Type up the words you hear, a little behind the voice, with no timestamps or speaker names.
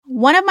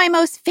One of my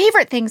most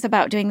favorite things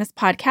about doing this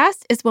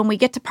podcast is when we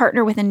get to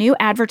partner with a new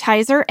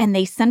advertiser and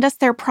they send us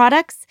their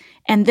products.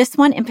 And this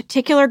one in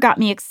particular got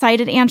me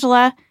excited,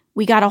 Angela.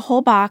 We got a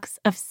whole box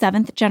of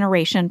 7th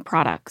Generation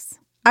products.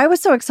 I was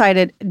so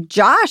excited.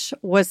 Josh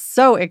was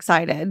so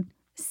excited.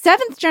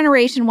 7th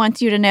Generation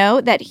wants you to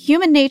know that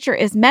human nature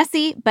is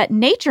messy, but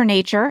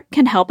nature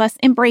can help us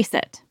embrace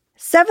it.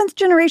 7th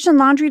Generation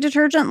laundry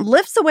detergent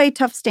lifts away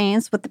tough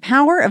stains with the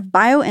power of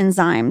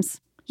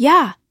bioenzymes.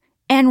 Yeah,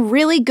 and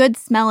really good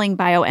smelling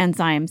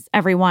bioenzymes,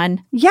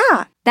 everyone.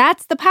 Yeah.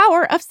 That's the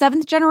power of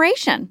 7th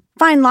Generation.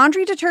 Find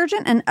laundry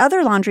detergent and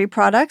other laundry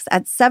products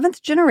at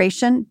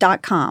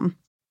 7thgeneration.com.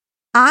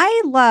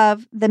 I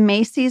love the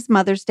Macy's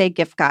Mother's Day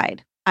gift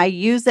guide. I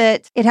use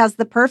it. It has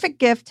the perfect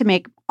gift to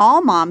make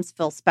all moms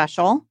feel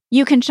special.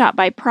 You can shop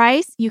by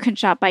price. You can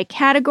shop by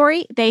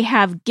category. They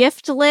have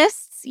gift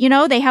lists. You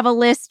know, they have a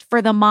list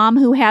for the mom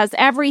who has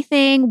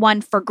everything,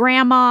 one for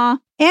grandma.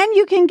 And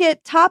you can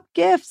get top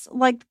gifts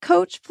like the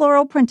Coach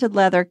Floral Printed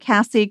Leather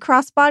Cassie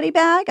crossbody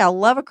bag. I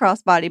love a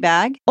crossbody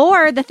bag.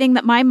 Or the thing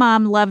that my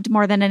mom loved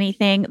more than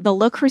anything, the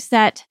Le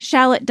Creuset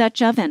Shallot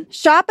Dutch Oven.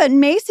 Shop at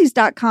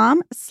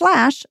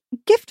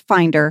Macys.com/gift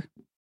finder.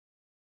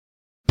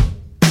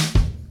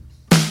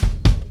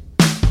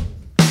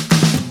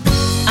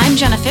 I'm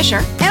Jenna Fisher.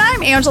 And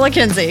I'm Angela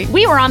Kinsey.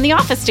 We were on The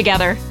Office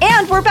together.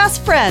 And we're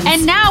best friends.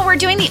 And now we're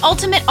doing the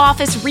Ultimate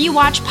Office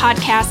Rewatch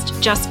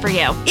podcast just for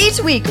you. Each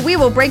week, we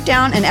will break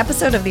down an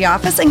episode of The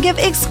Office and give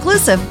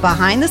exclusive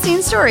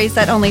behind-the-scenes stories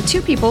that only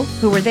 2 people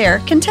who were there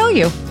can tell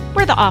you.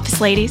 We're the Office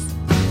ladies.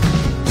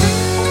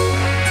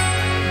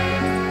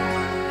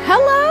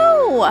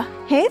 Hello.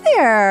 Hey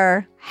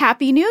there.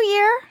 Happy New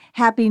Year.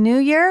 Happy New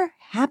Year.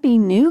 Happy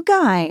new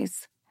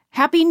guys.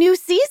 Happy new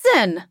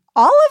season.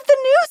 All of the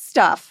new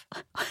stuff.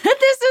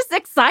 This is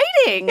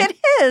exciting. It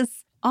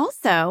is.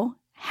 Also,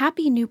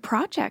 happy new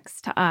projects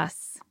to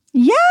us.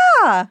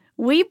 Yeah.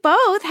 We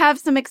both have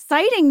some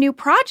exciting new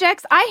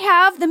projects. I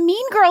have the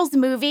Mean Girls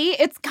movie.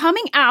 It's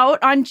coming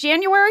out on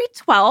January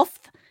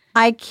 12th.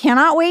 I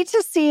cannot wait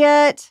to see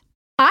it.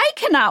 I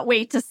cannot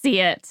wait to see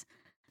it.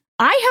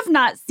 I have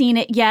not seen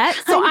it yet,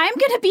 so I'm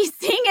going to be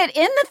seeing it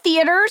in the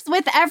theaters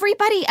with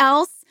everybody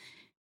else.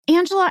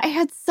 Angela, I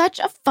had such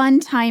a fun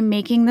time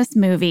making this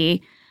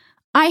movie.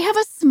 I have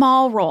a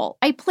small role.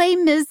 I play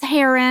Ms.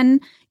 Heron.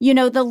 You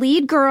know, the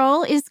lead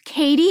girl is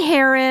Katie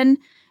Heron.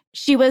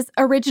 She was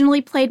originally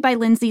played by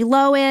Lindsay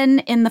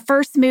Lohan in the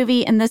first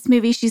movie. In this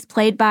movie, she's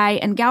played by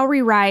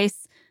Angourie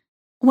Rice.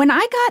 When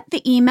I got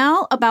the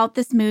email about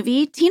this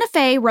movie, Tina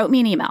Fey wrote me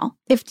an email.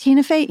 If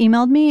Tina Fey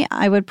emailed me,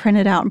 I would print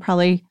it out and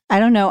probably,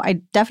 I don't know,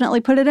 I definitely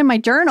put it in my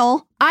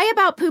journal. I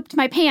about pooped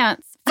my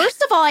pants.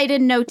 First of all, I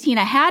didn't know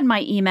Tina had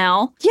my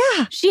email.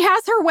 Yeah. She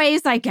has her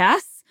ways, I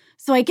guess.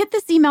 So I get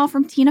this email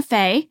from Tina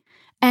Fey,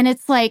 and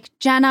it's like,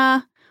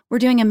 Jenna, we're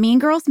doing a Mean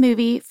Girls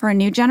movie for a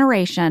new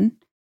generation,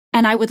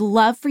 and I would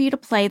love for you to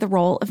play the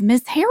role of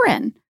Ms.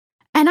 Heron.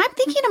 And I'm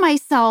thinking to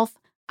myself,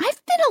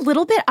 I've been a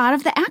little bit out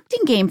of the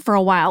acting game for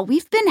a while.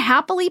 We've been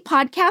happily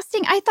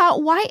podcasting. I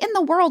thought, why in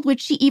the world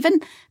would she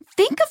even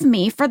think of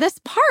me for this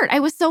part? I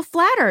was so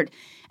flattered.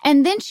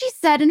 And then she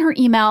said in her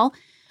email,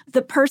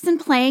 the person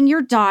playing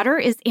your daughter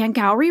is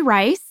Angourie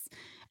Rice.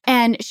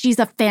 And she's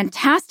a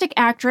fantastic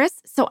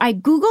actress. So I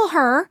Google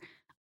her,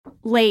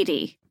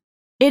 lady.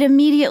 It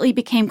immediately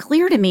became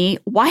clear to me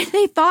why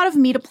they thought of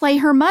me to play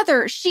her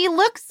mother. She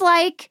looks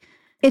like...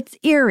 It's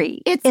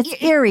eerie. It's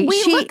eerie.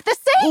 We look the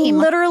same.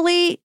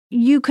 Literally,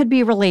 you could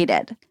be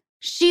related.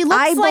 She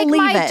looks like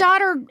my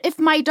daughter if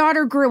my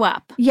daughter grew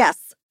up.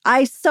 Yes,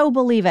 I so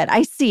believe it.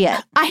 I see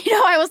it. I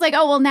know. I was like,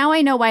 oh, well, now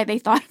I know why they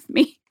thought of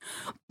me.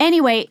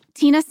 Anyway,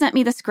 Tina sent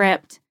me the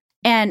script.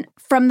 And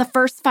from the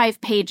first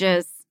 5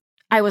 pages...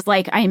 I was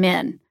like, I'm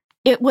in.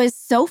 It was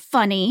so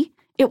funny.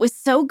 It was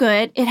so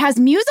good. It has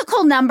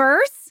musical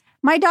numbers.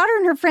 My daughter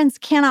and her friends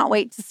cannot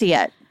wait to see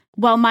it.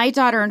 Well, my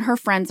daughter and her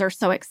friends are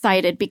so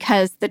excited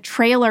because the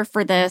trailer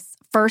for this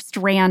first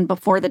ran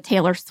before the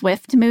Taylor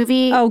Swift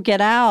movie. Oh, get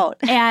out.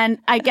 And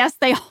I guess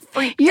they all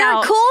freaked out.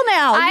 You're cool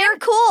now. You're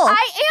cool.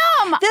 I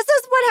am. This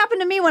is what happened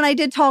to me when I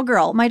did Tall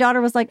Girl. My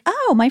daughter was like,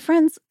 oh, my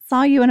friends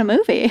saw you in a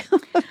movie.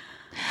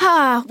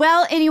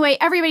 Well, anyway,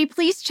 everybody,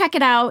 please check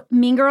it out.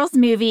 Mean Girls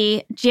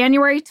movie,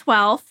 January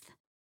 12th.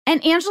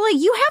 And Angela,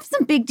 you have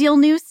some big deal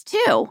news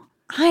too.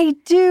 I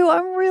do.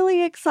 I'm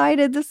really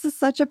excited. This is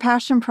such a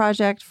passion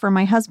project for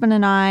my husband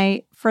and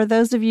I. For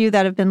those of you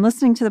that have been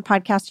listening to the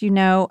podcast, you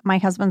know my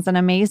husband's an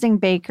amazing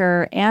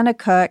baker and a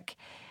cook.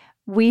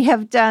 We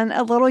have done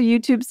a little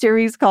YouTube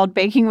series called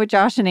Baking with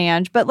Josh and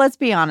Ange, but let's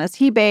be honest,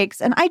 he bakes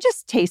and I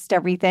just taste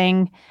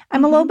everything.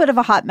 I'm a little bit of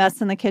a hot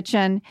mess in the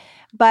kitchen,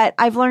 but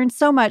I've learned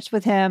so much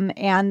with him,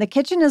 and the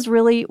kitchen is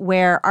really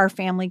where our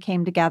family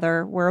came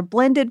together. We're a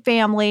blended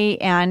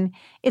family, and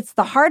it's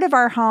the heart of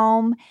our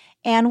home,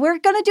 and we're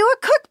going to do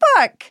a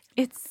cookbook.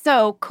 It's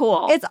so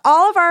cool. It's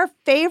all of our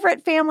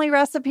favorite family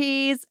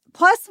recipes,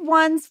 plus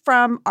ones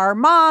from our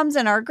moms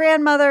and our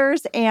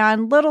grandmothers,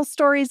 and little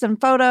stories and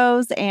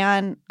photos,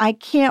 and I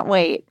can't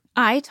wait.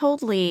 I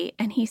told Lee,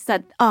 and he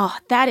said, "Oh,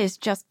 that is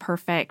just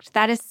perfect.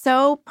 That is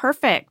so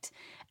perfect."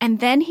 And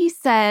then he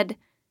said,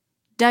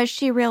 "Does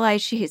she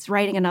realize she's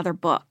writing another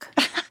book?"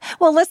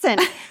 Well, listen,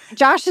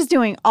 Josh is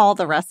doing all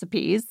the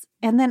recipes,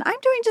 and then I'm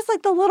doing just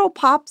like the little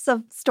pops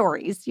of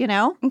stories, you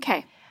know?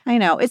 Okay. I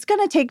know. It's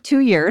going to take 2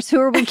 years. Who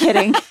are we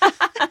kidding?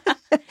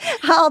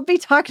 I'll be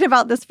talking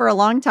about this for a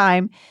long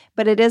time,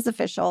 but it is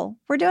official.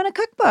 We're doing a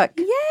cookbook.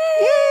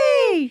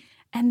 Yay!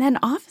 And then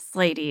Office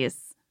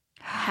Ladies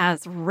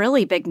has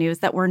really big news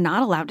that we're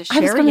not allowed to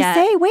share yet. I was going to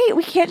say, wait,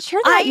 we can't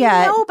share that yet.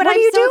 I know, but what I'm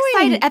are you so doing?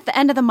 excited at the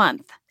end of the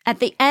month. At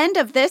the end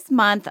of this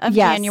month of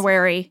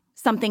January,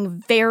 something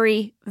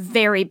very,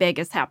 very big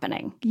is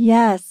happening.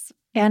 Yes.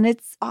 And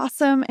it's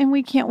awesome. And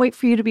we can't wait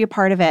for you to be a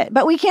part of it.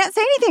 But we can't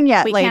say anything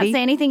yet, We lady. can't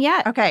say anything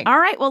yet. Okay. All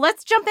right. Well,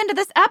 let's jump into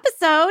this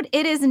episode.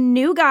 It is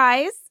New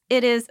Guys.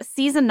 It is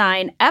season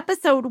 9,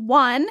 episode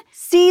 1.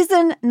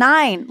 Season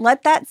 9.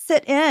 Let that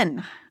sit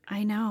in.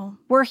 I know.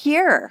 We're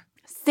here.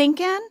 Sink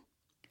in?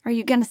 Are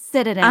you going to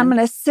sit it in? I'm going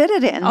to sit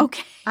it in.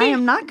 Okay. I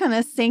am not going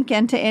to sink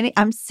into any.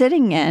 I'm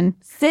sitting in.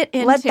 Sit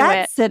into Let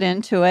that it. sit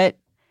into it.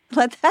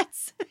 Let that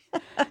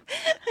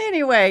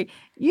Anyway,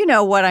 you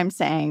know what I'm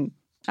saying.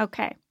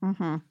 Okay.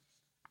 Mm-hmm.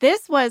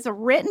 This was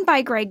written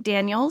by Greg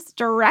Daniels,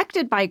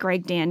 directed by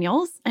Greg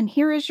Daniels, and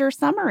here is your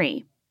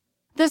summary.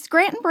 The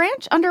Scranton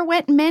branch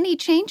underwent many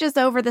changes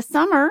over the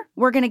summer.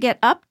 We're going to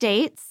get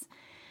updates.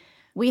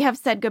 We have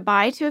said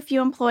goodbye to a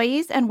few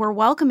employees, and we're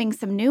welcoming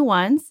some new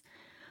ones.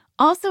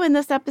 Also in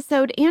this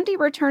episode, Andy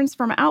returns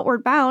from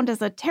Outward Bound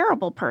as a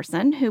terrible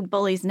person who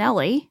bullies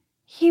Nellie.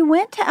 He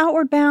went to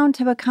Outward Bound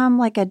to become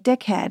like a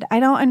dickhead. I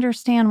don't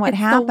understand what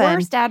happened. The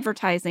worst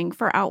advertising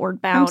for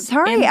Outward Bound I'm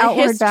sorry, in the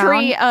Outward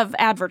history Bound. of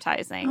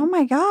advertising. Oh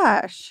my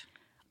gosh.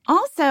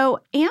 Also,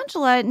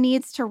 Angela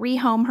needs to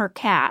rehome her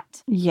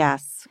cat.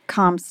 Yes,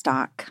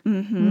 Comstock.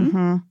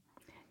 Mm-hmm.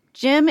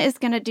 Jim is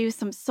going to do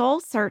some soul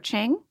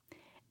searching,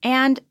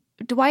 and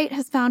Dwight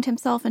has found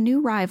himself a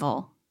new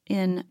rival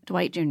in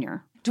Dwight Jr.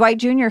 Dwight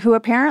Jr., who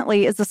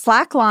apparently is a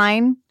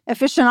slackline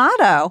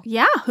aficionado.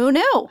 Yeah, who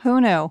knew? Who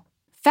knew?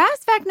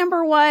 Fast fact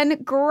number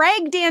 1,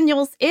 Greg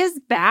Daniels is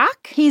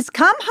back. He's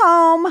come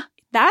home.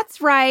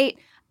 That's right.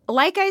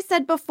 Like I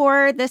said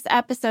before, this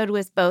episode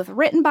was both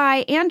written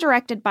by and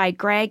directed by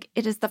Greg.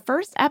 It is the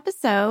first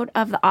episode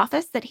of The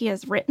Office that he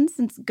has written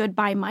since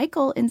Goodbye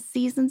Michael in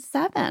season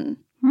 7.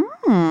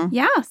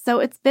 Yeah, so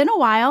it's been a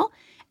while.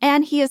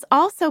 And he is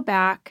also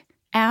back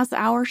as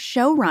our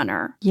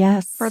showrunner.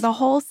 Yes. For the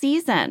whole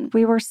season.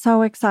 We were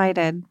so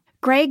excited.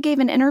 Greg gave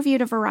an interview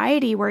to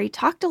Variety where he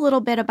talked a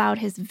little bit about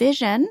his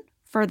vision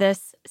for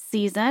this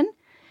season.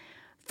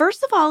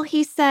 First of all,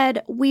 he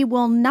said, we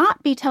will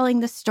not be telling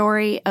the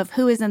story of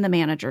who is in the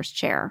manager's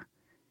chair.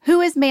 Who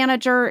is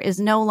manager is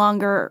no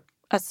longer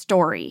a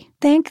story.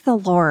 Thank the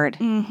Lord.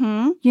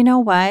 Mm-hmm. You know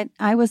what?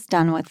 I was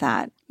done with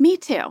that. Me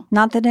too.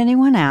 Not that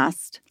anyone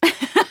asked.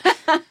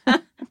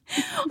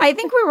 I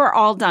think we were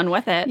all done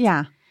with it.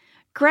 Yeah.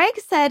 Greg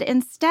said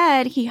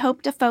instead he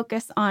hoped to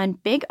focus on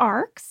big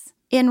arcs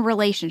in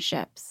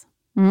relationships.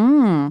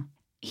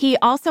 He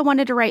also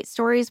wanted to write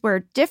stories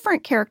where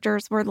different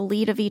characters were the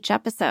lead of each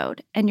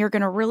episode, and you're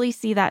going to really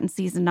see that in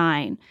season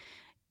 9.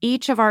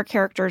 Each of our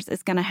characters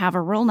is going to have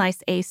a real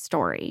nice ace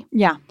story.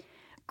 Yeah.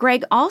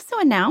 Greg also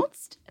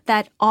announced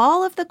that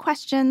all of the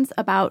questions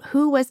about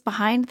who was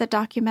behind the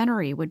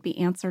documentary would be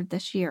answered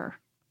this year.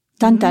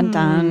 Dun, dun,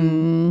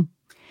 dun.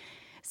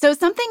 So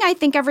something I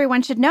think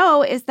everyone should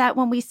know is that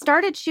when we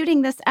started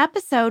shooting this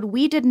episode,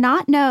 we did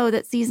not know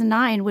that season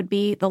 9 would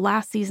be the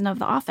last season of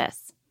The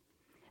Office.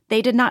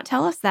 They did not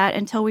tell us that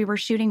until we were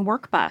shooting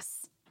Work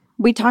Bus.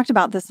 We talked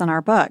about this in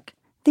our book,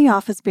 The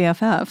Office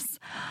BFFs.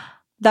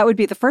 That would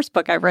be the first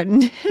book I've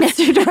written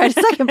to write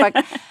a second book.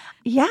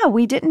 Yeah,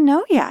 we didn't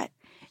know yet.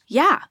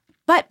 Yeah,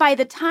 but by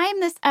the time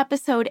this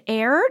episode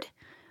aired,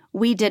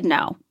 we did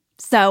know.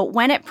 So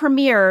when it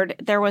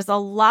premiered, there was a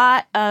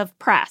lot of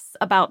press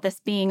about this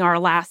being our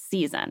last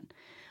season.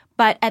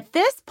 But at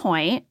this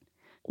point,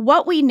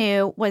 what we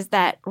knew was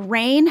that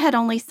Rainn had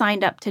only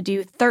signed up to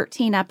do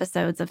 13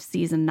 episodes of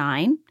season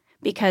 9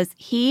 because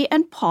he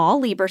and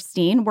Paul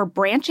Lieberstein were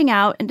branching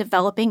out and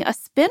developing a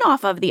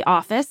spinoff of The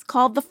Office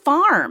called The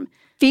Farm.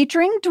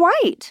 Featuring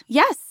Dwight.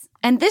 Yes,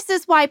 and this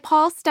is why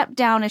Paul stepped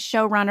down as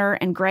showrunner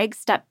and Greg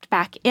stepped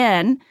back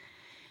in.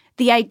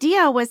 The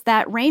idea was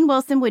that Rainn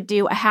Wilson would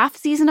do a half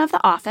season of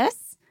The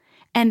Office,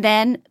 and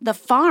then The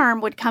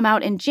Farm would come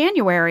out in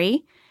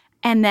January,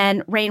 and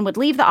then Rainn would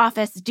leave The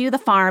Office, do The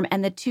Farm,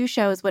 and the two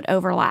shows would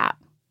overlap.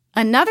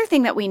 Another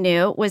thing that we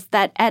knew was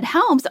that Ed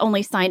Helms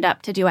only signed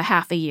up to do a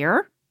half a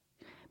year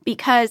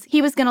because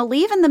he was going to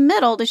leave in the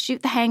middle to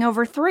shoot The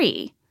Hangover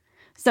 3.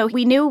 So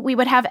we knew we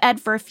would have Ed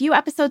for a few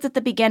episodes at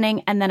the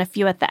beginning and then a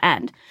few at the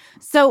end.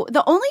 So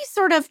the only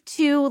sort of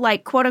two,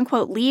 like,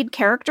 quote-unquote lead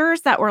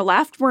characters that were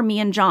left were me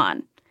and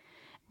John.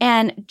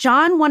 And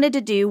John wanted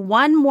to do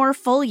one more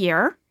full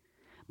year,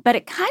 but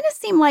it kind of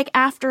seemed like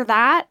after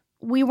that,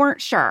 we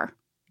weren't sure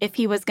if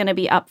he was going to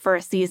be up for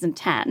a season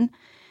 10.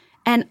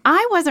 And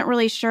I wasn't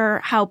really sure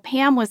how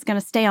Pam was going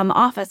to stay on The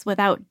Office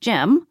without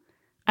Jim.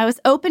 I was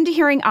open to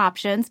hearing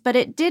options, but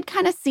it did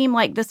kind of seem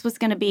like this was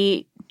going to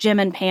be Jim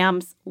and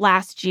Pam's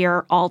last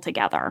year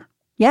altogether.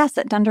 Yes,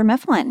 at Dunder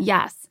Mifflin.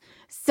 Yes.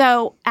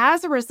 So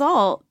as a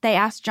result, they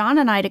asked John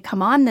and I to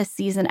come on this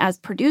season as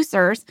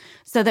producers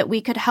so that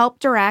we could help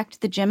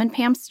direct the Jim and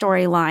Pam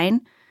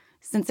storyline,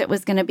 since it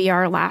was going to be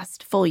our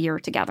last full year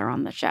together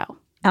on the show.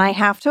 And I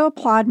have to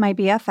applaud my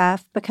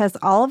BFF because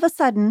all of a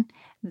sudden,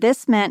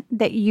 this meant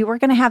that you were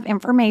going to have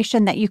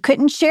information that you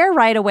couldn't share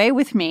right away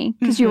with me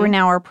because you were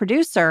now our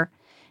producer.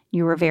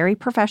 You were very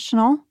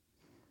professional.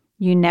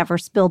 You never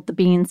spilled the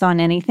beans on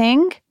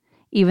anything,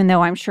 even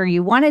though I'm sure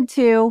you wanted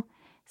to.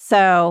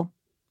 So,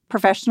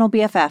 professional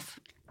BFF.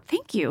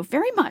 Thank you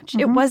very much.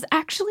 It was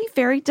actually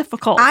very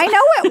difficult. I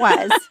know it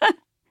was.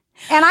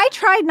 And I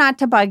tried not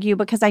to bug you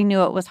because I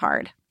knew it was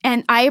hard.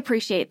 And I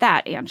appreciate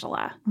that,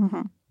 Angela.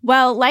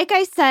 Well, like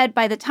I said,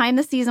 by the time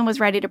the season was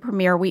ready to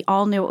premiere, we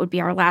all knew it would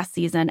be our last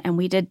season, and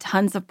we did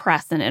tons of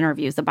press and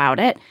interviews about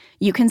it.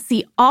 You can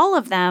see all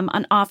of them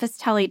on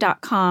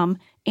OfficeTelly.com.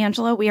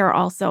 Angela, we are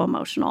also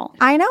emotional.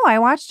 I know. I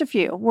watched a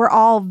few. We're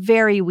all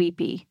very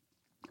weepy.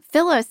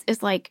 Phyllis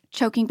is like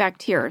choking back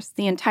tears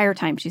the entire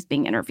time she's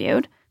being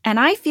interviewed. And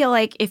I feel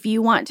like if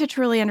you want to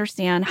truly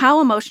understand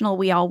how emotional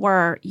we all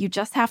were, you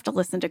just have to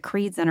listen to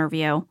Creed's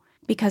interview,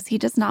 because he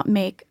does not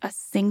make a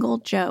single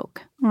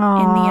joke in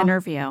the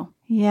interview.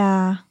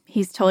 Yeah.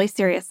 He's totally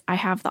serious. I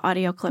have the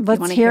audio clip. Let's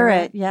You want to hear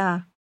it.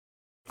 Yeah.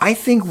 I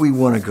think we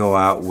want to go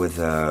out with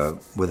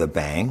a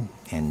bang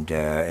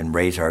and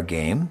raise our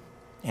game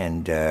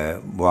and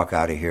walk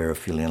out of here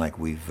feeling like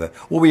we've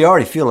we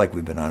already feel like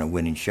we've been on a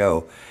winning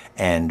show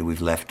and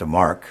we've left a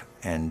mark.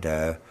 And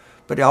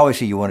but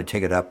obviously you want to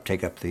take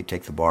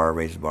the bar,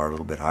 raise the bar a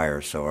little bit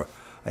higher. So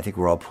I think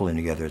we're all pulling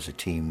together as a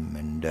team,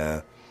 and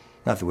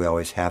not that we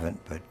always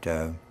haven't,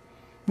 but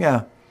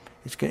yeah,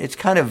 it's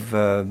kind of.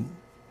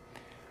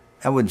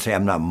 I wouldn't say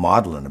I'm not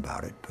maudlin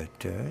about it, but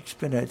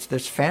it's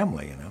this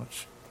family, you know.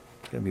 It's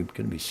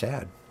gonna be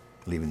sad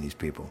leaving these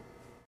people.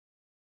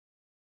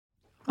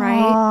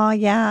 Right. Oh,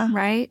 yeah.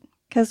 Right.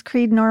 Because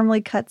Creed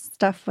normally cuts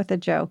stuff with a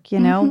joke, you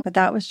know, but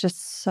that was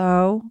just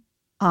so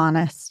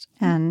honest.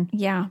 And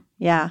yeah.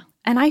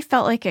 And I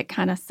felt like it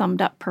kind of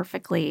summed up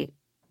perfectly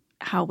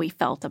how we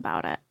felt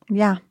about it.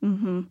 Yeah.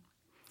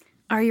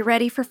 Are you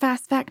ready for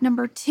fast fact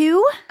number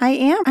 2? I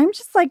am. I'm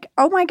just like,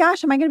 oh my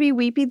gosh, am I going to be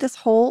weepy this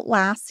whole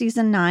last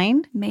season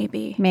 9?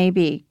 Maybe.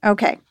 Maybe.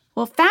 Okay.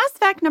 Well, fast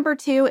fact number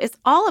 2 is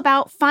all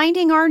about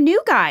finding our new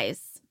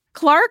guys,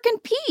 Clark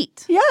and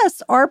Pete.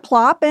 Yes, or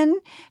Plop and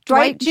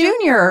Dwight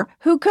Jr.,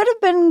 who could have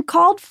been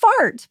called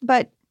Fart,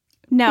 but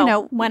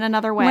went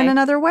another way. Went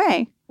another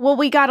way. Well,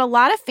 we got a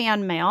lot of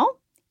fan mail.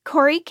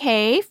 Corey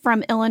K.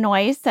 from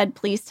Illinois said,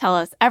 please tell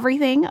us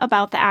everything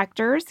about the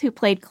actors who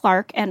played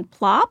Clark and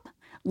Plop.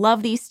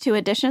 Love these 2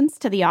 additions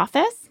to The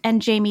Office.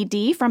 And Jamie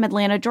D. from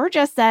Atlanta,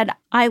 Georgia said,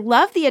 I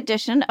love the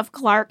addition of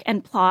Clark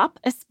and Plop,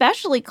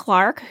 especially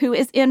Clark, who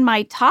is in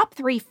my top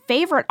 3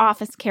 favorite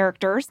Office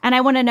characters. And I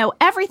want to know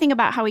everything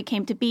about how he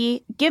came to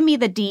be. Give me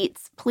the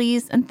deets,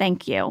 please, and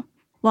thank you.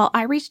 Well,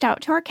 I reached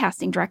out to our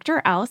casting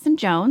director, Allison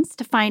Jones,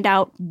 to find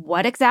out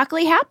what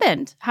exactly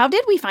happened. How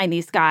did we find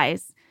these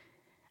guys?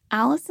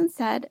 Allison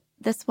said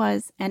this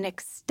was an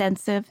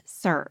extensive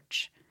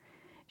search.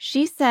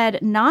 She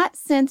said not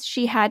since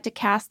she had to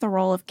cast the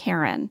role of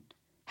Karen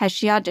has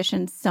she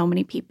auditioned so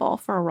many people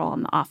for a role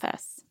in The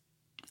Office.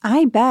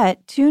 I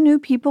bet 2 new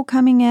people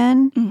coming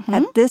in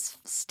at this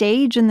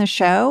stage in the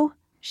show.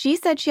 She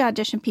said she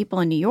auditioned people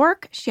in New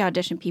York. She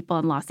auditioned people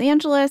in Los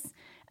Angeles.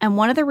 And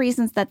one of the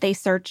reasons that they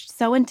searched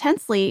so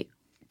intensely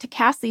to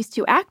cast these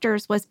 2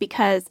 actors was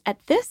because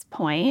at this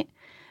point,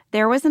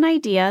 there was an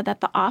idea that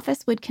The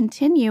Office would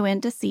continue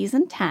into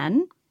season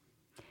 10,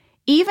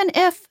 even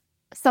if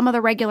some of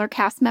the regular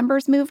cast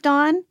members moved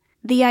on.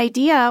 The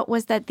idea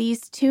was that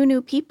these 2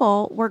 new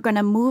people were going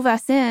to move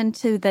us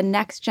into the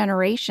next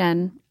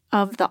generation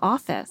of The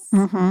Office.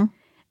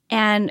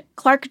 And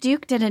Clark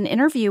Duke did an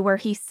interview where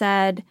he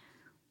said,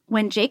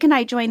 when Jake and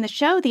I joined the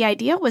show, the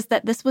idea was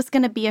that this was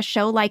going to be a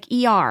show like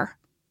ER,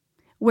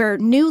 where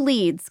new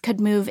leads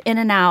could move in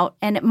and out,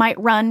 and it might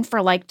run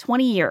for like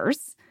 20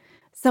 years.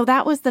 So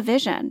that was the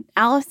vision.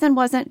 Allison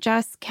wasn't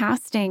just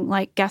casting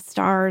like guest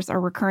stars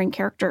or recurring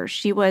characters.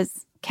 She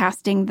was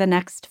casting the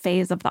next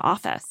phase of The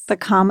Office. The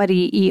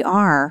comedy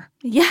ER.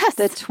 Yes.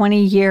 The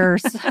 20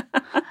 years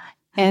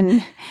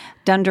in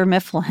Dunder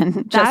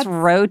Mifflin, just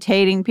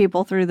rotating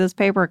people through this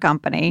paper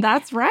company.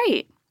 That's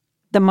right.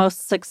 The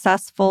most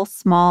successful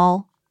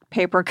small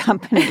paper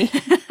company.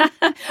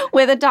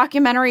 With a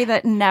documentary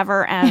that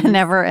never ends.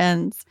 Never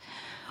ends.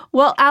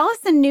 Well,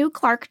 Allison knew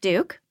Clark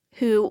Duke,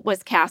 who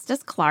was cast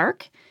as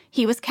Clark.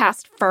 He was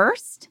cast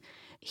first.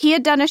 He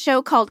had done a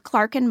show called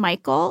Clark and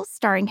Michael,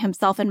 starring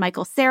himself and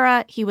Michael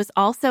Cera. He was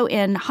also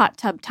in Hot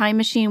Tub Time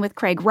Machine with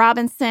Craig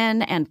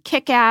Robinson and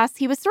Kick-Ass.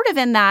 He was sort of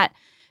in that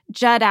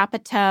Judd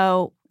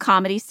Apatow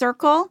comedy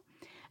circle.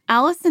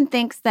 Allison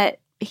thinks that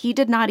he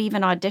did not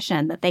even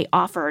audition, that they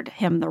offered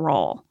him the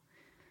role.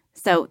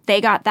 So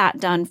they got that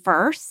done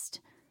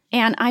first.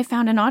 And I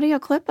found an audio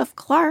clip of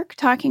Clark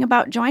talking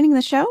about joining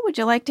the show. Would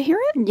you like to hear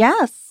it?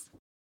 Yes.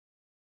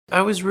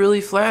 I was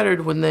really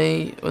flattered when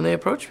they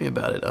approached me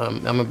about it.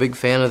 I'm a big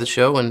fan of the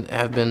show and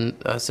have been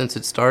since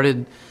it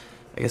started,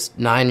 I guess,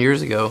 9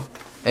 years ago,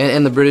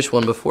 and the British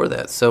one before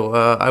that. So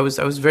I was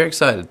very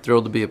excited,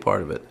 thrilled to be a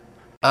part of it.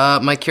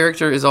 My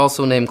character is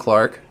also named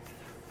Clark,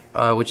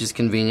 which is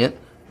convenient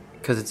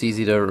because it's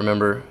easy to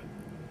remember,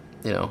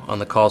 on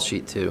the call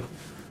sheet too.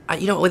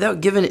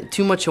 Without giving it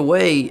too much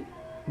away,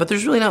 but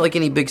there's really not like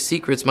any big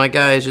secrets. My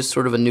guy is just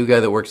sort of a new guy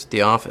that works at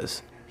the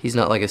office. He's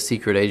not like a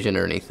secret agent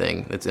or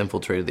anything that's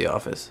infiltrated the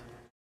office.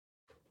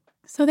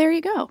 So there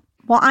you go.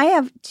 Well, I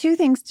have 2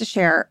 things to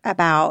share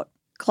about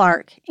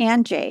Clark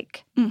and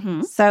Jake.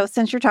 Mm-hmm. So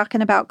since you're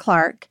talking about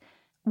Clark,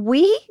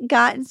 we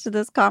got into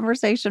this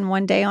conversation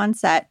one day on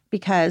set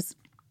because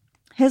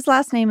his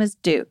last name is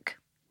Duke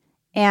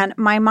and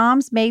my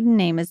mom's maiden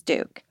name is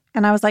Duke.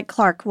 And I was like,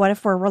 Clark, what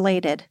if we're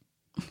related?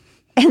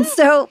 And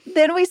so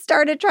then we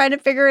started trying to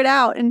figure it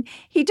out. And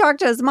he talked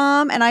to his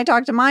mom and I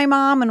talked to my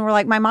mom. And we're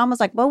like, my mom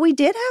was like, well, we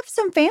did have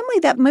some family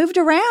that moved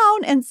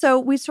around. And so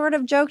we sort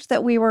of joked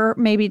that we were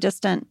maybe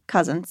distant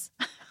cousins.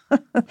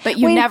 But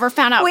you never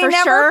found out for sure? We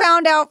never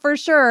found out for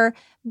sure.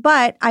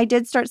 But I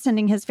did start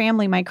sending his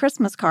family my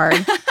Christmas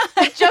card.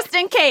 Just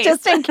in case.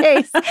 Just in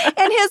case.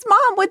 And his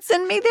mom would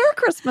send me their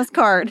Christmas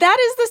card. That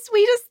is the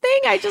sweetest thing.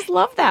 I just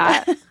love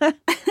that.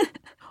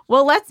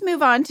 Well, let's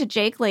move on to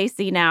Jake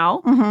Lacy now,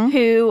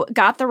 who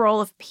got the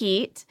role of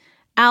Pete.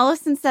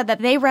 Allison said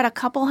that they read a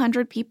couple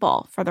hundred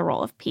people for the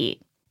role of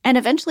Pete. And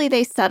eventually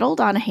they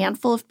settled on a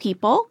handful of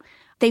people.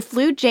 They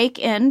flew Jake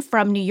in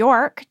from New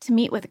York to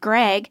meet with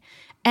Greg.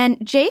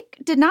 And Jake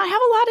did not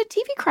have a lot of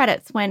TV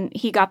credits when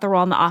he got the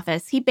role in The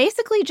Office. He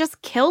basically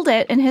just killed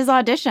it in his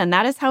audition.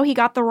 That is how he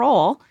got the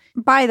role.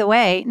 By the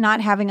way,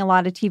 not having a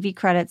lot of TV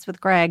credits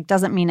with Greg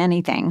doesn't mean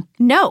anything.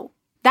 No.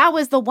 That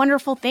was the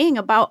wonderful thing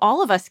about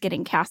all of us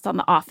getting cast on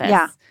The Office.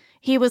 Yeah.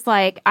 He was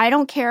like, I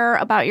don't care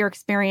about your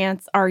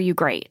experience. Are you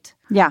great?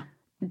 Yeah.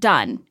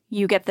 Done.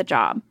 You get the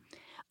job.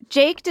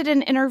 Jake did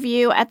an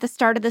interview at the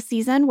start of the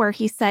season where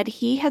he said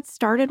he had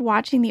started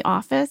watching The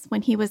Office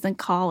when he was in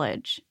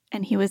college,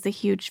 and he was a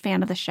huge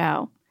fan of the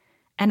show.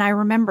 And I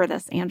remember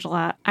this,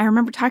 Angela. I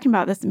remember talking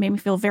about this. It made me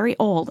feel very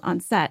old on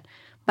set.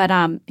 But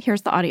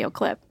here's the audio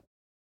clip.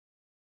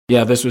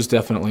 Yeah, this was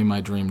definitely my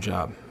dream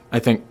job. I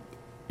think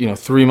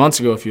 3 months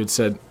ago, if you had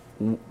said,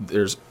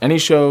 there's any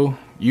show,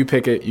 you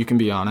pick it, you can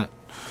be on it,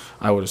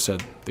 I would have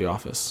said The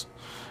Office.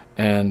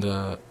 And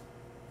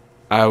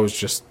I was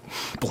just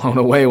blown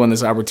away when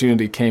this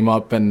opportunity came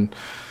up, and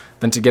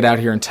then to get out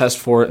here and test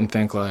for it and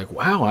think like,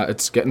 wow,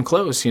 it's getting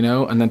close,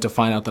 and then to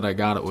find out that I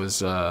got it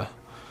was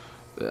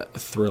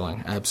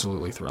thrilling,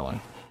 absolutely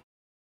thrilling.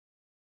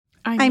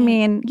 I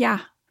mean, yeah.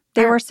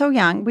 They were so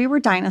young. We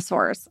were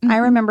dinosaurs. I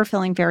remember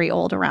feeling very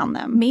old around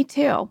them. Me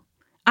too.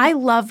 I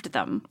loved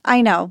them.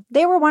 I know.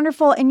 They were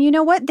wonderful. And you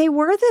know what? They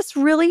were this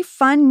really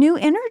fun new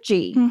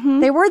energy.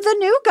 They were the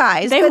new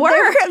guys. They were.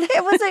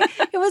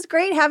 It was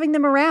great having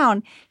them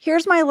around.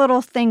 Here's my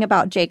little thing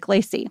about Jake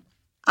Lacy.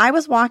 I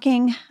was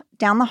walking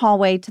down the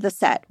hallway to the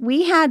set.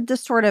 We had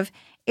this sort of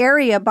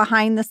area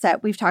behind the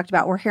set we've talked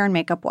about where hair and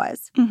makeup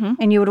was.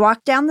 And you would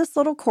walk down this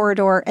little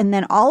corridor, and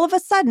then all of a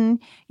sudden,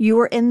 you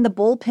were in the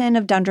bullpen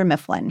of Dunder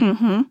Mifflin.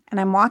 And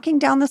I'm walking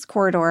down this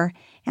corridor,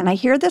 and I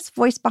hear this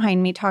voice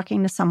behind me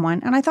talking to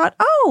someone. And I thought,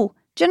 oh,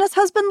 Jenna's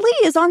husband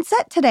Lee is on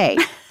set today.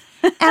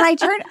 And I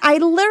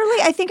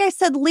think I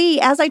said Lee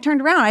as I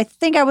turned around. I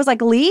think I was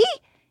like, Lee?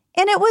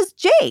 And it was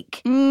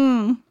Jake.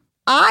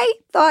 I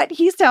thought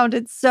he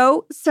sounded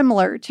so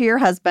similar to your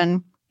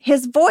husband.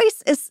 His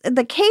voice is,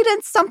 the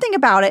cadence, something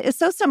about it is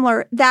so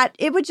similar that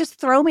it would just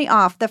throw me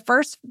off. The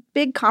first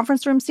big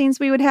conference room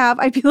scenes we would have,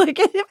 I'd be like,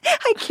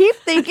 I keep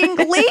thinking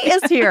Lee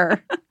is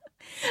here.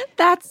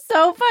 That's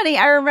so funny.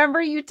 I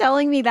remember you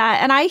telling me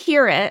that, and I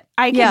hear it.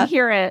 I can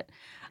hear it.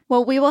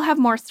 Well, we will have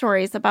more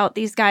stories about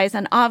these guys,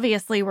 and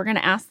obviously we're going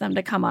to ask them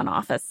to come on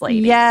Office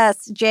Ladies.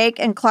 Yes, Jake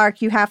and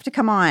Clark, you have to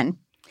come on.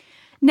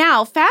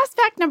 Now, fast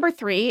fact number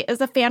 3 is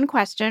a fan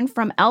question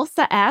from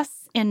Elsa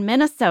S. in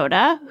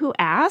Minnesota, who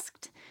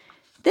asked,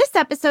 this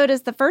episode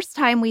is the first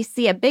time we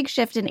see a big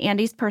shift in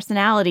Andy's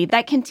personality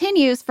that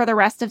continues for the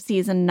rest of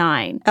season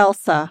 9.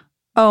 Elsa,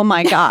 oh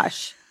my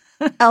gosh.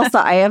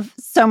 Elsa, I have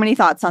so many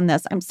thoughts on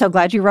this. I'm so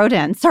glad you wrote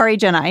in. Sorry,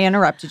 Jenna, I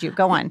interrupted you.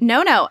 Go on.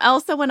 No.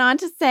 Elsa went on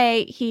to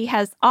say he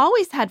has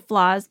always had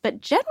flaws,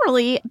 but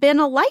generally been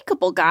a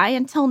likable guy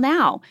until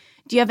now.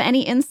 Do you have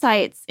any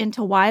insights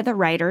into why the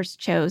writers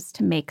chose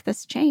to make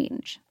this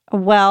change?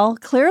 Well,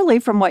 clearly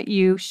from what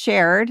you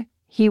shared,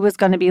 he was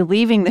going to be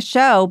leaving the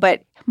show.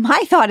 But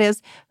my thought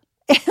is,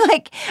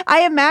 like,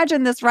 I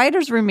imagine this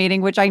writer's room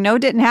meeting, which I know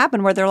didn't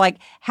happen, where they're like,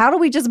 how do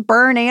we just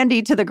burn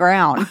Andy to the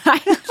ground?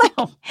 Like,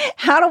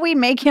 how do we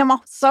make him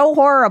so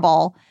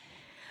horrible?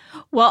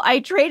 Well, I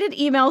traded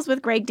emails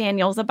with Greg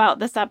Daniels about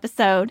this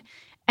episode,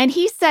 and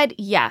he said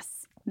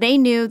yes. They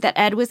knew that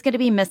Ed was going to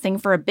be missing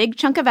for a big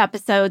chunk of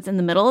episodes in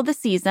the middle of the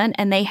season,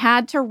 and they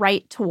had to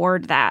write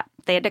toward that.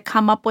 They had to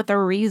come up with a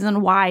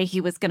reason why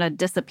he was going to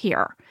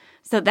disappear.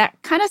 So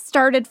that kind of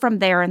started from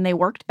there, and they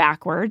worked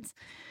backwards.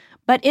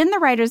 But in the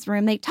writer's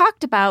room, they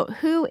talked about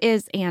who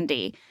is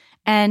Andy.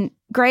 And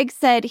Greg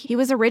said he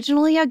was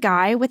originally a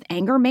guy with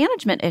anger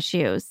management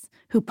issues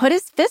who put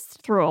his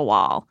fist through a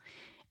wall.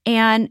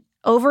 And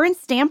over in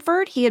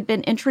Stamford, he had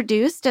been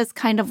introduced as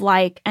kind of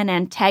like an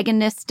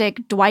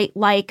antagonistic,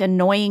 Dwight-like,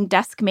 annoying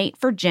desk mate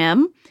for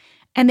Jim.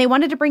 And they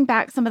wanted to bring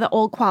back some of the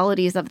old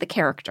qualities of the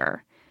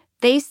character.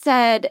 They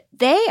said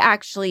they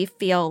actually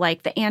feel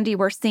like the Andy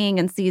we're seeing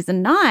in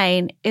season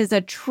 9 is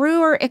a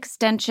truer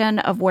extension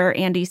of where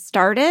Andy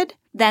started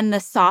than the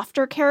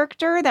softer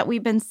character that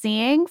we've been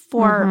seeing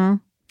for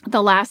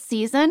the last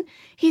season.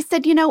 He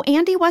said, you know,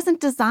 Andy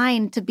wasn't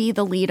designed to be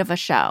the lead of a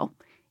show.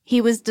 He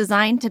was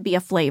designed to be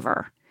a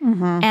flavor.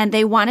 And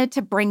they wanted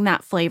to bring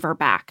that flavor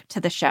back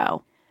to the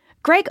show.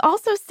 Greg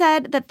also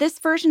said that this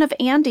version of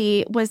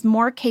Andy was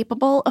more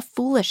capable of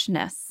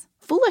foolishness.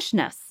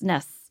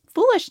 Foolishnessness.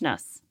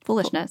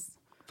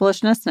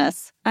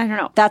 I don't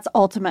know. That's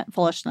ultimate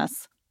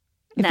foolishness.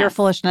 If you're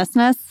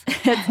foolishnessness,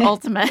 It's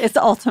ultimate. it's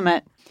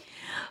ultimate.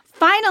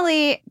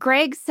 Finally,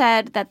 Greg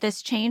said that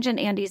this change in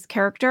Andy's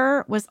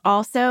character was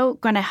also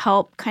going to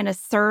help kind of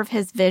serve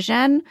his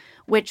vision,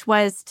 which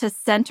was to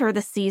center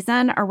the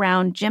season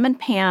around Jim and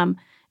Pam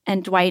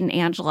and Dwight and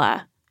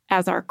Angela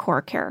as our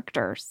core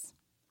characters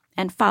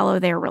and follow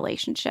their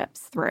relationships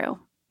through.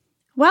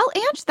 Well,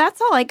 Ange,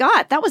 that's all I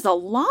got. That was a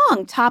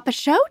long top of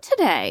show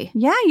today.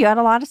 Yeah, you had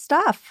a lot of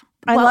stuff.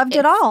 I Well, loved it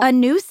it's all. A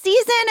new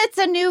season, it's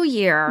a new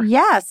year.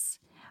 Yes.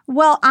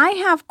 Well, I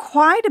have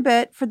quite a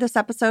bit for this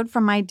episode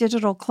from my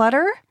digital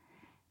clutter.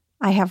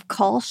 I have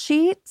call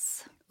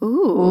sheets.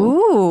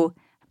 Ooh.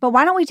 But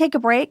why don't we take a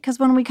break? Because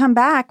when we come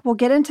back, we'll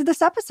get into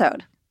this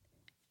episode.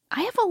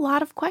 I have a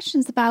lot of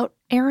questions about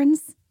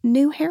Aaron's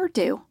new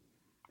hairdo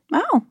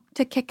Oh,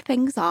 to kick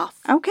things off.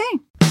 okay.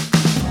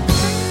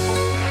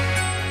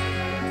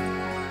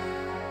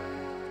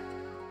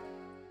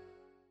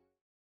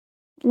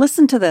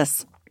 Listen to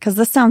this, because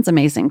this sounds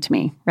amazing to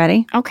me.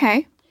 Ready?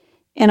 Okay.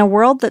 In a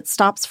world that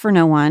stops for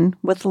no one,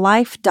 with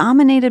life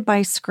dominated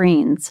by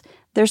screens,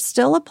 there's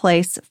still a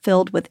place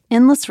filled with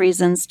endless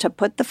reasons to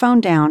put the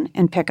phone down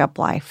and pick up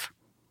life.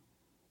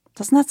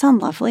 Doesn't that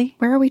sound lovely?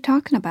 Where are we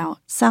talking about?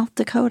 South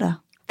Dakota.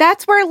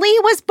 That's where Lee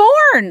was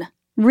born.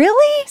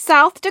 Really?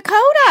 South Dakota.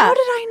 How did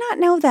I not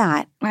know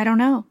that? I don't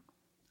know.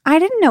 I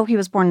didn't know he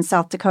was born in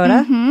South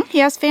Dakota. He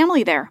has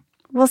family there.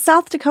 Well,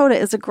 South Dakota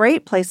is a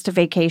great place to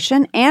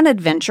vacation and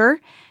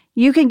adventure.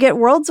 You can get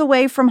worlds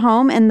away from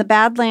home in the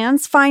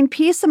Badlands, find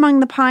peace among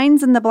the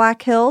pines in the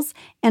Black Hills,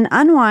 and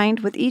unwind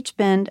with each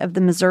bend of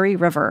the Missouri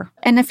River.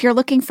 And if you're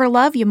looking for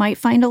love, you might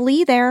find a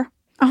Lee there.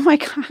 Oh my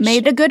gosh.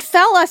 Made a good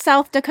fella,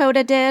 South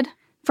Dakota did.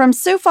 From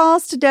Sioux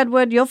Falls to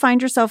Deadwood, you'll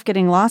find yourself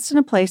getting lost in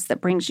a place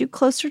that brings you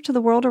closer to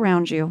the world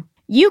around you.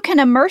 You can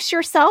immerse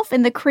yourself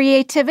in the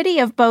creativity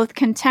of both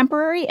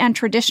contemporary and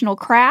traditional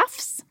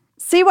crafts.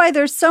 See why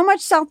there's so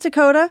much South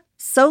Dakota,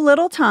 so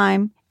little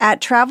time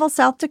at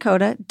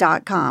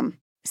travelsouthdakota.com.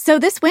 So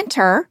this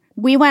winter,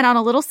 we went on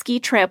a little ski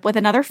trip with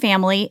another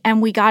family,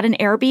 and we got an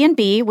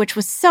Airbnb, which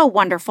was so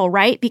wonderful,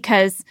 right?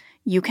 Because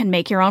you can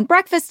make your own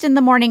breakfast in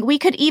the morning. We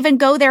could even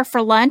go there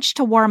for lunch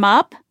to warm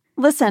up.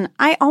 Listen,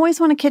 I always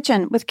want a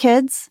kitchen with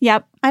kids.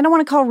 Yep. I don't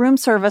want to call room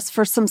service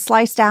for some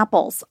sliced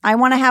apples. I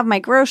want to have my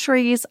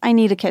groceries. I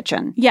need a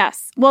kitchen.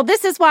 Yes. Well,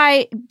 this is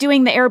why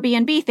doing the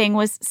Airbnb thing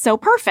was so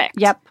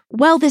perfect. Yep.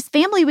 Well, this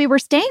family we were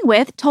staying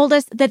with told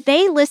us that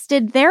they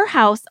listed their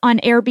house on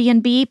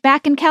Airbnb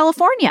back in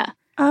California.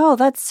 Oh,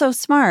 that's so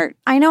smart.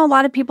 I know a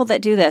lot of people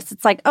that do this.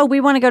 It's like, oh,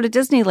 we want to go to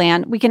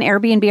Disneyland. We can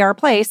Airbnb our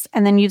place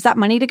and then use that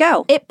money to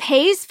go. It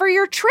pays for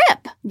your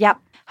trip. Yep.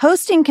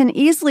 Hosting can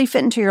easily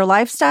fit into your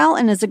lifestyle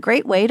and is a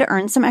great way to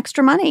earn some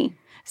extra money.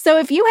 So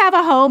if you have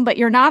a home, but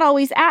you're not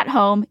always at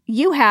home,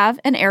 you have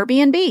an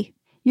Airbnb.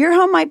 Your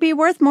home might be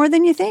worth more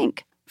than you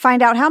think.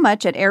 Find out how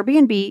much at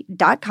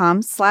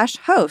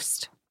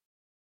airbnb.com/host.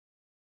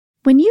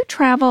 When you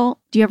travel,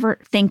 do you ever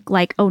think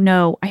like, oh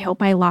no, I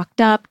hope I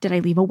locked up? Did I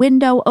leave a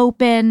window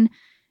open?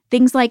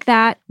 Things like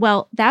that.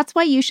 Well, that's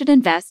why you should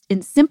invest in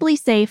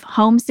SimpliSafe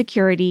Home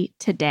Security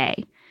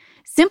today.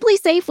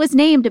 SimpliSafe was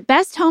named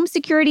Best Home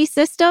Security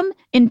System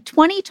in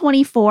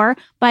 2024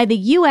 by the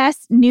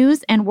U.S.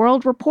 News and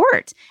World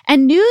Report,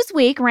 and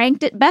Newsweek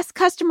ranked it Best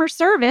Customer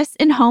Service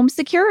in Home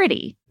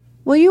Security.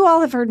 Well, you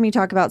all have heard me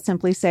talk about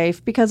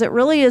SimpliSafe because it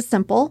really is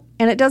simple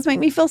and it does make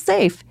me feel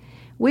safe.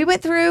 We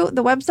went through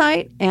the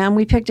website and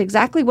we picked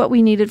exactly what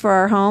we needed for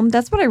our home.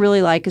 That's what I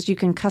really like is you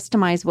can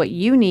customize what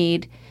you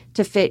need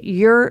to fit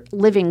your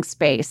living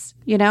space,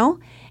 you know?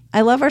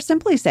 I love our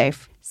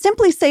SimpliSafe.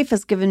 SimpliSafe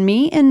has given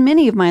me and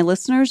many of my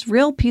listeners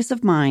real peace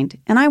of mind,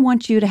 and I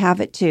want you to have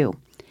it too.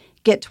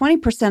 Get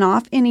 20%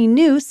 off any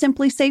new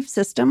SimpliSafe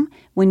system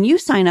when you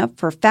sign up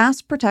for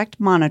Fast Protect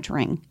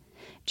monitoring.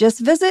 Just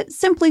visit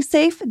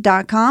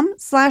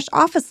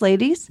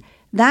simplisafe.com/officeladies.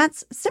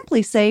 That's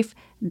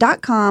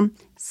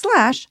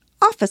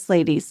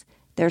simplisafe.com/officeladies.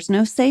 There's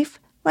no safe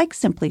like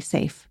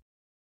SimpliSafe.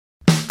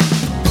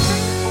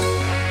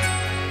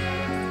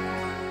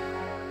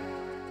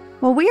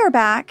 Well, we are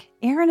back.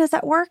 Erin is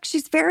at work.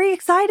 She's very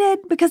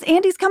excited because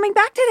Andy's coming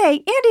back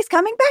today. Andy's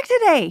coming back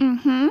today.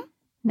 Mm-hmm.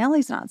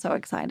 Nellie's not so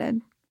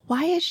excited.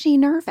 Why is she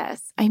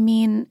nervous? I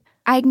mean,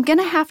 I'm going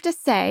to have to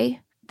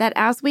say that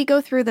as we go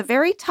through the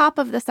very top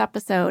of this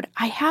episode,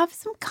 I have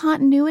some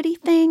continuity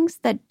things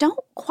that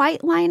don't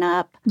quite line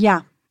up.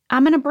 Yeah.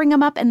 I'm going to bring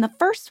them up. And the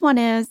first one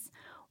is,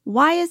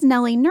 why is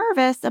Nellie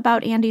nervous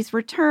about Andy's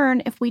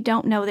return if we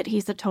don't know that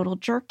he's a total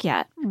jerk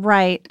yet?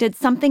 Right. Did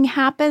something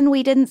happen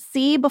we didn't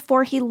see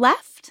before he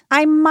left?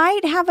 I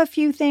might have a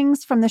few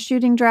things from the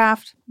shooting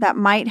draft that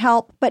might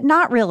help, but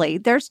not really.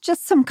 There's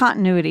just some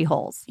continuity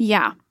holes.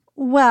 Yeah.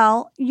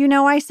 Well,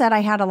 I said I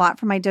had a lot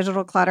from my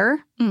digital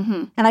clutter,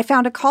 Mm-hmm. and I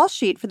found a call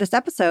sheet for this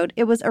episode.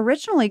 It was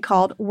originally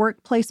called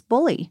Workplace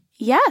Bully.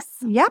 Yes.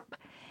 Yep.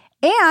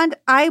 And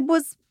I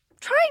was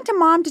trying to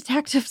mom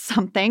detective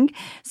something.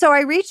 So I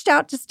reached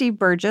out to Steve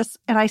Burgess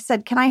and I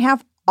said, can I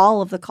have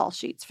all of the call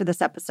sheets for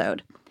this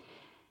episode?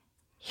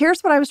 Here's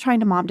what I was trying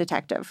to mom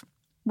detective,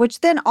 which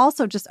then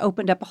also just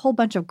opened up a whole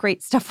bunch of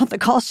great stuff on the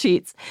call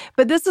sheets.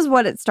 But this is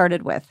what it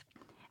started with.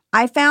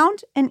 I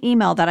found an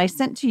email that I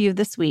sent to you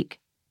this week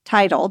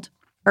titled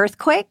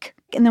Earthquake.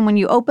 And then when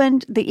you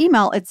opened the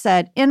email, it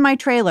said, in my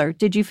trailer,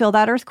 did you feel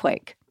that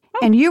earthquake?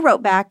 And you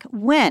wrote back,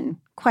 when? ?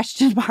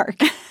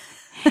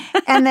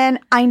 And then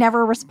I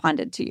never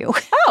responded to you.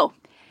 Oh,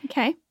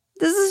 okay.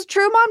 This is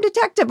true mom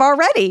detective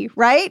already,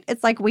 right?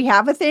 It's like we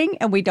have a thing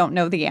and we don't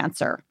know the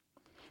answer.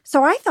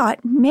 So I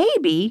thought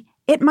maybe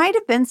it might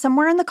have been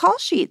somewhere in the call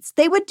sheets.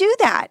 They would do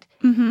that.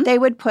 Mm-hmm. They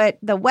would put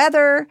the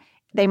weather.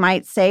 They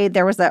might say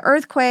there was an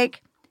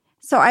earthquake.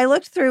 So I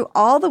looked through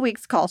all the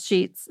week's call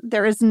sheets.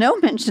 There is no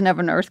mention of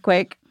an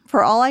earthquake.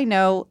 For all I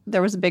know,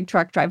 there was a big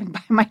truck driving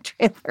by my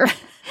trailer.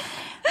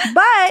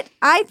 But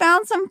I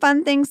found some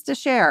fun things to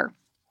share.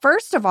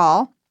 First of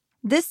all,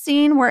 this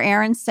scene where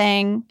Erin's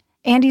saying,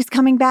 Andy's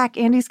coming back,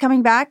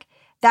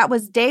 that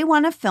was day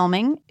one of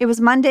filming. It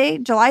was Monday,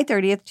 July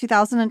 30th,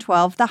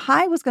 2012. The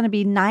high was going to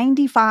be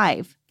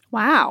 95.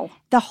 Wow.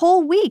 The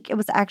whole week, it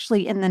was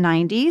actually in the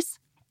 90s.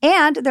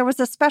 And there was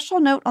a special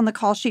note on the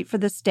call sheet for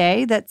this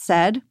day that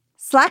said,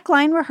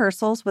 slackline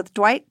rehearsals with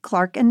Dwight,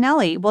 Clark, and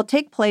Nellie will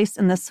take place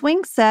in the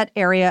swing set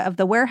area of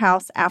the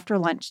warehouse after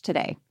lunch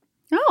today.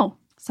 Oh.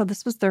 So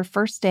this was their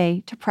first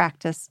day to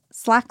practice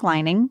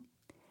slacklining.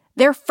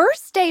 Their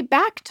first day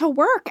back to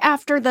work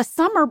after the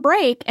summer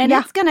break, and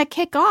it's going to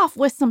kick off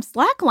with some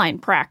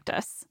slackline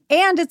practice.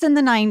 And it's in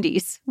the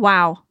 90s.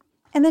 Wow.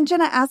 And then,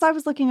 Jenna, as I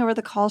was looking over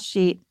the call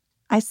sheet,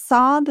 I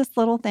saw this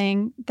little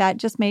thing that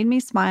just made me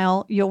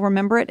smile. You'll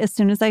remember it as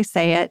soon as I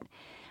say it.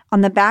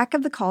 On the back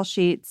of the call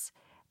sheets,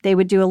 they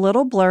would do a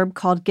little blurb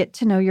called Get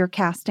to Know Your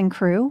Cast and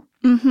Crew.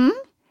 Mm-hmm.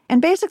 And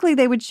basically,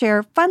 they would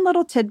share fun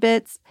little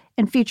tidbits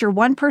and feature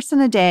one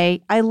person a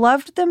day. I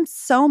loved them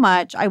so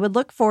much. I would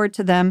look forward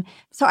to them.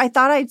 So I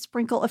thought I'd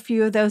sprinkle a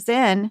few of those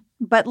in.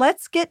 But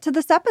let's get to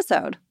this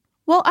episode.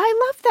 Well,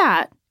 I love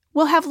that.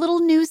 We'll have little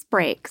news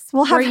breaks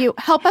where you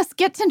help us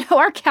get to know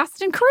our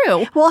cast and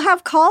crew. We'll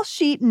have call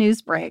sheet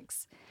news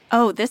breaks.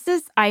 Oh, this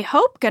is, I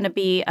hope, going to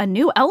be a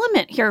new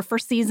element here for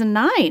season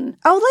 9.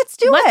 Oh, let's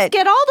do it. Let's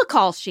get all the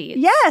call sheets.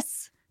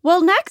 Yes.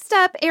 Well, next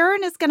up,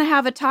 Erin is going to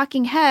have a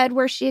talking head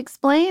where she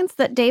explains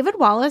that David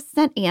Wallace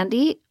sent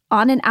Andy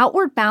on an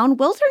outward bound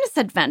wilderness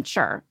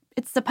adventure.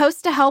 It's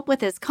supposed to help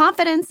with his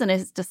confidence and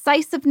his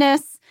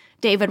decisiveness.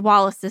 David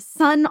Wallace's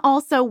son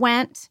also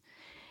went.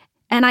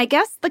 And I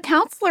guess the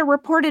counselor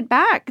reported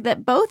back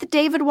that both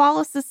David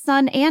Wallace's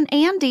son and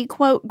Andy,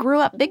 quote, grew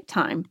up big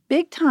time.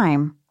 Big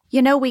time.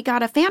 We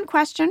got a fan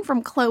question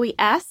from Chloe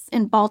S.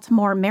 in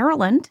Baltimore,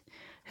 Maryland,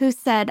 who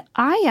said,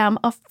 I am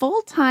a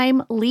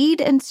full-time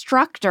lead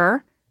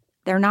instructor,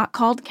 they're not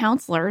called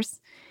counselors,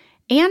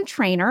 and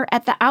trainer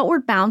at the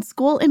Outward Bound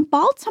School in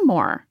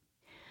Baltimore.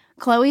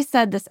 Chloe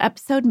said this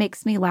episode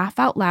makes me laugh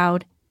out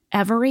loud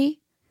every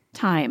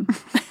time.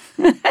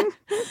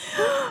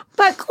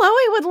 But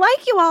Chloe would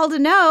like you all to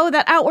know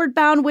that Outward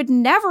Bound would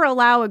never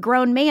allow a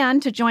grown man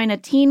to join a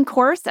teen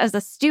course as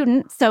a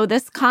student, so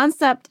this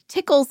concept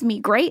tickles me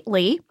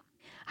greatly.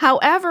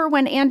 However,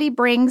 when Andy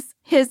brings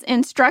his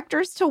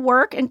instructors to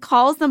work and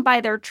calls them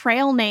by their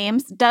trail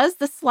names, does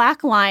the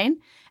slack line,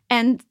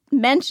 and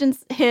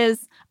mentions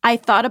his, I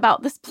thought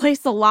about this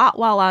place a lot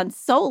while on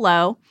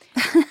solo,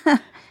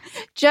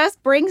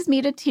 just brings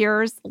me to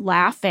tears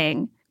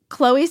laughing.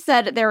 Chloe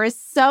said, there is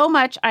so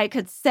much I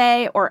could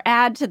say or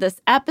add to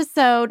this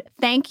episode.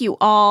 Thank you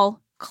all.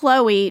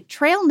 Chloe,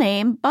 trail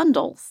name,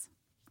 Bundles.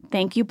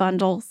 Thank you,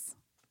 Bundles.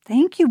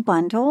 Thank you,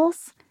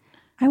 Bundles.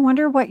 I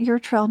wonder what your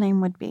trail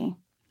name would be.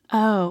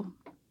 Oh,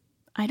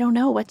 I don't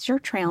know. What's your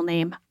trail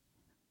name?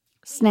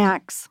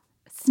 Snacks.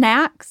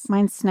 Snacks?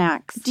 Mine's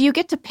Snacks. Do you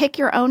get to pick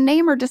your own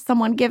name or does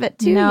someone give it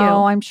to you?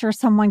 No, I'm sure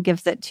someone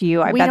gives it to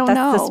you. I bet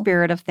that's the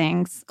spirit of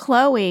things.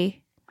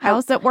 Chloe,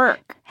 how's it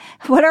work?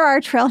 What are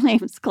our trail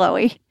names,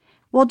 Chloe?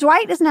 Well,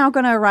 Dwight is now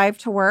going to arrive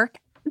to work.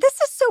 This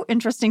is so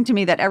interesting to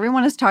me that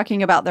everyone is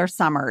talking about their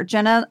summer.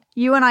 Jenna,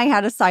 you and I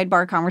had a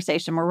sidebar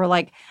conversation where we're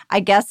like,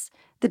 I guess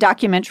the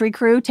documentary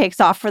crew takes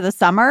off for the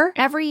summer.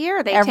 Every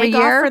year they Every take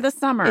year, off for the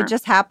summer. It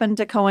just happened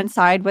to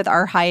coincide with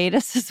our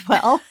hiatus as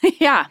well.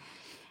 yeah.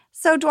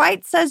 So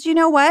Dwight says, you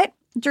know what?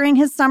 During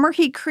his summer,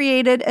 he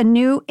created a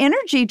new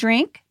energy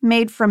drink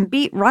made from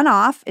beet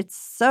runoff. It's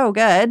so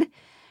good.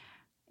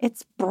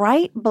 It's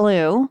bright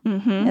blue.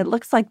 Mm-hmm. It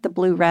looks like the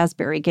blue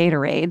raspberry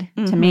Gatorade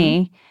to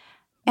me.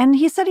 And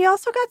he said he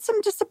also got some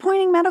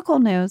disappointing medical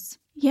news.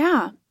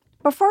 Yeah.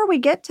 Before we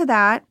get to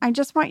that, I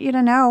just want you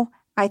to know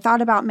I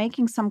thought about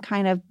making some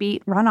kind of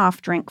beet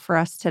runoff drink for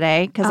us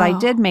today because I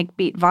did make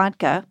beet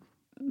vodka.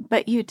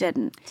 But you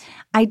didn't.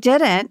 I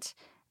didn't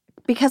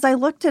because I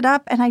looked it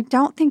up and I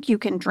don't think you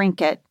can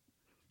drink it.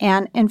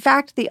 And in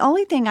fact, the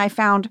only thing I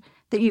found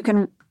that you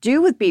can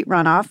do with beet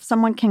runoff,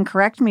 someone can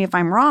correct me if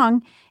I'm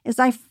wrong, is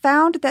I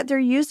found that they're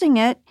using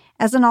it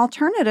as an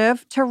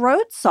alternative to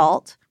road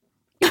salt.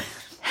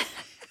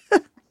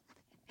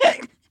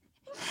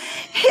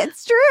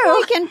 It's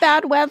true. Like in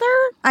bad weather?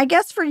 I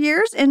guess for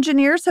years,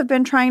 engineers have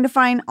been trying to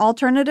find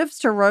alternatives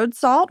to road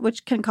salt,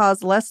 which can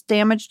cause less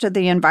damage to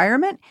the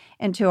environment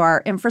and to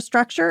our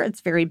infrastructure.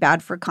 It's very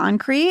bad for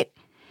concrete.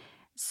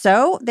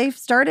 So they've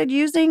started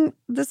using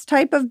this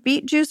type of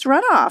beet juice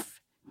runoff.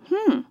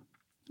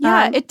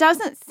 Yeah, it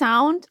doesn't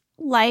sound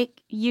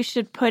like you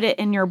should put it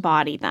in your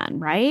body then,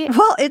 right?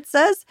 Well, it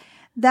says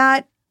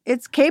that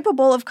it's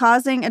capable of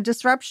causing a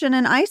disruption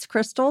in ice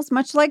crystals,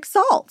 much like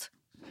salt.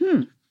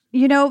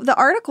 You know, the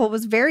article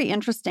was very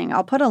interesting.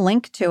 I'll put a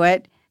link to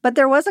it. But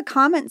there was a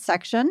comment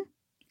section,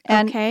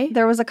 and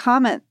there was a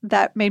comment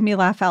that made me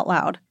laugh out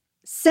loud.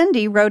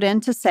 Cindy wrote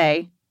in to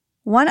say,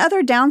 one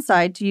other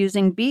downside to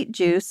using beet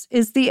juice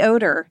is the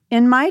odor.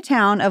 In my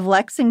town of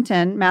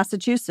Lexington,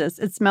 Massachusetts,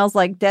 it smells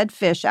like dead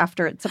fish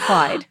after it's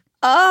applied.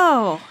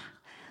 Oh.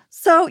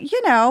 So,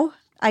 you know,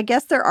 I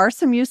guess there are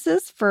some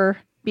uses for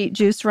beet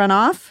juice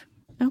runoff.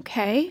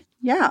 Okay.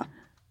 Yeah.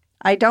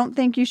 I don't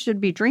think you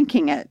should be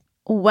drinking it.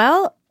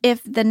 Well,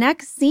 if the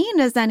next scene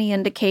is any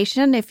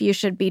indication if you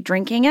should be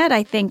drinking it,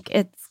 I think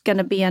it's going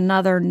to be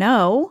another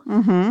no.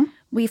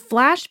 We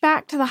flash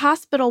back to the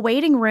hospital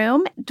waiting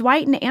room.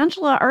 Dwight and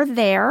Angela are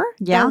there.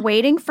 Yeah. They're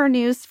waiting for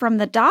news from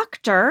the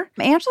doctor.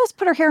 Angela's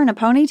put her hair in a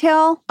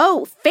ponytail.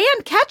 Oh,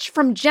 fan catch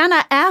from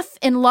Jenna F.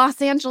 in Los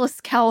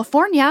Angeles,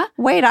 California.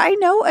 Wait, I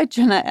know a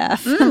Jenna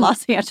F. in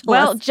Los Angeles.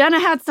 Well,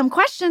 Jenna had some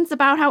questions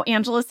about how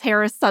Angela's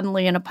hair is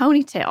suddenly in a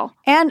ponytail.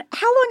 And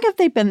how long have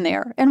they been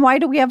there? And why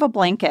do we have a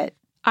blanket?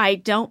 I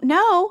don't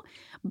know.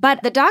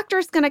 But the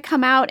doctor's going to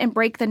come out and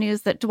break the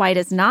news that Dwight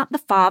is not the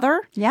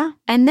father. Yeah.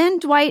 And then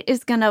Dwight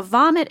is going to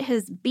vomit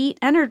his beet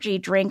energy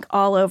drink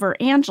all over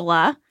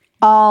Angela.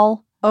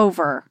 All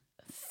over.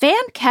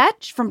 Fan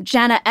catch from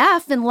Jenna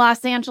F. in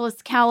Los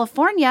Angeles,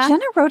 California.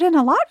 Jenna wrote in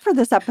a lot for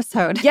this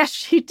episode. Yes,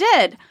 she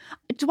did.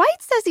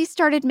 Dwight says he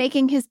started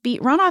making his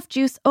beet runoff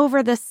juice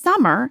over the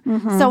summer.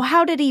 So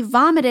how did he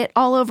vomit it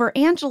all over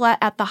Angela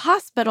at the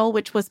hospital,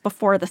 which was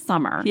before the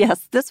summer?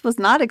 Yes, this was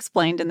not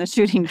explained in the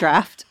shooting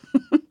draft.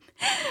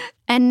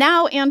 And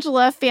now,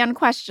 Angela, fan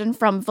question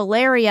from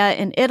Valeria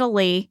in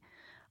Italy.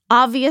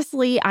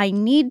 Obviously, I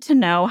need to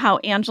know how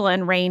Angela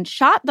and Rain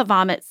shot the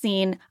vomit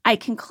scene. I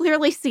can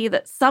clearly see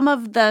that some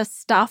of the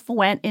stuff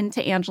went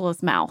into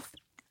Angela's mouth.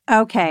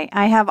 Okay,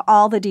 I have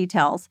all the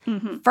details.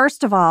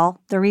 First of all,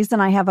 the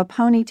reason I have a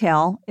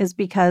ponytail is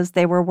because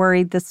they were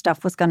worried this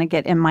stuff was going to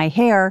get in my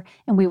hair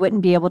and we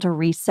wouldn't be able to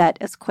reset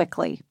as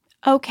quickly.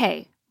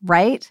 Okay.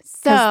 Right?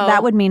 So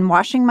that would mean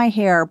washing my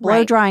hair,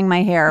 blow drying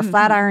my hair,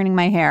 flat ironing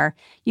my hair.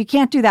 You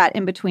can't do that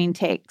in between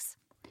takes.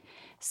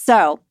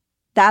 So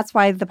that's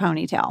why the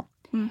ponytail.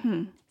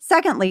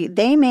 Secondly,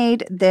 they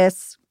made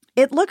this,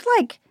 it looked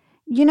like,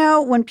 you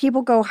know, when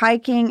people go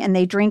hiking and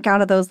they drink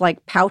out of those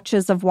like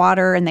pouches of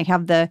water and they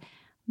have the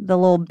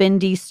little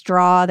bendy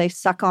straw they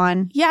suck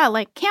on. Yeah,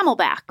 like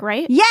Camelback,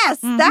 right? Yes,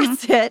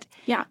 that's it.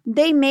 Yeah.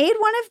 They made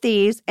one of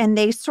these and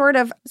they sort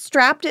of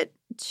strapped it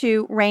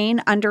to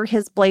Rain under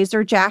his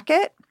blazer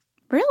jacket.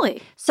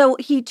 Really? So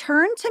he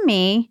turned to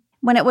me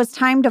when it was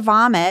time to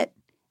vomit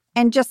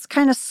and just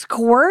kind of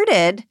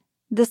squirted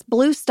this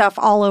blue stuff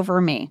all over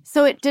me.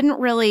 So it didn't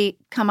really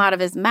come out of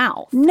his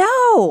mouth.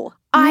 No.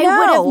 I no.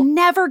 would have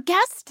never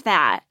guessed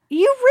that.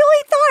 You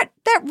really thought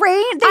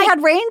that they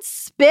had Rain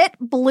spit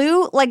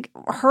blue, like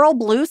hurl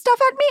blue stuff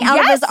at me out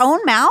of his own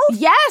mouth?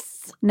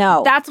 Yes.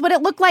 No. That's what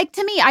it looked like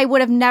to me. I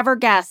would have never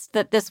guessed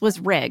that this was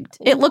rigged.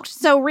 It looked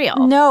so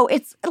real. No,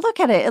 look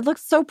at it. It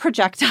looks so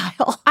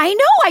projectile. I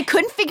know. I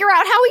couldn't figure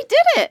out how he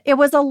did it. It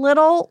was a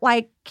little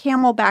like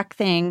Camelback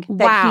thing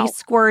that he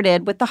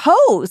squirted with the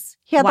hose.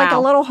 He had like a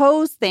little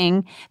hose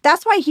thing.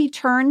 That's why he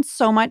turned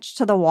so much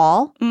to the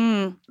wall.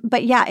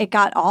 But yeah, it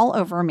got all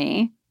over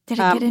me. Did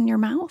it get in your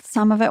mouth?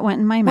 Some of it went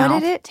in my mouth. What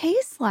did it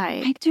taste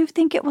like? I do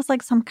think it was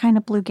like some kind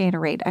of blue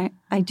Gatorade.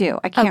 I do.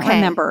 I can't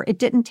remember. It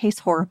didn't taste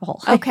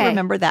horrible. Okay. I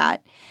remember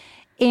that.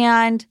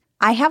 And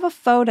I have a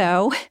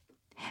photo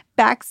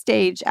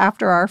backstage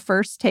after our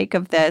first take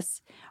of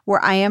this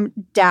where I am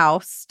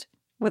doused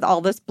with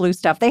all this blue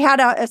stuff. They had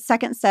a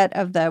second set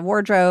of the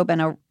wardrobe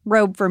and a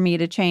robe for me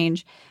to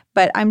change.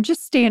 but I'm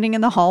just standing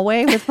in the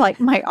hallway with like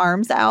my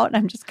arms out and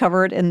I'm just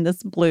covered in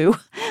this blue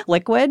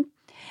liquid.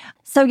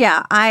 So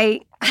yeah,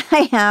 I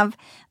have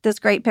this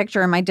great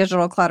picture in my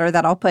digital clutter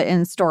that I'll put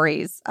in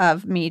stories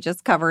of me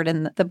just covered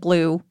in the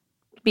blue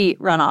beet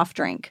runoff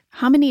drink.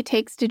 How many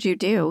takes did you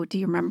do? Do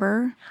you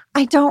remember?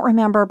 I don't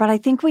remember, but I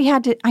think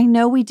I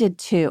know we did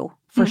 2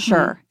 for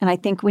sure. And I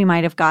think we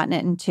might have gotten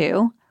it in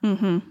 2.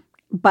 Mm-hmm.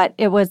 But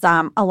it was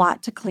a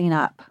lot to clean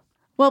up.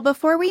 Well,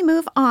 before we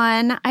move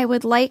on, I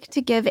would like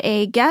to give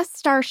a guest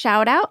star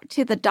shout out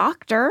to the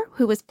Doctor,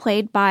 who was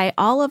played by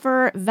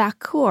Oliver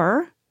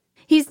Vacour.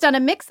 He's done a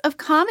mix of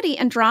comedy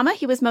and drama.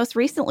 He was most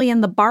recently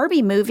in the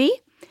Barbie movie.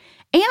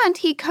 And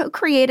he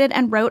co-created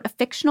and wrote a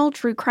fictional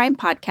true crime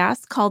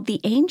podcast called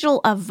The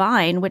Angel of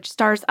Vine, which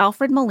stars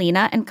Alfred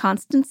Molina and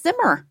Constance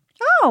Zimmer.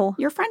 Oh.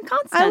 Your friend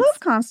Constance. I love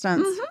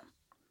Constance.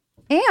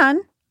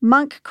 And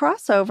Monk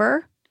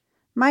crossover.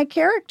 My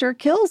character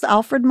kills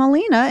Alfred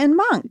Molina in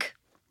Monk.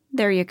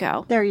 There you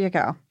go. There you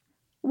go.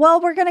 Well,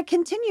 we're going to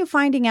continue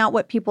finding out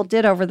what people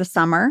did over the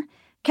summer.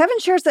 Kevin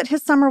shares that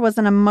his summer was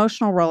an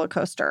emotional roller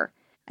coaster.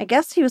 I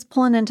guess he was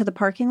pulling into the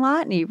parking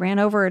lot and he ran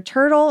over a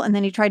turtle and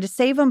then he tried to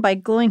save him by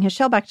gluing his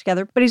shell back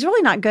together. But he's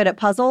really not good at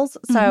puzzles.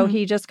 So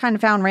he just kind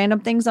of found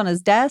random things on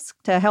his desk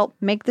to help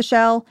make the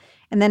shell.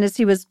 And then as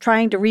he was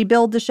trying to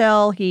rebuild the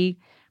shell, he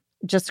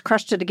just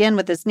crushed it again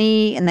with his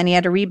knee. And then he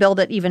had to rebuild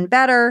it even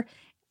better.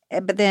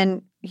 But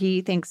then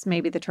he thinks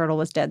maybe the turtle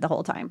was dead the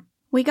whole time.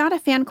 We got a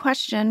fan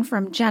question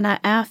from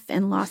Jenna F.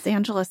 in Los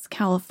Angeles,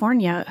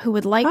 California, who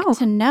would like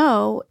to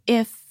know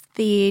if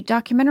the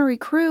documentary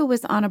crew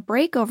was on a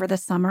break over the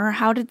summer.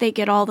 How did they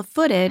get all the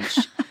footage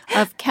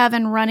of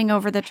Kevin running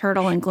over the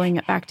turtle and gluing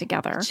it back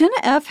together? Jenna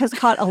F. has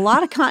caught a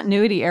lot of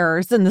continuity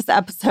errors in this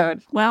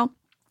episode. Well,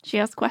 she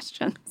has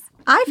questions.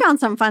 I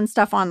found some fun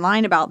stuff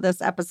online about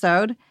this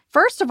episode.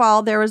 First of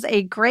all, there was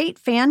a great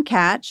fan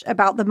catch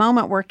about the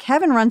moment where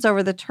Kevin runs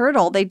over the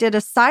turtle. They did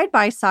a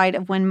side-by-side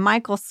of when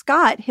Michael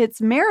Scott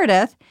hits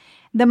Meredith.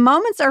 The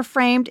moments are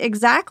framed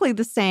exactly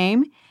the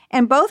same,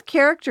 and both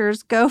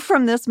characters go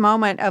from this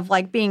moment of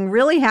like being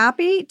really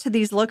happy to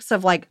these looks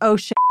of like, oh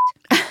shit.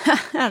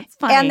 That's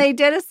funny. And they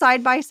did a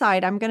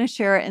side-by-side. I'm going to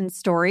share it in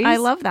stories. I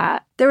love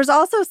that. There was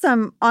also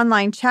some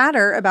online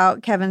chatter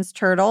about Kevin's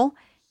turtle.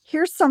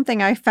 Here's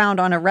something I found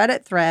on a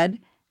Reddit thread.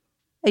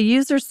 A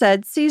user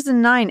said,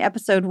 Season 9,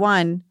 Episode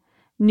 1,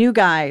 New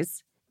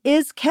Guys,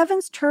 is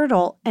Kevin's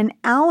turtle an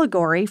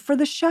allegory for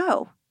the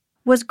show?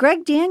 Was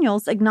Greg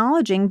Daniels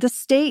acknowledging the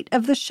state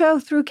of the show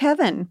through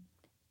Kevin?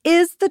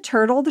 Is the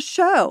turtle the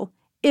show?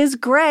 Is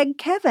Greg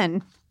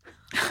Kevin?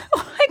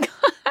 Oh my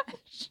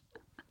gosh.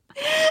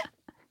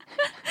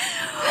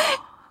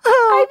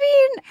 I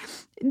mean,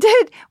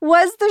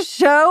 was the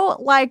show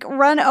like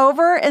run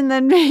over and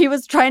then he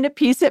was trying to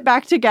piece it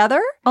back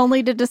together?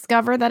 Only to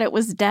discover that it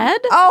was dead?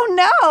 Oh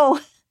no.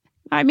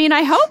 I mean,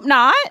 I hope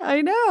not.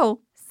 I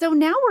know. So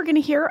now we're going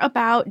to hear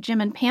about Jim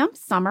and Pam's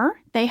summer.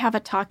 They have a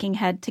talking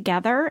head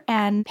together,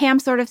 and Pam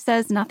sort of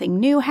says nothing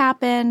new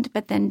happened,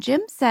 but then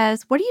Jim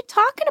says, what are you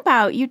talking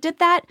about? You did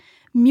that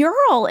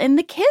mural in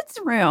the kids'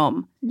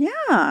 room.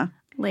 Yeah.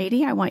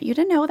 Lady, I want you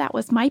to know that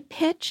was my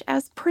pitch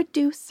as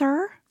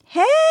producer.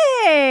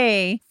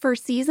 Hey! For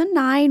season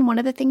 9, one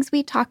of the things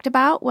we talked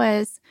about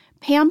was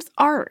Pam's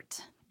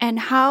art and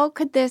how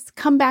could this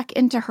come back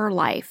into her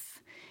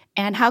life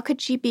and how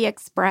could she be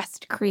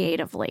expressed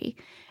creatively.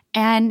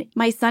 And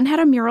my son had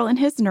a mural in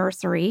his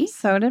nursery.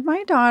 So did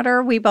my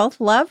daughter. We both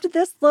loved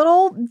this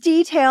little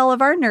detail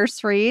of our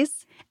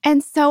nurseries.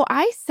 And so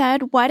I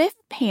said, what if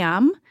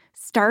Pam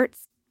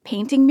starts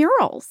painting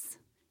murals?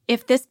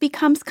 If this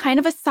becomes kind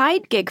of a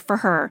side gig for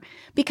her,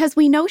 because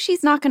we know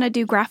she's not going to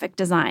do graphic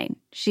design.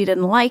 She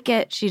didn't like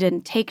it. She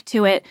didn't take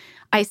to it.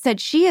 I said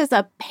she is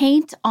a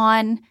paint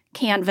on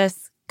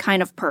canvas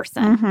kind of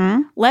person.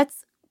 Mm-hmm.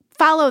 Let's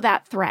follow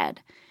that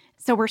thread.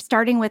 So we're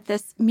starting with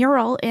this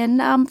mural in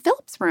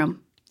Philip's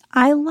room.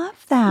 I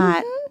love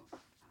that. Mm-hmm.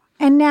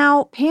 And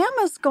now Pam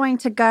is going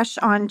to gush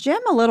on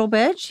Jim a little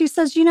bit. She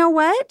says, you know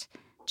what?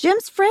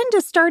 Jim's friend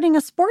is starting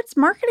a sports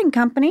marketing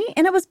company,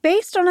 and it was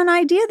based on an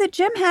idea that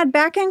Jim had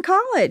back in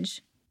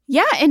college.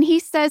 Yeah, and he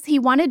says he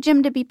wanted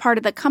Jim to be part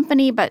of the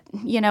company, but,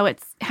 you know,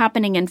 it's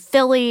happening in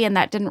Philly, and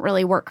that didn't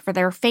really work for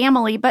their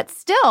family. But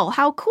still,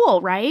 how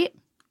cool, right?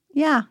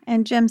 Yeah,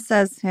 and Jim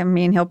says, I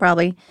mean, he'll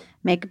probably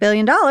make $1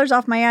 billion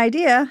off my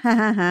idea. Ha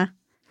ha ha.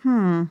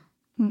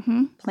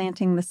 Mm-hmm.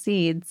 Planting the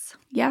seeds.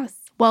 Yes.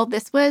 Well,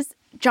 this was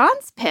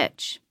John's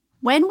pitch.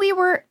 When we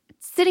were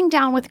sitting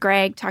down with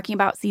Greg talking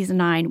about season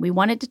 9, we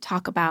wanted to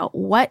talk about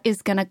what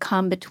is going to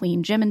come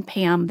between Jim and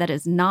Pam that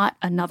is not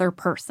another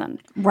person.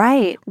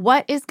 Right.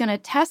 What is going to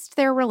test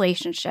their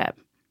relationship?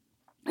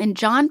 And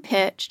John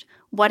pitched,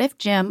 what if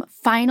Jim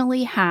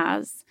finally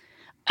has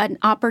an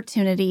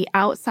opportunity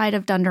outside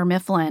of Dunder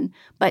Mifflin,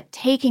 but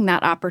taking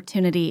that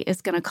opportunity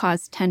is going to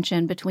cause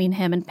tension between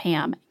him and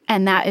Pam.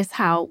 And that is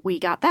how we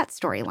got that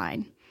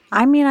storyline.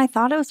 I mean, I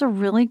thought it was a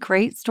really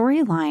great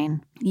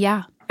storyline.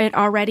 Yeah, it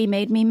already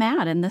made me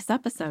mad in this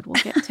episode.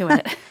 We'll get to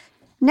it.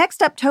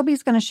 Next up,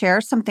 Toby's going to share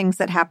some things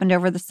that happened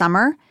over the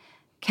summer.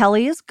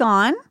 Kelly is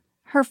gone.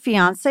 Her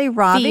fiance,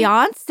 Ravi.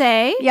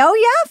 Fiance. Oh,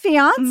 yeah,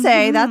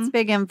 fiance. That's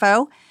big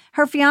info.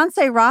 Her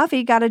fiance,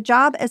 Ravi, got a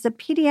job as a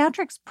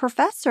pediatrics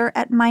professor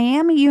at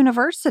Miami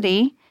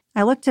University.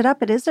 I looked it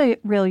up. It is a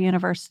real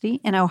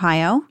university in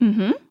Ohio.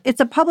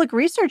 It's a public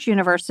research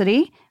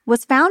university,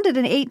 was founded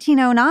in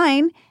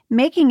 1809,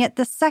 making it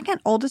the second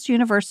oldest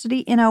university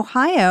in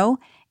Ohio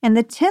and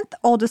the 10th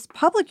oldest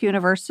public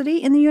university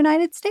in the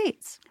United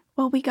States.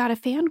 Well, we got a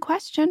fan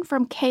question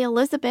from Kay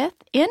Elizabeth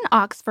in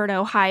Oxford,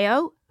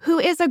 Ohio, who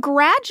is a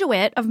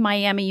graduate of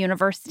Miami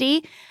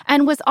University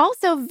and was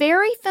also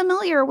very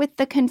familiar with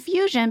the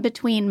confusion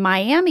between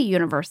Miami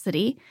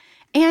University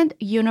and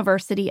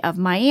University of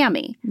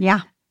Miami.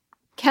 Yeah.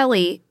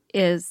 Kelly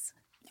is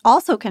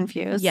also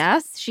confused.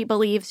 Yes, she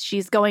believes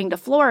she's going to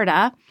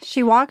Florida.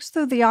 She walks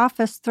through the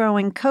office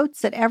throwing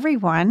coats at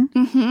everyone.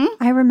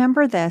 I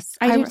remember this.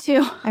 I do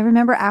too. I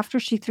remember after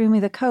she threw me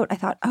the coat, I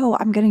thought, oh,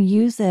 I'm going to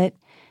use it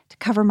to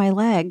cover my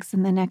legs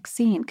in the next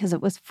scene because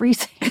it was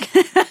freezing.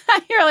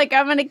 You're like,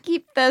 I'm going to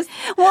keep this.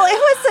 Well, it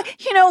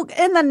was,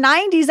 in the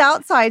 90s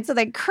outside, so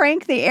they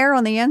crank the air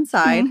on the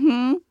inside.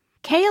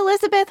 Kay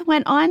Elizabeth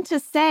went on to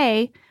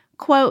say,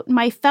 quote,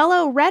 my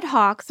fellow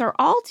Redhawks are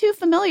all too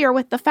familiar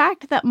with the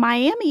fact that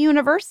Miami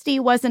University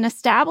was an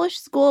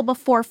established school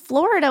before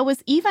Florida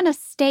was even a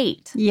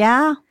state.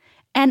 Yeah.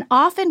 And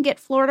often get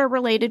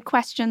Florida-related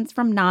questions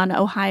from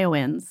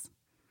non-Ohioans.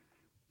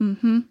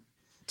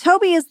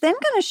 Toby is then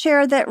going to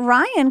share that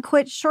Ryan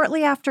quit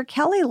shortly after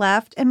Kelly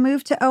left and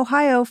moved to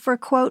Ohio for,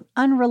 quote,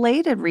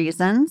 unrelated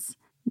reasons.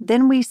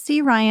 Then we see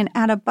Ryan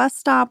at a bus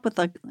stop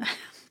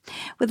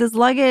with his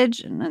luggage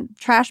and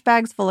trash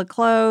bags full of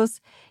clothes.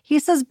 He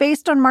says,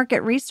 based on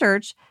market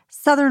research,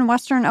 southern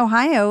western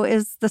Ohio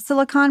is the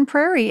Silicon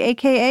Prairie,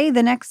 a.k.a.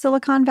 the next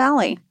Silicon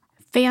Valley.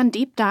 Fan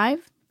deep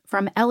dive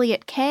from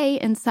Elliot K.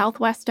 in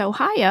southwest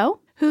Ohio,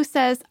 who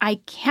says, I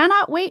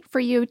cannot wait for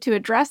you to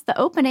address the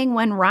opening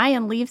when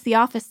Ryan leaves the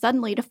office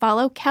suddenly to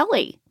follow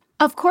Kelly.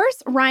 Of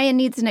course, Ryan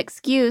needs an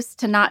excuse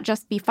to not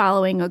just be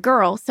following a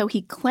girl, so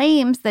he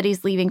claims that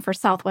he's leaving for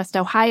southwest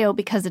Ohio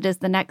because it is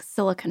the next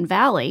Silicon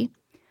Valley,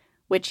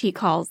 which he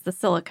calls the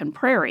Silicon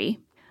Prairie.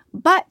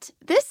 But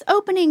this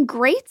opening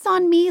grates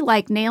on me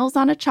like nails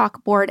on a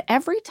chalkboard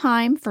every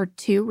time for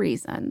two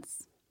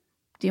reasons.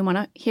 Do you want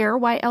to hear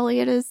why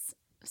Elliot is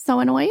so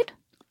annoyed?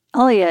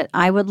 Elliot,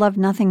 I would love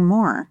nothing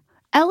more.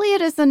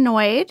 Elliot is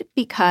annoyed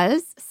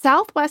because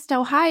southwest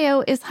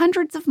Ohio is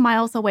hundreds of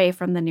miles away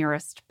from the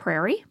nearest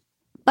prairie.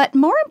 But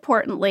more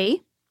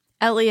importantly,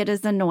 Elliot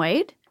is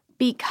annoyed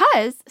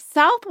because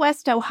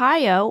southwest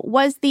Ohio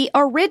was the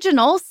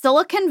original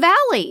Silicon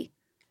Valley.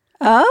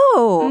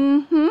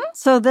 Oh,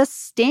 So this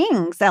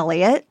stings,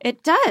 Elliot.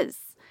 It does.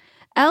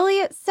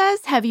 Elliot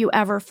says, have you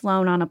ever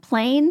flown on a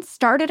plane,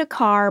 started a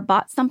car,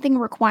 bought something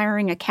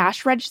requiring a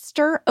cash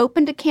register,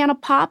 opened a can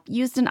of pop,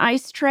 used an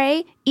ice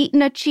tray,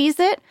 eaten a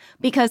Cheez-It?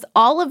 Because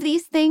all of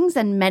these things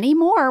and many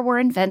more were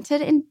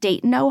invented in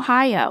Dayton,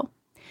 Ohio.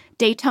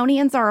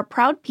 Daytonians are a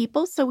proud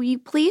people, so will you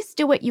please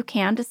do what you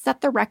can to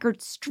set the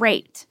record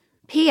straight?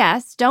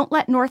 P.S. Don't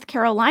let North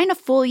Carolina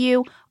fool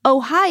you.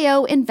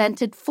 Ohio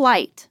invented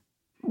flight.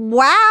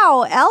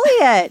 Wow,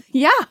 Elliot.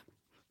 Yeah.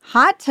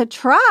 Hot to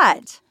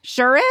trot.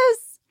 Sure is.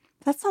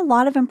 That's a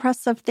lot of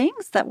impressive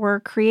things that were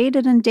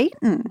created in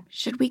Dayton.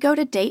 Should we go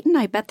to Dayton?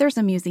 I bet there's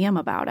a museum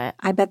about it.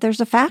 I bet there's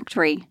a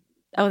factory.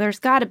 Oh, there's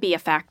got to be a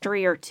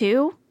factory or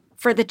two.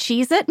 For the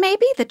Cheez-It,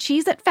 maybe? The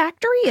Cheez-It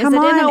factory? Is Come it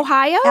on, in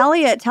Ohio?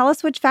 Elliot, tell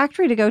us which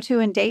factory to go to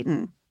in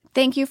Dayton.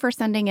 Thank you for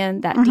sending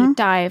in that deep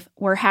dive.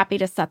 We're happy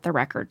to set the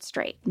record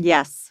straight.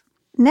 Yes.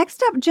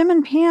 Next up, Jim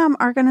and Pam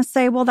are going to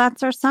say, well,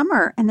 that's our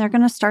summer. And they're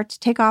going to start to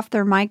take off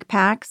their mic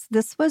packs.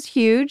 This was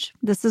huge.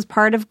 This is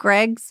part of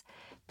Greg's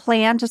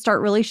plan to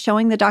start really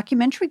showing the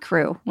documentary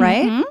crew,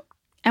 right?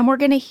 And we're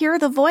going to hear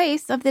the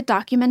voice of the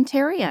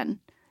documentarian.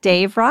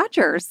 Dave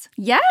Rogers.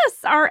 Yes,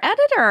 our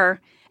editor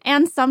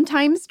and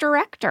sometimes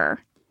director.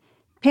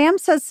 Pam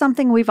says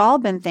something we've all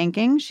been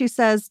thinking. She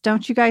says,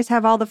 don't you guys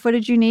have all the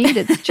footage you need?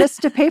 It's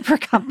just a paper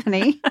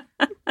company.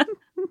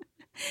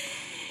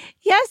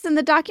 Yes, and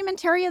the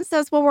documentarian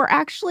says, well, we're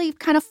actually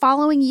kind of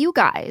following you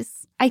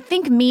guys. I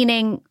think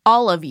meaning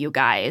all of you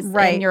guys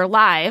in your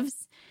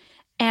lives.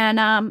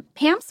 And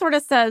Pam sort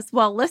of says,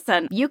 well,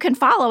 listen, you can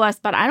follow us,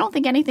 but I don't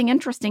think anything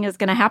interesting is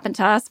going to happen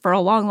to us for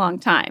a long, long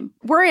time.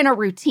 We're in a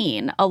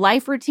routine, a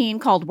life routine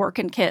called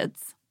working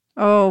kids.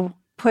 Oh,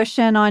 push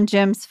in on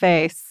Jim's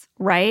face.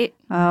 Right?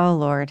 Oh,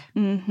 Lord.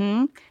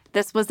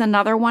 This was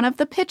another one of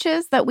the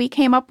pitches that we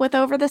came up with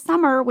over the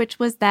summer, which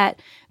was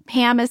that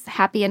Pam is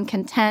happy and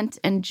content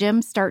and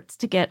Jim starts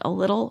to get a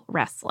little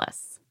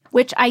restless,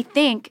 which I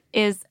think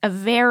is a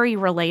very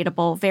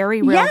relatable,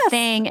 very real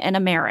thing in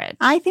a marriage.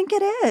 I think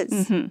it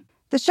is.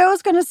 The show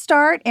is going to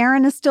start.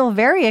 Erin is still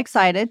very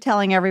excited,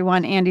 telling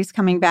everyone Andy's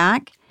coming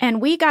back. And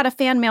we got a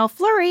fan mail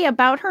flurry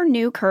about her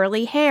new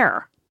curly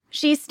hair.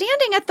 She's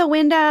standing at the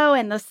window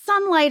and the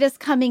sunlight is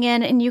coming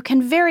in and you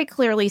can very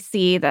clearly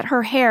see that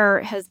her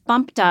hair has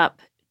bumped up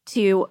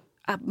to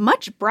a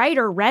much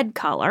brighter red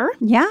color.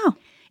 Yeah.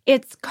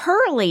 It's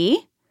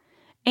curly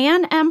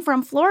Ann M.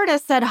 from Florida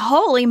said,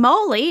 holy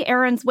moly,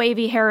 Erin's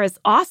wavy hair is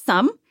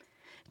awesome.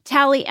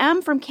 Tally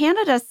M. from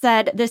Canada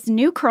said, this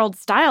new curled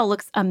style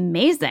looks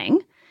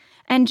amazing.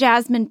 And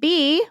Jasmine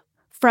B.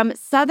 from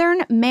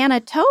Southern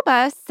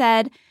Manitoba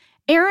said,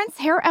 Erin's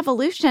hair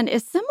evolution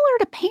is similar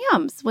to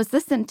Pam's. Was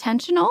this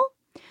intentional?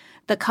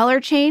 The color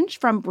change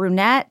from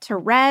brunette to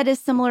red is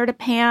similar to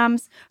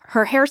Pam's.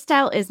 Her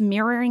hairstyle is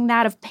mirroring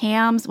that of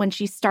Pam's when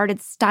she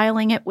started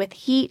styling it with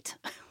heat.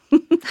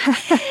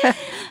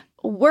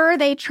 Were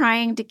they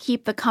trying to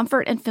keep the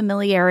comfort and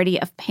familiarity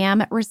of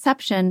Pam at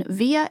reception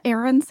via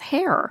Erin's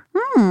hair?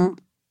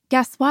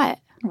 Guess what?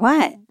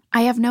 What?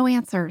 I have no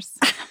answers.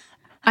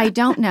 I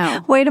don't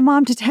know. Wait a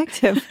mom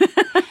detective.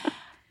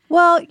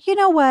 Well, you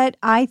know what?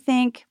 I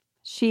think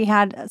she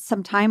had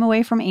some time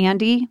away from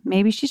Andy.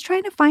 Maybe she's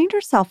trying to find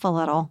herself a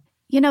little.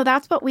 You know,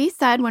 that's what we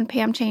said when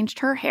Pam changed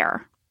her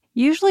hair.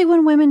 Usually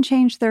when women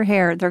change their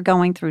hair, they're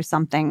going through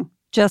something.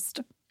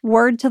 Just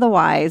word to the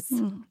wise.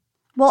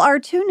 Well, our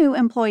 2 new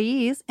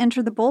employees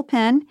enter the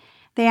bullpen.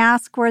 They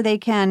ask where they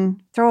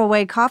can throw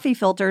away coffee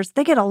filters.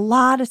 They get a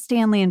lot of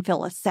Stanley and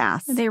Phyllis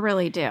sass. They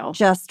really do.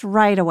 Just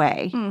right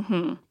away.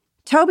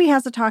 Toby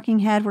has a talking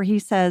head where he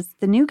says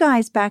the new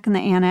guys back in the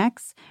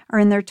annex are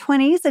in their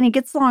 20s and he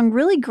gets along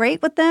really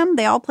great with them.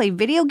 They all play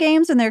video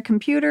games on their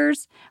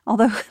computers,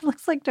 although it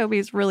looks like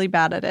Toby's really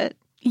bad at it.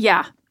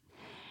 Yeah.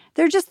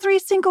 They're just 3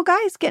 single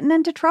guys getting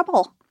into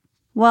trouble.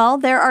 Well,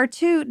 there are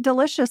 2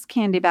 delicious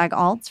candy bag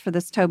alts for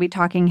this Toby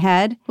talking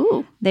head.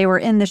 Ooh. They were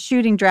in the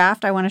shooting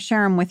draft. I want to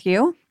share them with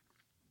you.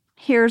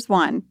 Here's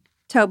one.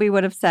 Toby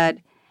would have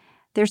said,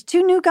 there's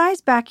 2 new guys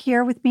back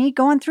here with me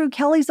going through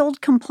Kelly's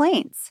old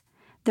complaints.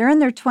 They're in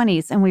their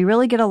 20s and we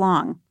really get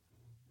along.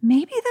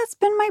 Maybe that's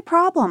been my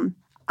problem.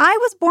 I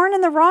was born in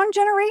the wrong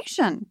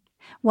generation.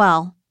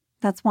 Well,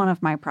 that's one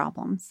of my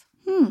problems.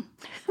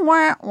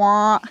 Wah,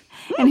 wah.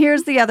 And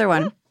here's the other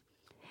one.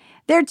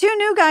 There are 2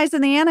 new guys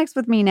in the annex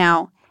with me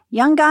now.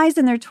 Young guys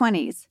in their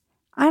 20s.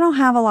 I don't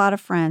have a lot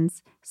of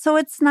friends, so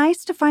it's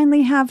nice to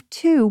finally have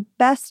 2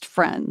 best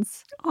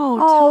friends.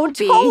 Oh,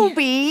 Toby.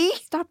 Toby.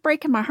 Stop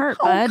breaking my heart,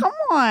 Oh, bud. come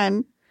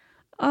on.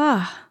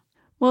 Ugh.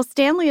 Well,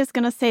 Stanley is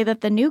going to say that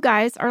the new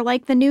guys are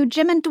like the new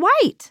Jim and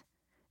Dwight.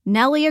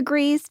 Nellie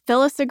agrees.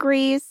 Phyllis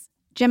agrees.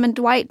 Jim and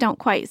Dwight don't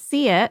quite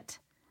see it.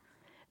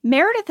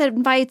 Meredith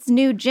invites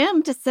new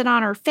Jim to sit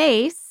on her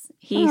face.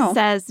 He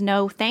says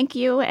no, thank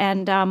you,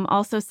 and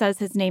also says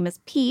his name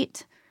is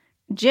Pete.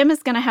 Jim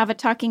is going to have a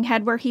talking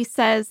head where he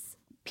says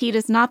Pete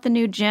is not the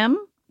new Jim.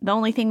 The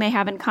only thing they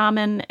have in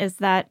common is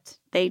that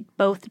they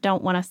both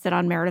don't want to sit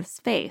on Meredith's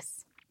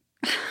face.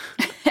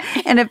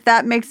 And if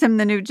that makes him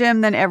the new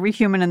Jim, then every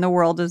human in the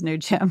world is new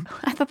Jim.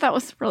 I thought that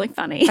was really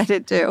funny. I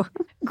did too.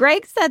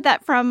 Greg said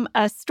that from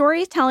a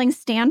storytelling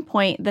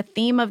standpoint, the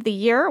theme of the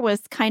year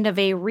was kind of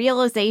a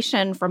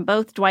realization from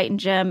both Dwight and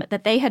Jim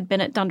that they had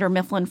been at Dunder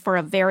Mifflin for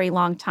a very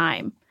long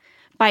time.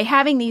 By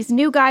having these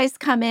new guys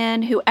come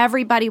in who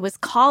everybody was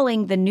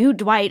calling the new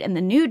Dwight and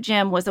the new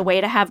Jim was a way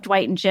to have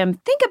Dwight and Jim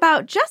think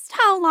about just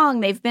how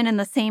long they've been in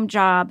the same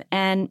job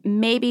and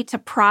maybe to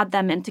prod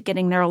them into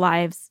getting their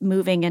lives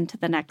moving into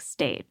the next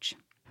stage.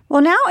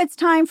 Well, now it's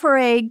time for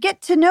a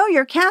get to know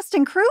your cast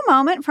and crew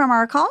moment from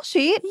our call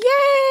sheet.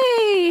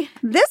 Yay!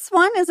 This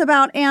one is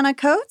about Anna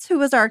Coates, who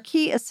was our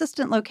key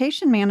assistant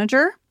location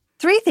manager.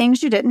 3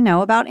 things you didn't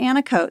know about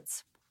Anna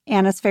Coates.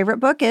 Anna's favorite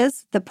book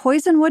is The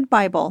Poisonwood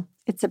Bible.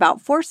 It's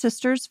about 4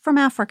 sisters from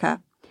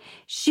Africa.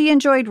 She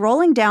enjoyed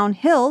rolling down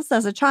hills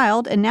as a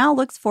child and now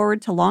looks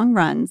forward to long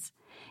runs.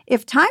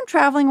 If time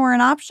traveling were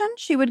an option,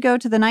 she would go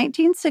to the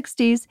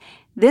 1960s,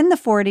 then the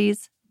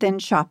 40s, then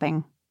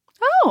shopping.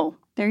 Oh,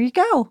 there you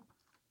go.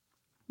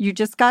 You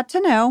just got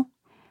to know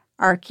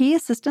our key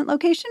assistant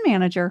location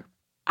manager.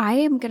 I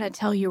am going to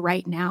tell you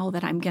right now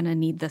that I'm going to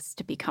need this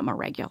to become a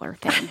regular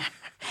thing.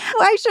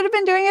 Well, I should have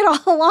been doing it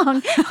all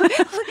along.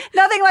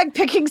 Nothing like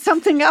picking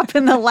something up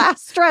in the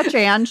last stretch,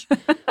 Ange.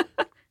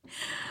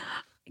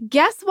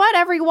 Guess what,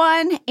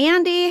 everyone?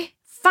 Andy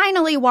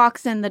finally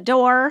walks in the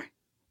door.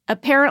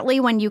 Apparently,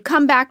 when you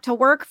come back to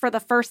work for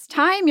the first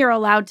time, you're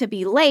allowed to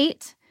be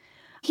late.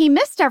 He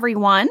missed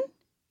everyone,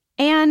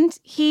 and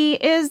he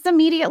is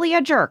immediately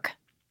a jerk.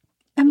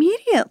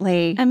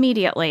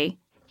 Immediately.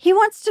 He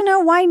wants to know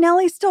why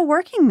Nellie's still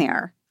working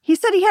there. He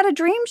said he had a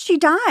dream she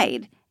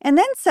died, and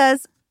then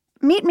says,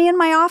 meet me in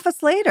my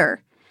office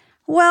later.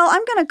 Well,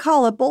 I'm going to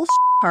call a bullshit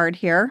card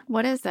here.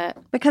 What is it?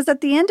 Because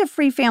at the end of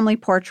Free Family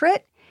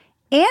Portrait,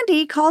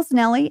 Andy calls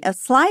Nellie a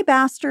sly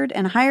bastard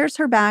and hires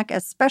her back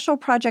as special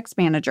projects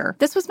manager.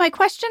 This was my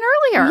question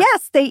earlier.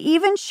 Yes, they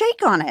even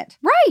shake on it.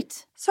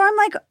 Right. So I'm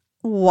like,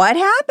 what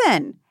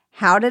happened?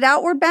 How did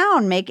Outward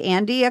Bound make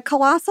Andy a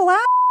colossal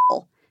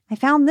asshole? I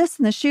found this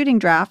in the shooting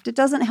draft. It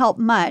doesn't help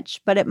much,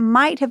 but it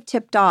might have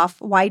tipped off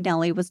why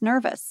Nellie was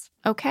nervous.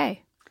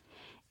 Okay.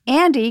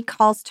 Andy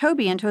calls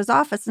Toby into his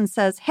office and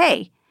says,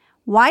 hey,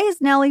 why is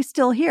Nellie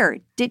still here?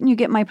 Didn't you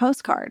get my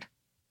postcard?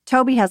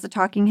 Toby has a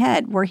talking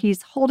head where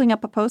he's holding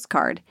up a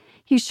postcard.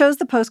 He shows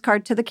the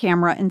postcard to the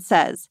camera and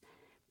says,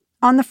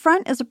 on the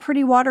front is a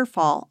pretty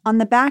waterfall. On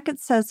the back it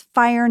says,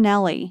 Fire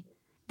Nellie.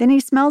 Then he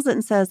smells it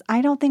and says,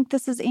 I don't think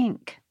this is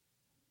ink.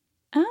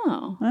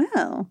 Oh.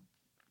 Oh.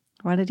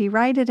 What did he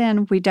write it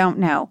in? We don't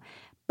know.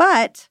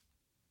 But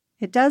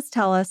it does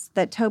tell us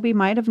that Toby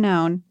might have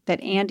known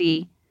that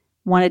Andy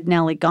wanted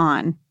Nellie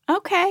gone.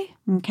 Okay.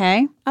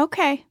 Okay?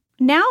 Okay.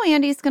 Now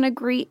Andy's going to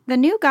greet the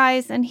new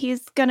guys and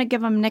he's going to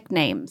give them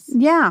nicknames.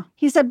 Yeah.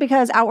 He said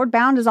because Outward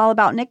Bound is all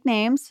about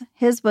nicknames.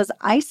 His was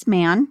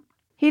Iceman.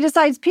 He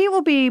decides Pete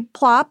will be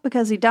Plop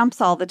because he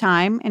dumps all the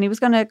time. And he was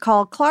going to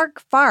call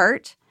Clark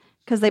Fart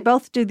because they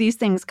both do these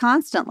things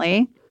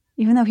constantly.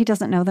 Even though he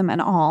doesn't know them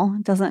at all,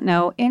 doesn't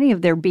know any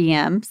of their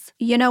BMs.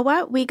 You know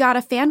what? We got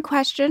a fan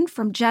question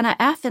from Jenna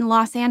F. in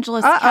Los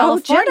Angeles,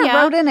 California. Jenna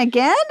wrote in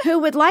again? Who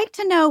would like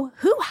to know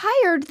who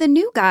hired the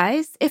new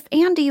guys if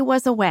Andy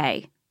was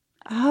away.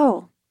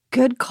 Oh,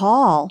 good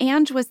call.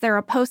 And was there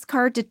a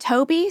postcard to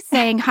Toby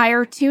saying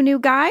hire 2 new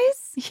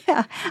guys?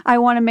 Yeah, I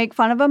want to make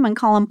fun of him and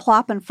call him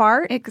Plop and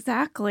Fart.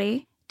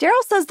 Exactly.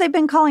 Daryl says they've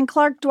been calling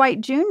Clark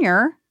Dwight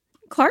Jr.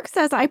 Clark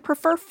says, I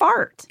prefer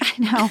Fart. I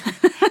know.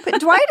 But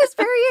Dwight is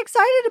very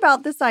excited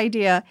about this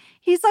idea.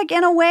 He's like,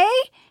 in a way,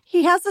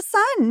 he has a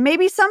son.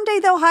 Maybe someday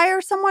they'll hire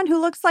someone who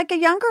looks like a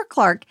younger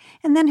Clark,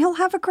 and then he'll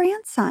have a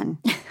grandson.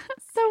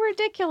 So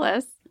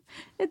ridiculous.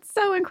 It's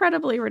so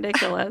incredibly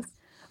ridiculous.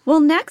 Well,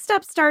 next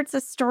up starts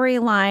a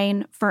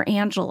storyline for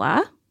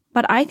Angela,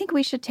 but I think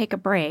we should take a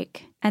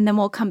break, and then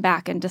we'll come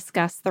back and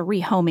discuss the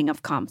rehoming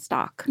of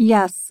Comstock.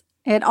 Yes.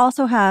 It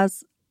also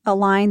has a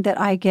line that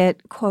I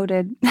get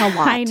quoted a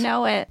lot. I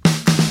know it.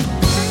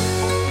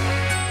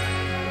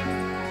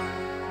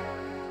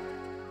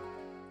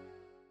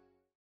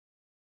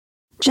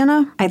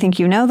 Jenna, I think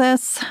you know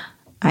this.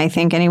 I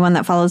think anyone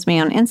that follows me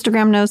on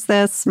Instagram knows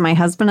this. My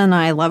husband and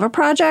I love a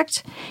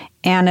project,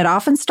 and it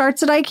often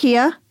starts at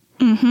IKEA.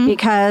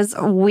 Because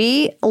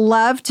we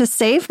love to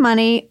save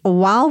money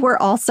while we're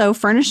also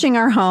furnishing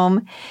our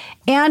home.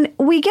 And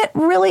we get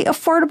really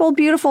affordable,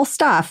 beautiful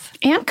stuff.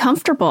 And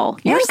comfortable.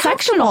 Your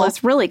sectional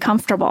is really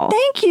comfortable.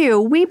 Thank you.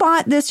 We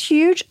bought this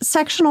huge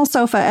sectional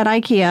sofa at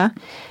IKEA.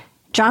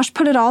 Josh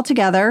put it all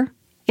together.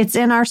 It's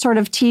in our sort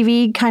of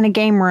TV kind of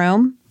game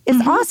room.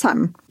 It's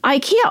awesome.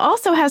 IKEA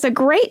also has a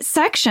great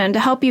section to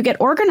help you get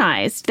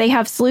organized. They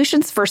have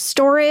solutions for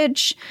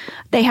storage.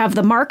 They have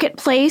the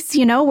marketplace,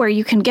 where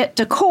you can get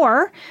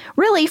decor.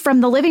 Really,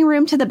 from the living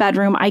room to the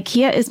bedroom,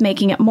 IKEA is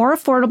making it more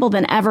affordable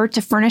than ever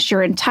to furnish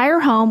your entire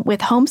home with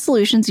home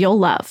solutions you'll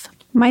love.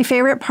 My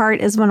favorite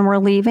part is when we're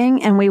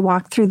leaving and we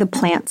walk through the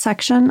plant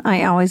section.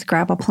 I always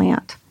grab a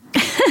plant.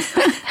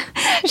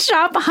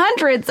 Shop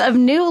hundreds of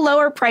new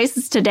lower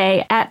prices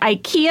today at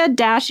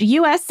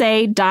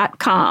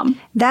IKEA-USA.com.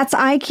 That's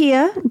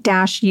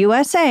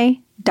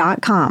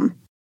IKEA-USA.com.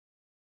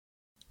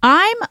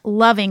 I'm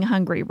loving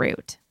Hungry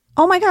Root.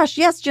 Oh my gosh,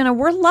 yes, Jenna,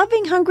 we're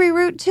loving Hungry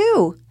Root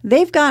too.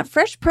 They've got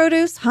fresh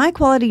produce,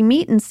 high-quality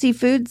meat and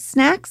seafood,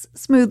 snacks,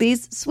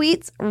 smoothies,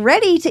 sweets,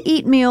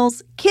 ready-to-eat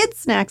meals, kids'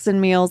 snacks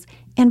and meals,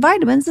 and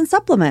vitamins and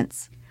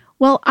supplements.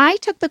 Well, I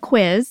took the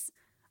quiz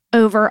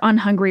over on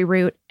Hungry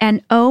Root,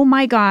 and oh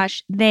my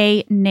gosh,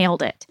 they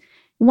nailed it.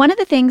 One of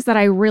the things that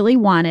I really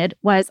wanted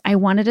was I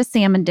wanted a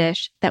salmon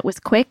dish that was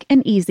quick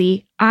and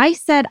easy. I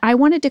said I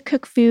wanted to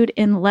cook food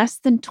in less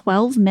than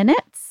 12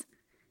 minutes.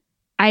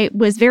 I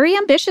was very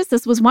ambitious.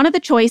 This was one of the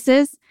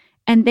choices,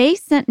 and they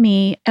sent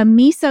me a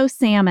miso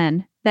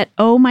salmon that,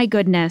 oh my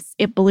goodness,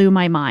 it blew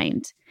my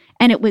mind.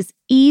 And it was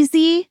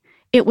easy.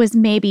 It was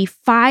maybe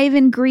 5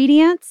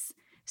 ingredients.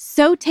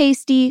 So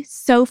tasty,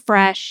 so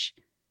fresh.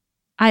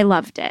 I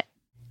loved it.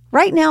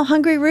 Right now,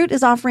 Hungry Root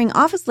is offering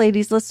Office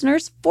Ladies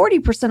listeners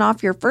 40%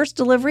 off your first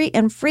delivery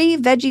and free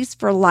veggies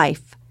for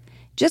life.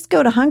 Just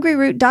go to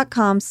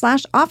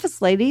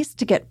hungryroot.com/officeladies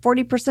to get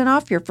 40%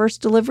 off your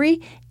first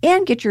delivery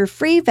and get your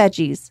free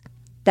veggies.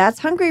 That's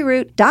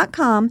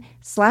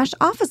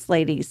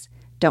hungryroot.com/officeladies.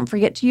 Don't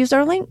forget to use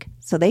our link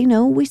so they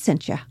know we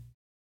sent you.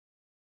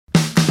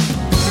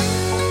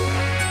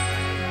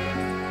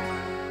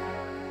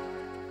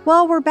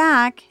 Well, we're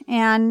back,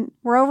 and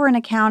we're over in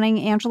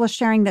accounting. Angela's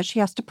sharing that she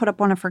has to put up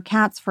one of her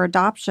cats for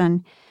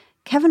adoption.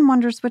 Kevin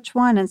wonders which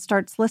one and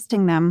starts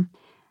listing them.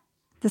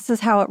 This is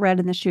how it read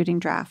in the shooting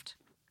draft.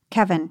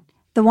 Kevin,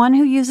 the one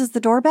who uses the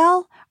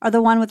doorbell, or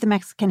the one with the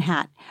Mexican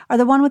hat, or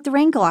the one with the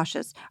rain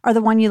galoshes, or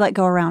the one you let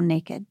go around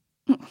naked?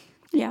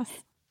 Yes.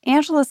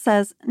 Angela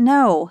says,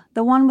 no,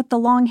 the one with the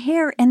long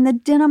hair and the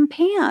denim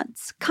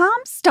pants.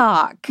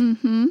 Comstock.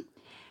 Mm-hmm.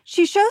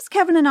 She shows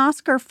Kevin and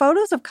Oscar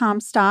photos of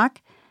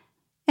Comstock,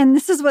 and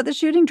this is what the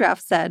shooting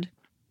draft said.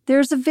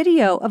 There's a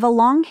video of a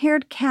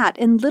long-haired cat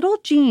in little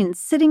jeans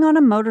sitting on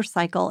a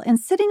motorcycle and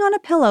sitting on a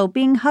pillow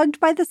being hugged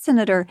by the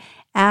senator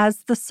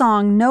as the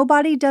song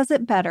Nobody Does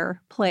It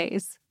Better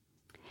plays.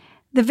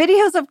 The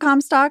videos of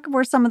Comstock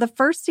were some of the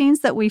first scenes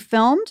that we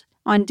filmed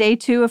on day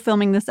 2 of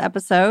filming this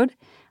episode,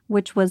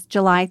 which was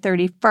July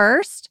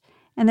 31st.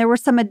 And there were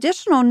some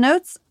additional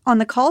notes on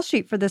the call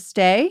sheet for this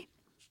day.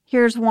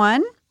 Here's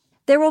one.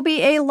 There will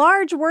be a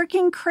large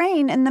working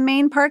crane in the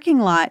main parking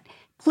lot.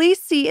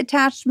 Please see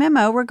attached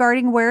memo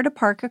regarding where to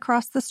park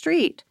across the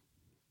street.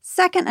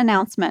 Second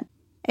announcement.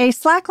 A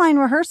slackline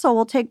rehearsal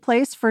will take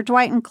place for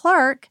Dwight and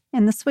Clark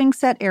in the swing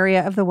set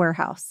area of the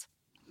warehouse.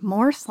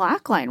 More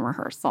slackline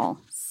rehearsal.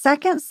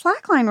 Second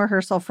slackline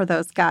rehearsal for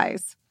those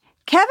guys.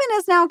 Kevin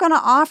is now going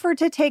to offer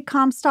to take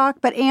Comstock,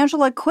 but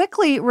Angela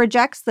quickly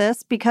rejects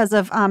this because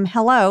of,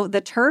 hello,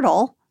 the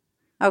turtle.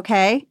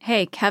 Okay.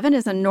 Hey, Kevin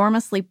is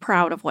enormously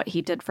proud of what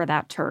he did for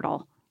that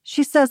turtle.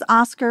 She says,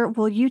 Oscar,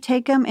 will you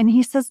take him? And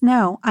he says,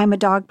 no, I'm a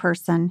dog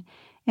person.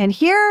 And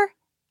here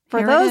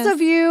those of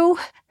you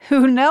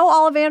who know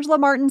all of Angela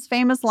Martin's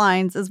famous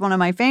lines, is one of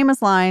my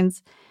famous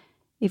lines.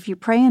 If you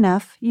pray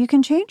enough, you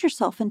can change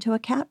yourself into a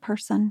cat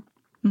person.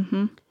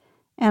 Mm-hmm.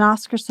 And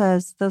Oscar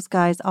says, those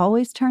guys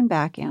always turn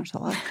back,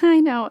 Angela. I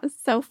know. It's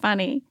so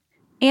funny.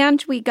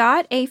 And we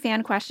got a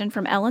fan question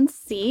from Ellen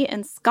C.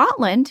 in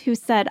Scotland who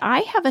said, I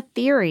have a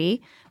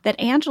theory that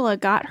Angela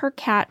got her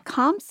cat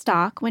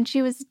Comstock when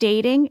she was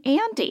dating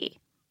Andy.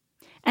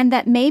 And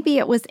that maybe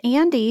it was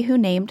Andy who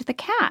named the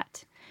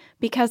cat.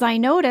 Because I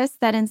noticed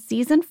that in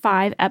season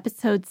 5,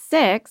 episode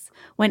 6,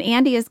 when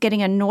Andy is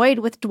getting annoyed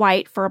with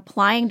Dwight for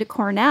applying to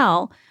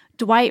Cornell,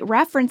 Dwight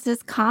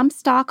references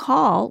Comstock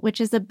Hall,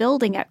 which is a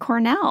building at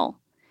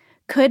Cornell.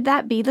 Could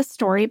that be the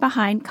story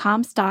behind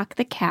Comstock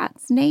the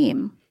cat's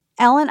name?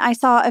 Ellen, I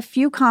saw a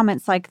few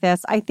comments like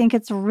this. I think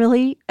it's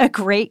really a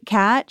great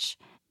catch.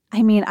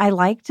 I mean, I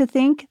like to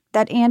think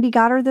that Andy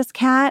got her this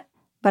cat,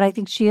 but I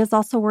think she is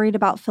also worried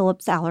about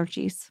Philip's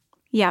allergies.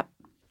 Yep.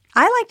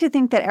 I like to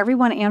think that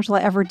everyone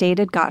Angela ever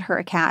dated got her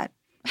a cat.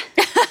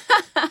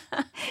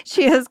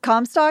 She has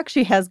Comstock.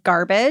 She has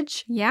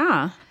Garbage.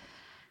 Yeah.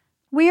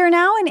 We are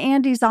now in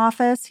Andy's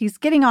office. He's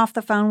getting off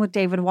the phone with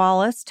David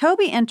Wallace.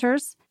 Toby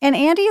enters, and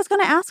Andy is going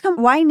to ask him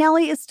why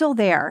Nellie is still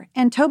there.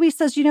 And Toby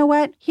says, you know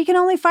what? He can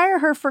only fire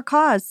her for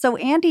cause. So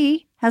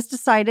Andy has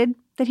decided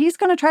that he's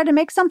going to try to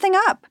make something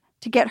up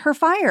to get her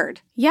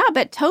fired. Yeah,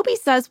 but Toby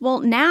says, well,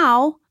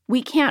 now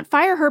we can't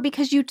fire her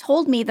because you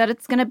told me that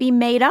it's going to be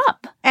made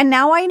up. And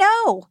now I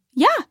know.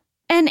 Yeah.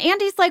 And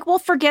Andy's like, well,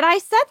 forget I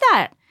said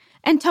that.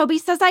 And Toby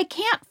says, I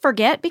can't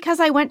forget because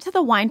I went to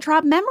the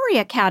Weintraub Memory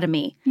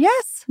Academy.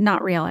 Yes.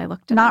 Not real. I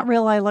looked it up. Not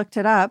real. I looked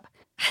it up.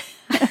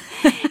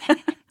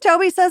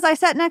 Toby says, I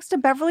sat next to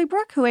Beverly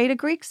Brooke, who ate a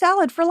Greek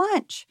salad for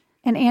lunch.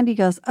 And Andy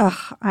goes,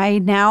 ugh, I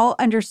now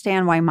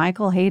understand why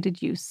Michael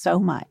hated you so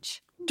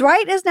much.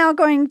 Dwight is now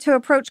going to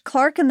approach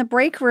Clark in the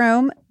break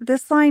room.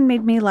 This line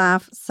made me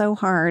laugh so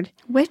hard.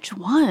 Which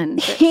one?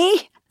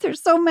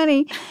 There's so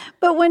many.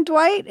 But when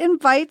Dwight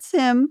invites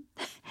him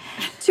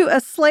to a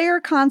Slayer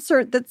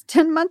concert that's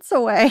 10 months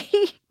away,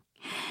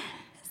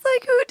 it's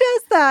like, who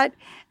does that?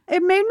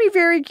 It made me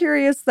very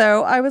curious,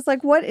 though. I was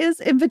like, what is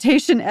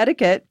invitation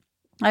etiquette?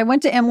 I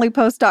went to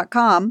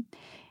emilypost.com.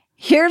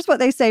 Here's what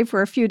they say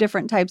for a few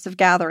different types of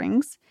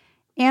gatherings.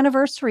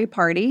 Anniversary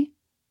party,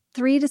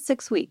 3 to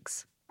 6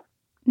 weeks.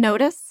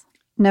 Notice?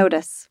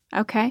 Notice.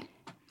 Okay.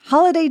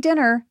 Holiday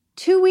dinner,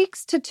 2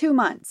 weeks to 2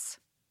 months.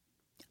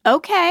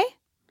 Okay.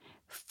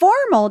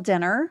 Formal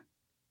dinner,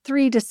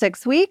 3 to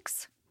 6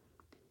 weeks.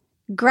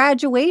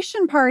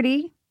 Graduation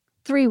party,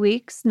 3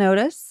 weeks,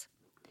 notice.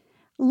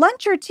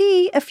 Lunch or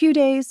tea, a few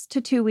days to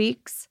 2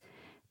 weeks.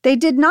 They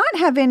did not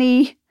have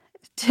any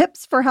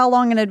tips for how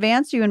long in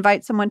advance you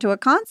invite someone to a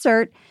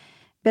concert,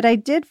 but I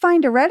did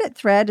find a Reddit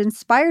thread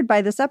inspired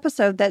by this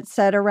episode that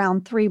said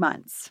around 3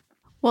 months.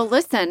 Well,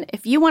 listen,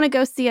 if you want to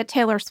go see a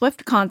Taylor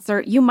Swift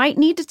concert, you might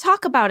need to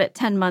talk about it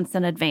 10 months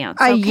in advance.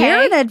 A okay?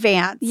 year in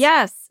advance?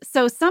 Yes.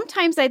 So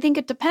sometimes I think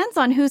it depends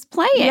on who's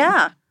playing.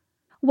 Yeah.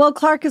 Well,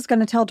 Clark is going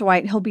to tell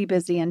Dwight he'll be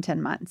busy in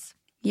 10 months.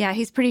 Yeah,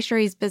 he's pretty sure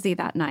he's busy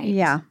that night.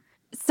 Yeah.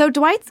 So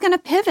Dwight's going to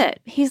pivot.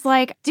 He's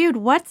like, dude,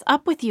 what's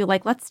up with you?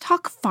 Like, let's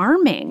talk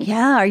farming.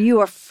 Yeah, are you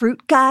a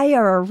fruit guy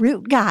or a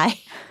root guy?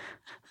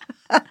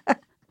 And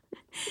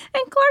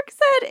Clark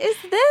said, is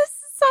this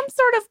some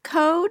sort of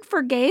code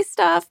for gay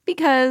stuff?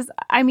 Because,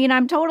 I mean,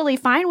 I'm totally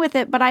fine with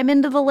it, but I'm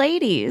into the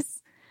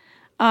ladies.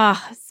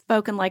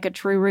 Spoken like a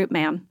true root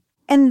man.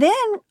 And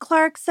then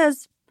Clark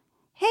says,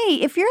 hey,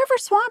 if you're ever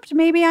swamped,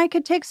 maybe I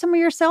could take some of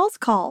your sales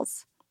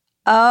calls.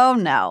 Oh,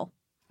 no.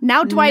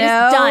 Now Dwight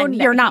is done.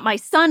 You're not my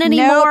son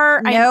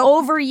anymore. I'm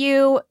over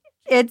you.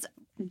 It's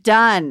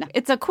done.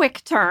 It's a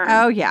quick turn.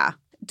 Oh, yeah.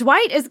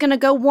 Dwight is going to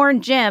go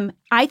warn Jim.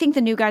 I think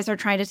the new guys are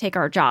trying to take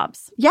our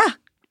jobs. Yeah.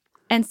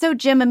 And so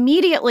Jim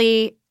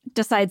immediately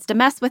decides to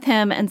mess with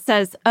him and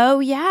says, oh,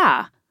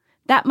 yeah,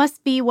 that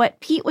must be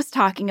what Pete was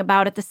talking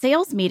about at the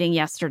sales meeting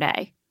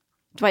yesterday.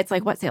 Dwight's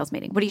like, what sales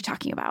meeting? What are you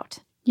talking about?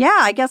 Yeah,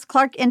 I guess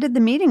Clark ended the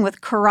meeting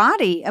with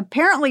karate.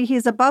 Apparently,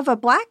 he's above a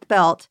black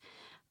belt.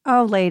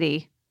 Oh,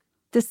 lady.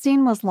 The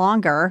scene was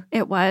longer.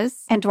 It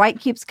was. And Dwight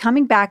keeps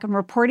coming back and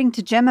reporting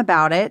to Jim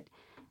about it.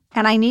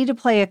 And I need to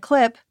play a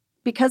clip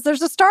because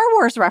there's a Star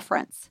Wars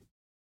reference.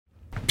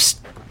 Psst.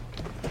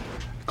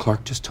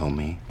 Clark just told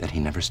me that he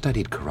never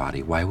studied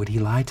karate. Why would he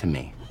lie to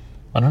me?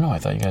 I don't know. I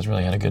thought you guys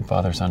really had a good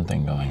father-son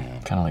thing going.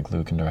 Kind of like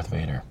Luke and Darth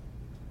Vader.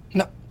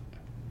 No.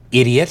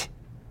 Idiot.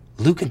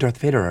 Luke and Darth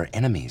Vader are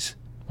enemies.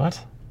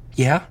 What?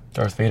 Yeah?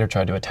 Darth Vader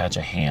tried to attach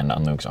a hand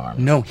on Luke's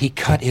arm. No, he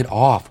cut it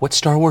off. What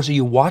Star Wars are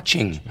you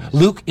watching?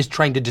 Luke is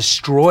trying to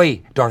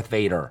destroy Darth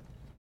Vader.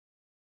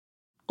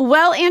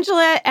 Well,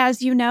 Angela,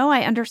 as you know,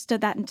 I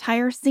understood that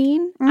entire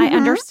scene. I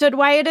understood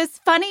why it is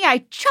funny.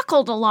 I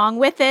chuckled along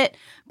with it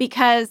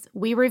because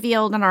we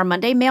revealed in our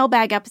Monday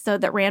mailbag episode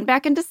that ran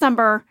back in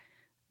December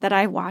that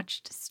I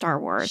watched Star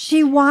Wars.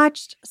 She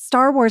watched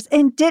Star Wars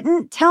and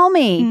didn't tell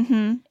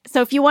me.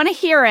 So if you want to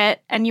hear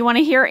it and you want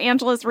to hear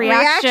Angela's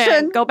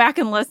reaction, go back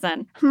and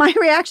listen. My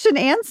reaction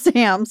and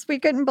Sam's. We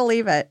couldn't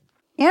believe it.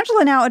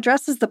 Angela now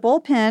addresses the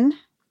bullpen.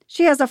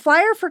 She has a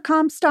flyer for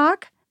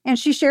Comstock, and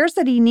she shares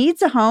that he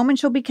needs a home, and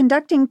she'll be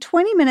conducting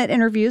 20-minute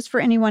interviews for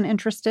anyone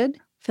interested.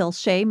 Phil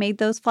Shea made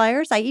those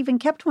flyers. I even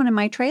kept one in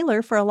my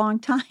trailer for a long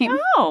time.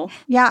 Oh.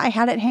 Yeah, I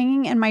had it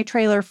hanging in my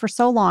trailer for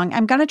so long.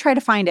 I'm going to try to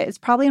find it. It's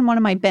probably in one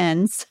of my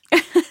bins.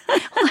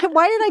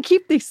 Why did I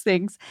keep these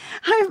things?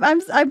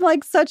 I'm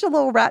like such a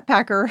little rat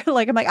packer. I'm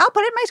like, I'll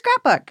put it in my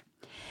scrapbook.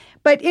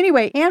 But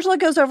anyway, Angela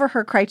goes over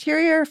her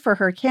criteria for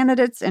her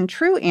candidates in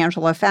true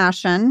Angela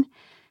fashion.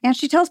 And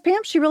she tells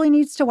Pam she really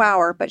needs to wow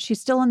her, but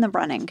she's still in the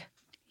running.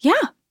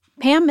 Yeah.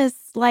 Pam is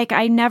like,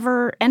 I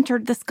never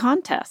entered this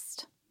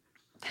contest.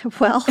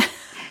 Well,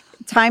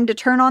 time to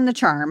turn on the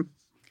charm.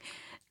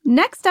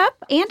 Next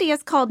up, Andy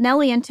has called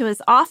Nellie into his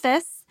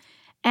office.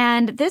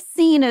 And this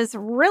scene is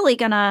really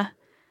going to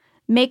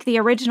make the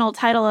original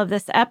title of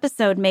this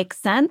episode make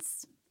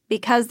sense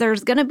because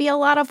there's going to be a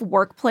lot of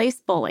workplace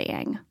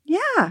bullying.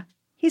 Yeah.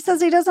 He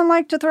says he doesn't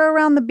like to throw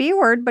around the B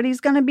word, but he's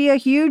going to be a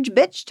huge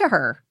bitch to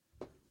her.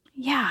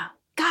 Yeah.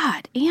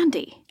 God,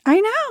 Andy.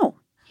 I know.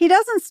 He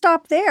doesn't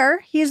stop there.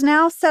 He's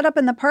now set up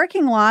in the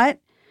parking lot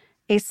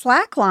a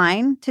slack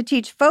line to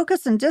teach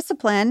focus and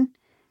discipline,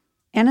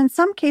 and in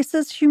some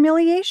cases,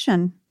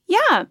 humiliation.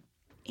 Yeah.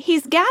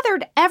 He's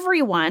gathered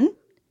everyone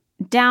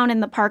down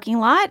in the parking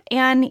lot,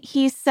 and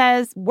he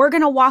says, we're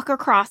going to walk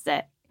across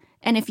it.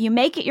 And if you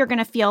make it, you're going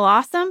to feel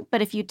awesome.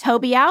 But if you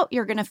Toby out,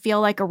 you're going to feel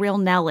like a real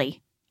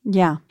Nellie.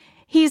 Yeah.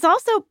 He's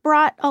also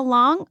brought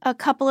along a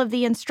couple of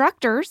the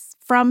instructors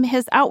from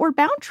his Outward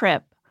Bound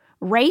trip,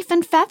 Rafe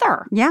and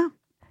Feather. Yeah.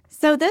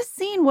 So this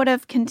scene would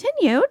have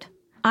continued.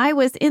 I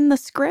was in the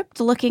script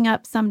looking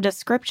up some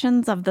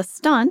descriptions of the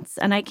stunts,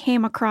 and I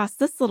came across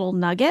this little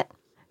nugget.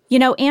 You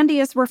know, Andy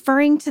is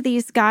referring to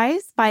these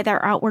guys by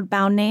their Outward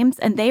Bound names,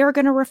 and they are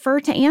going to refer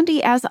to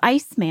Andy as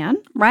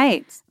Iceman.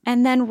 Right.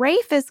 And then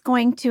Rafe is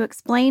going to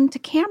explain to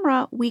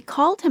camera we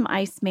called him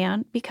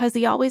Iceman because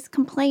he always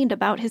complained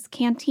about his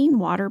canteen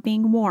water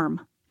being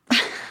warm.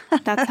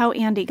 That's how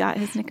Andy got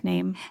his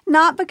nickname.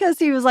 Not because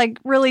he was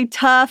really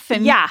tough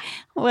and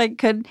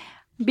could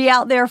be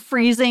out there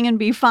freezing and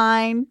be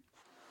fine.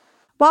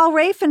 While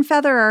Rafe and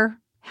Feather are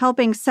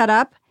helping set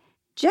up,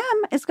 Jim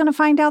is going to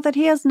find out that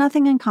he has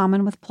nothing in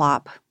common with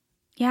Plop.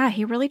 Yeah,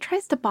 he really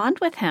tries to bond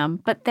with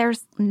him, but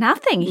there's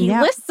nothing. He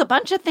lists a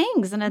bunch of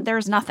things, and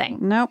there's nothing.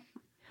 Nope.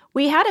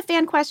 We had a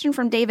fan question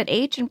from David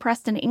H. in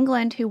Preston,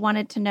 England, who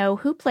wanted to know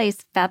who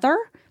plays Feather,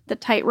 the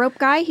tightrope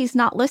guy. He's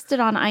not listed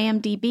on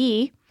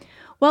IMDb.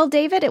 Well,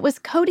 David, it was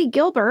Cody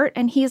Gilbert,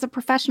 and he is a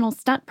professional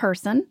stunt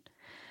person.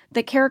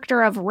 The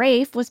character of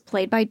Rafe was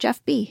played by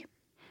Jeff B.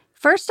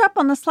 First up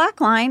on the slack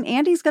line,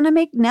 Andy's going to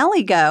make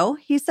Nellie go.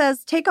 He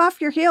says, take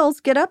off your heels,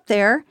 get up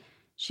there.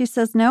 She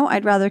says, no,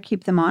 I'd rather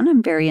keep them on.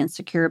 I'm very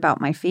insecure about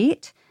my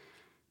feet.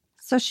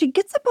 So she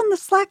gets up on the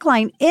slack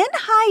line in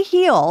high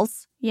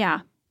heels.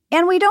 Yeah.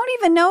 And we don't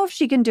even know if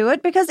she can do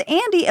it because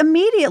Andy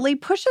immediately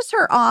pushes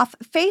her off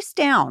face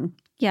down.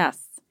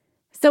 Yes.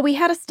 So we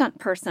had a stunt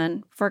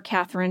person for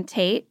Catherine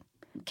Tate.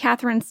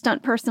 Catherine's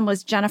stunt person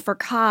was Jennifer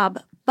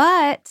Cobb,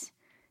 but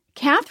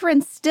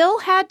Catherine still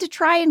had to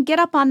try and get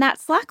up on that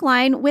slack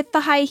line with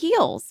the high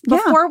heels.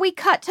 Before we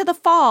cut to the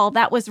fall,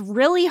 that was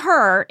really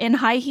her in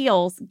high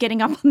heels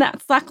getting up on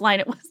that slack line.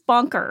 It was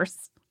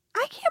bonkers.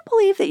 I can't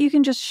believe that you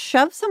can just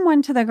shove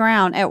someone to the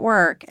ground at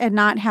work and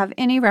not have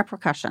any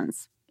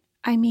repercussions.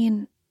 I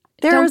mean,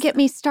 don't get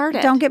me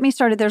started. Don't get me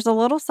started. There's a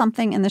little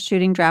something in the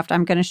shooting draft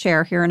I'm going to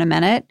share here in a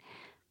minute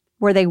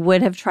where they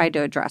would have tried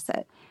to address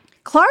it.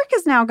 Clark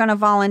is now going to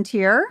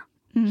volunteer.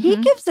 He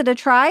gives it a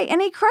try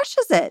and he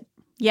crushes it.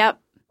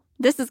 Yep.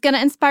 This is going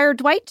to inspire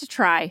Dwight to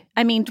try.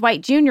 I mean, Dwight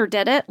Jr.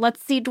 did it.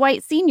 Let's see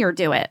Dwight Sr.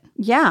 do it.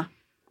 Yeah.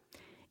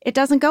 It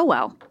doesn't go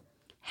well.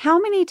 How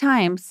many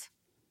times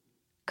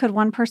could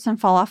one person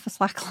fall off a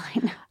slack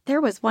line?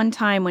 There was one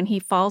time when he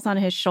falls on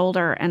his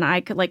shoulder and I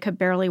could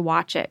barely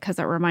watch it because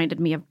it reminded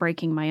me of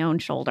breaking my own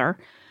shoulder.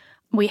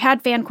 We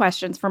had fan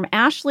questions from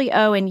Ashley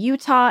O. in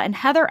Utah and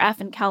Heather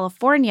F. in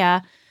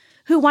California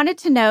who wanted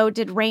to know,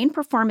 did Rain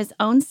perform his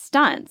own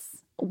stunts?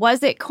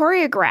 Was it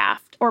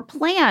choreographed or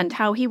planned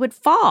how he would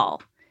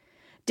fall?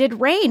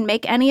 Did Rain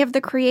make any of the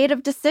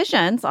creative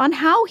decisions on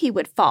how he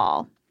would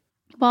fall?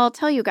 Well, I'll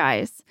tell you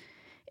guys,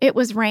 it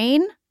was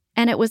Rain,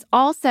 and it was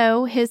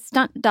also his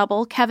stunt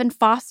double, Kevin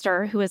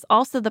Foster, who is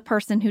also the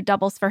person who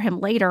doubles for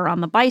him later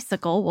on the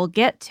bicycle. We'll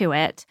get to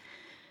it.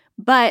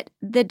 But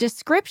the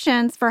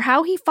descriptions for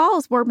how he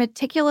falls were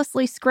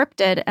meticulously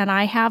scripted, and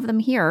I have them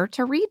here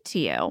to read to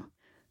you.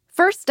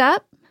 First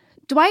up,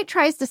 Dwight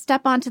tries to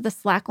step onto the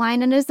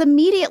slackline and is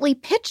immediately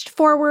pitched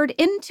forward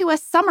into a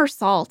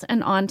somersault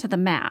and onto the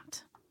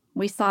mat.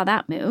 We saw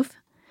that move.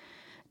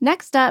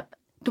 Next up,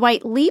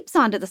 Dwight leaps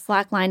onto the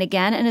slack line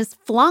again and is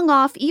flung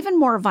off even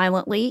more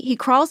violently. He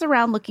crawls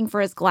around looking for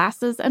his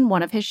glasses and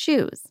one of his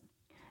shoes.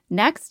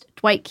 Next,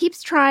 Dwight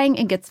keeps trying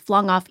and gets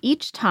flung off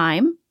each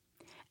time.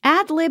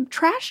 Ad-lib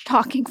trash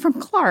talking from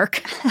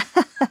Clark.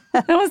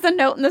 That was a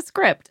note in the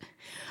script.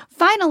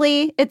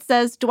 Finally, it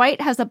says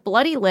Dwight has a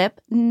bloody lip.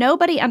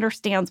 Nobody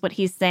understands what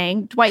he's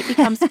saying. Dwight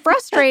becomes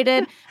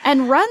frustrated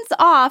and runs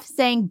off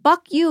saying,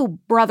 "Buck you,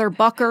 brother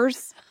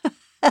Buckers."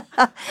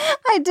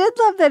 I did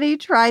love that he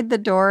tried the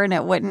door and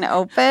it wouldn't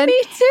open.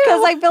 Me too.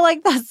 Because I feel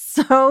like that's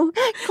so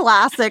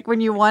classic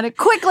when you want to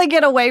quickly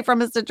get away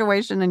from a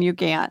situation and you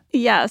can't.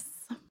 Yes.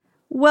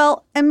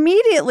 Well,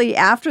 immediately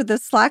after the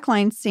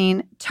slackline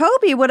scene,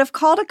 Toby would have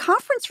called a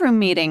conference room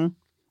meeting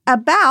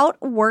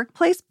about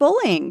workplace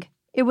bullying.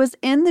 It was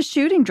in the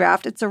shooting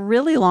draft. It's a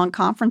really long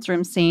conference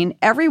room scene.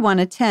 Everyone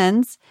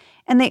attends,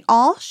 and they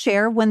all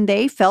share when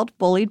they felt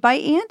bullied by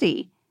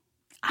Andy.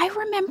 I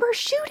remember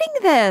shooting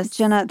this.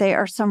 Jenna, they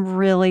are some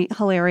really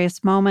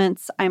hilarious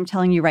moments. I'm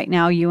telling you right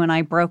now, you and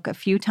I broke a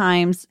few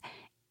times.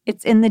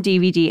 It's in the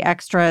DVD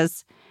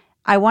extras.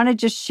 I want to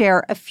just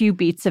share a few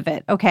beats of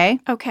it, okay?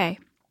 Okay.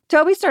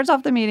 Toby starts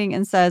off the meeting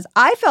and says,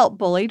 "I felt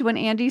bullied when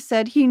Andy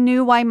said he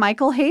knew why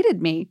Michael hated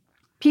me."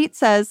 Pete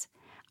says,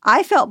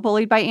 "I felt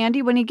bullied by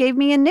Andy when he gave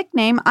me a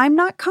nickname I'm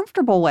not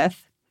comfortable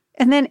with."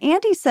 And then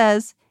Andy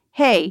says,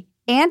 "Hey,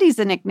 Andy's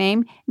a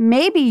nickname.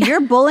 Maybe you're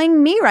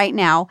bullying me right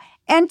now."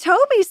 And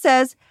Toby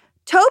says,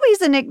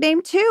 "Toby's a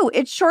nickname too.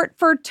 It's short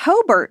for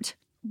Tobert."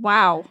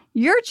 Wow.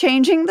 You're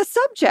changing the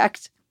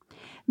subject.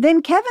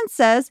 Then Kevin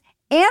says,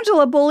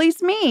 "Angela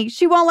bullies me.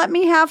 She won't let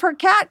me have her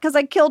cat because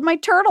I killed my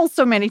turtle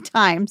so many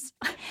times."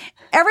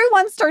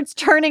 Everyone starts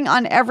turning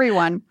on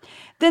everyone.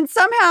 Then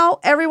somehow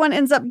everyone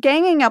ends up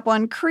ganging up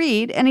on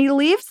Creed and he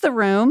leaves the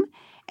room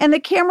and the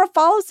camera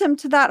follows him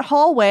to that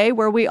hallway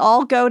where we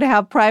all go to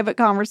have private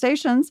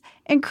conversations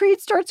and Creed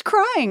starts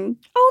crying.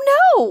 Oh,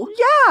 no.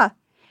 Yeah.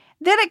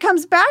 Then it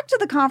comes back to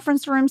the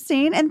conference room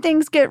scene and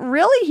things get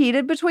really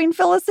heated between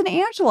Phyllis and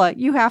Angela.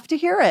 You have to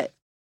hear it.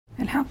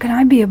 "And how can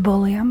I be a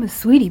bully? I'm a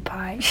sweetie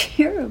pie."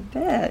 You're a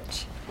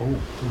bitch.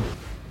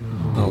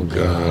 Oh,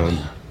 God.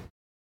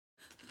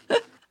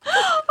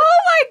 Oh,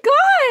 my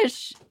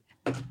gosh.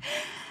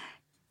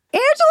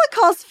 Angela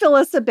calls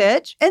Phyllis a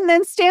bitch, and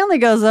then Stanley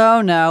goes,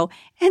 "Oh, no."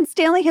 And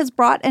Stanley has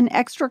brought an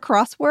extra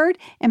crossword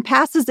and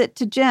passes it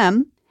to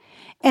Jim.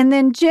 And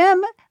then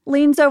Jim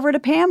leans over to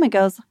Pam and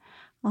goes,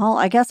 "Well,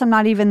 I guess I'm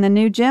not even the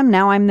new Jim.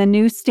 Now I'm the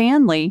new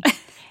Stanley."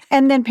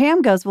 And then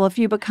Pam goes, "Well, if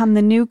you become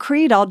the new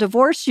Creed, I'll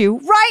divorce you."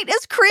 Right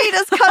as Creed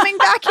is coming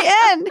back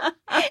in.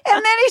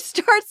 And then he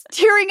starts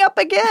tearing up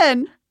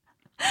again.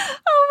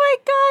 Oh, my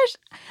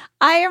gosh.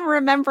 I am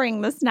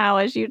remembering this now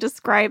as you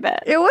describe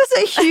it. It was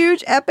a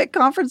huge, epic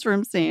conference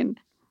room scene.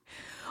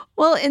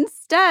 Well,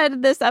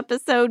 instead, this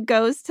episode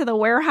goes to the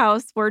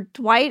warehouse where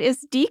Dwight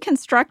is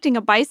deconstructing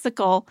a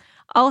bicycle.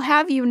 I'll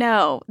have you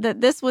know that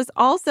this was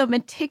also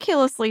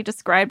meticulously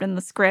described in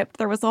the script.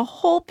 There was a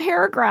whole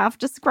paragraph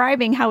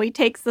describing how he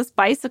takes this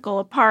bicycle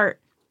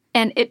apart.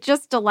 And it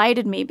just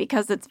delighted me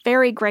because it's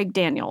very Greg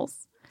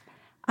Daniels.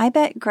 I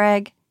bet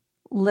Greg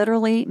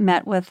literally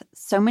met with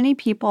so many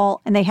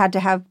people and they had to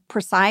have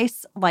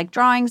precise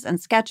drawings and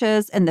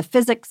sketches and the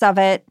physics of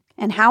it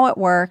and how it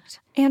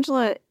worked.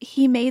 Angela,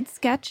 he made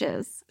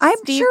sketches. I'm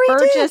Steve sure he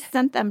Burgess did.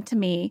 sent them to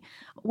me.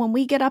 When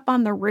we get up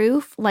on the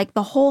roof,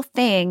 the whole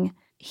thing,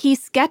 he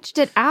sketched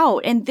it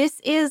out. And this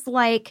is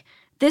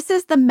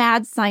the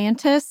mad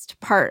scientist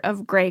part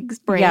of Greg's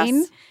brain.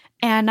 Yes.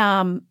 And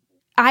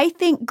I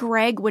think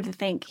Greg would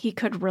think he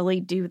could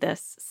really do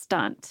this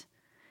stunt.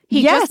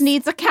 He Yes. just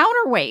needs a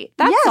counterweight.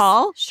 That's Yes,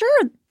 all.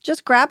 Sure.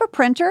 Just grab a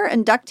printer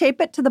and duct tape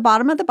it to the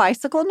bottom of the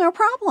bicycle. No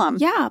problem.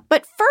 Yeah.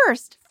 But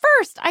first,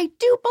 I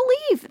do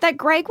believe that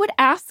Greg would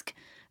ask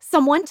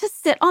someone to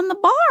sit on the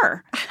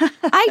bar.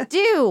 I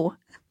do.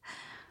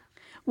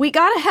 We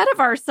got ahead of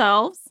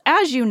ourselves.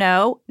 As you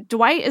know,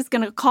 Dwight is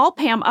going to call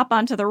Pam up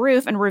onto the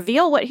roof and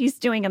reveal what he's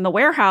doing in the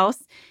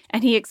warehouse.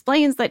 And he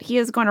explains that he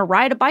is going to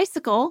ride a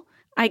bicycle,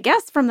 I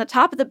guess, from the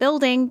top of the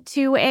building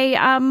to a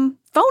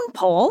phone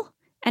pole.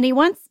 And he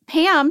wants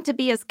Pam to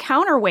be his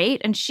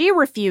counterweight, and she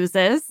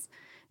refuses.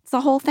 It's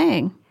the whole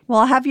thing. Well,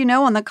 I'll have you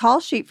know, on the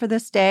call sheet for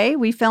this day,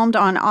 we filmed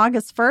on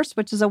August 1st,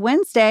 which is a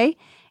Wednesday.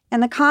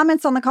 And the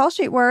comments on the call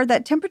sheet were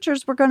that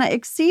temperatures were going to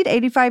exceed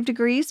 85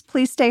 degrees.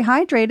 Please stay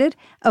hydrated.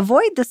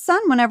 Avoid the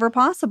sun whenever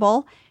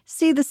possible.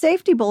 See the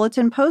safety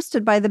bulletin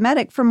posted by the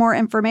medic for more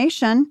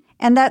information.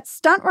 And that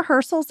stunt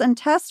rehearsals and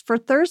tests for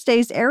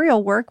Thursday's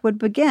aerial work would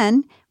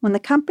begin when the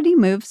company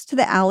moves to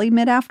the alley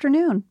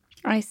mid-afternoon.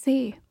 I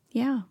see.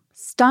 Yeah.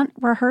 Stunt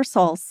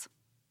rehearsals.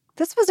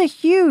 This was a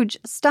huge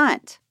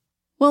stunt.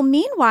 Well,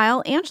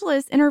 meanwhile, Angela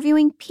is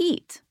interviewing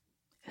Pete,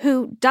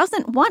 who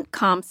doesn't want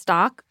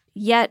Comstock,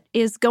 yet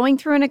is going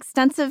through an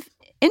extensive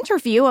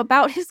interview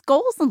about his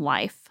goals in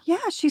life.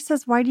 Yeah, she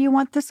says, "Why do you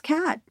want this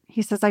cat?"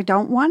 He says, "I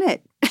don't want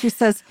it." She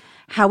says,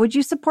 "How would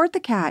you support the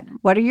cat?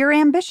 What are your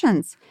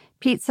ambitions?"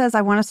 Pete says,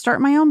 "I want to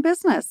start my own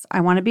business.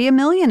 I want to be a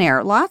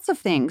millionaire. Lots of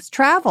things.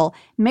 Travel.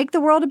 Make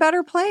the world a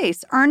better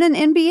place. Earn an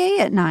MBA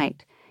at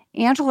night."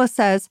 Angela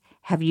says,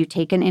 have you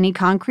taken any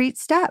concrete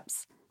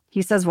steps?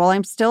 He says, well,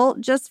 I'm still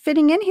just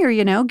fitting in here,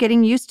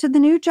 getting used to the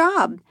new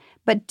job,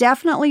 but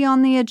definitely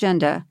on the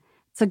agenda.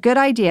 It's a good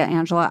idea,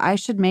 Angela. I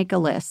should make a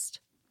list.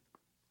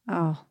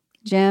 Oh,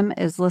 Jim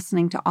is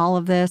listening to all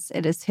of this.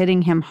 It is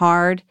hitting him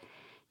hard.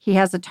 He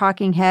has a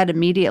talking head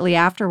immediately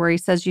after where he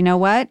says, you know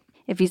what?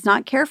 If he's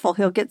not careful,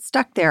 he'll get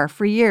stuck there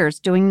for years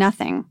doing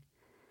nothing.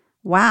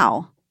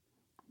 Wow.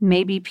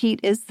 Maybe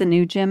Pete is the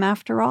new Jim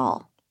after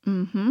all.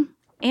 Mm-hmm.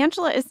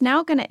 Angela is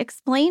now going to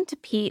explain to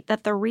Pete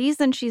that the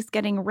reason she's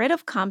getting rid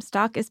of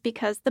Comstock is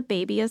because the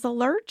baby is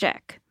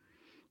allergic.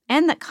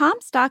 And that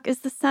Comstock is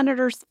the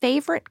senator's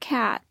favorite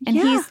cat. And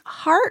he's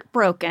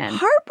heartbroken.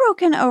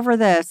 Heartbroken over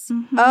this.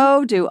 Mm-hmm.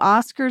 Oh, do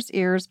Oscar's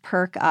ears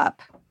perk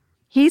up.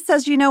 He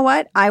says, you know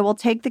what? I will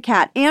take the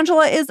cat.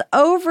 Angela is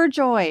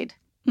overjoyed.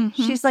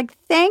 Mm-hmm. She's like,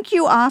 thank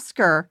you,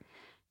 Oscar.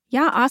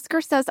 Yeah,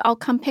 Oscar says, I'll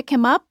come pick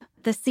him up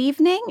this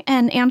evening.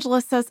 And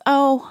Angela says,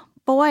 oh,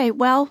 boy,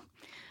 well,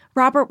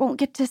 Robert won't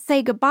get to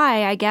say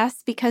goodbye, I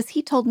guess, because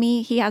he told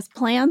me he has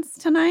plans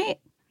tonight.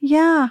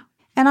 Yeah.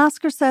 And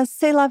Oscar says,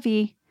 c'est la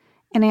vie.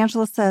 And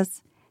Angela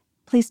says,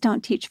 please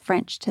don't teach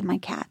French to my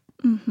cat.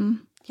 Mm-hmm.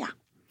 Yeah.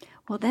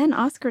 Well, then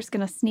Oscar's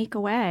going to sneak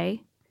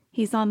away.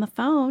 He's on the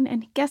phone,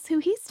 and guess who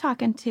he's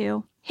talking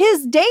to?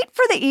 His date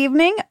for the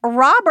evening,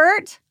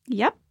 Robert.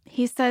 Yep.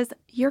 He says,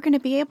 you're going to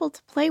be able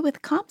to play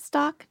with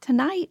Comstock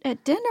tonight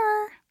at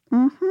dinner.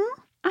 Mm-hmm.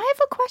 I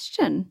have a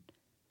question.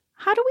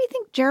 How do we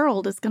think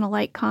Gerald is going to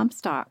like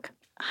Comstock?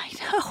 I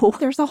know.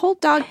 There's a whole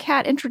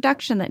dog-cat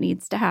introduction that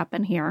needs to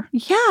happen here.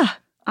 Yeah.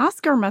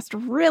 Oscar must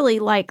really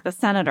like the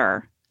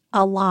senator.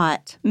 A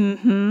lot.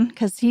 Mm-hmm.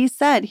 Because he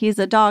said he's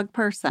a dog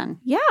person.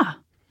 Yeah.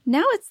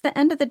 Now it's the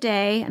end of the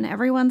day and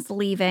everyone's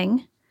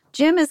leaving.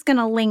 Jim is going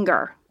to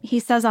linger. He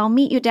says, I'll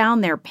meet you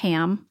down there,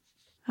 Pam.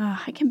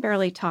 I can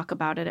barely talk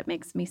about it. It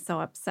makes me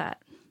so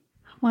upset.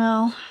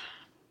 Well,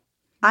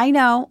 I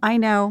know.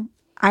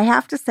 I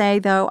have to say,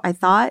 though, I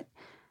thought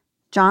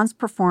John's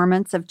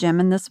performance of Jim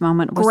in this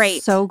moment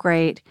was so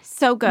great.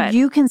 So good.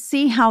 You can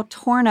see how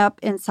torn up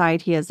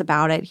inside he is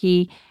about it.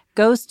 He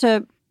goes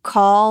to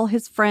call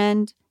his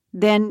friend,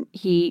 then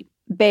he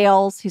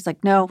bails. He's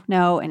like, no,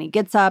 and he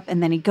gets up,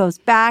 and then he goes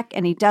back,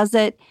 and he does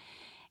it.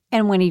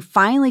 And when he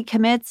finally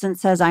commits and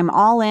says, I'm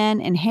all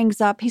in, and hangs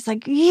up, he's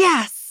like,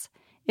 yes!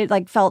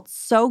 It felt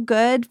so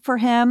good for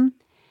him.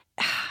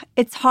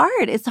 It's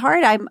hard.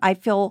 I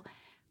feel,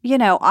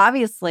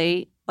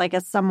 obviously,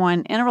 as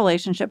someone in a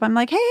relationship, I'm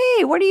like,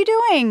 hey, what are you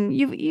doing?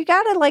 You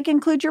got to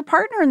include your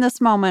partner in this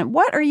moment.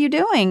 What are you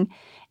doing?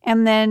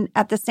 And then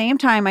at the same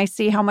time, I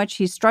see how much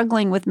he's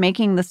struggling with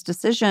making this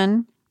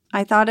decision.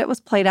 I thought it was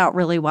played out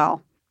really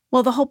well.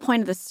 Well, the whole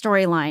point of the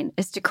storyline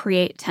is to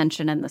create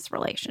tension in this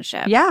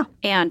relationship. Yeah.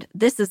 And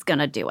this is going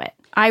to do it.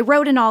 I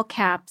wrote in all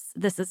caps,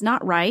 this is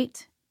not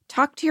right.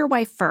 Talk to your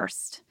wife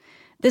first.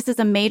 This is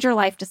a major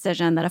life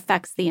decision that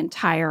affects the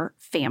entire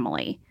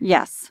family.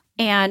 Yes.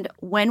 And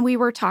when we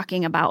were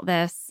talking about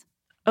this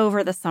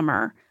over the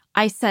summer,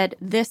 I said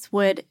this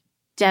would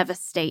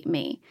devastate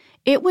me.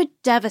 It would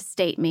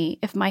devastate me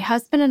if my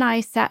husband and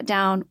I sat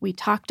down, we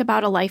talked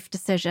about a life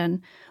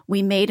decision,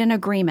 we made an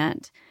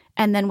agreement,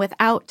 and then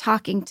without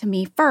talking to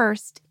me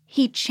first,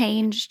 he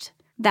changed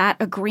that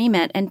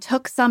agreement and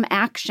took some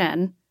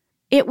action.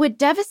 It would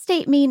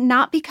devastate me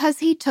not because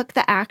he took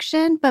the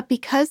action, but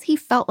because he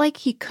felt like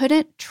he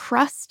couldn't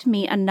trust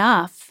me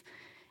enough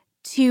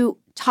to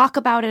talk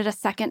about it a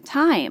second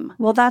time.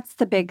 Well, that's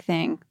the big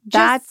thing.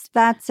 That's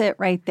it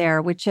right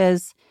there, which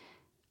is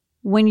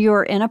when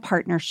you're in a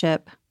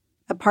partnership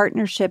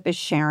is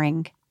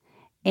sharing.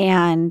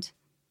 And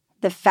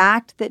the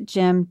fact that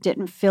Jim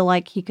didn't feel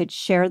like he could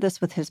share this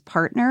with his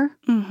partner,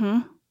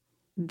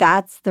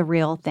 that's the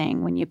real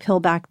thing when you peel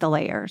back the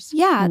layers.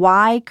 Yeah.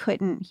 Why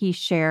couldn't he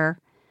share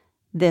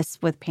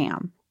this with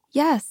Pam?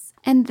 Yes.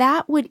 And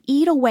that would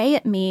eat away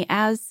at me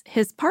as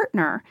his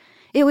partner.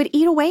 It would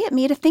eat away at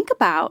me to think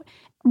about.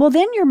 Well,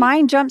 then your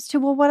mind jumps to,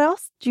 well, what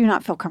else do you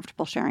not feel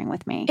comfortable sharing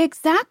with me?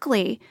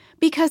 Exactly.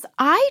 Because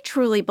I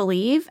truly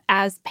believe,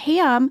 as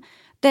Pam,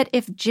 that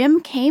if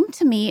Jim came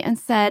to me and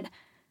said,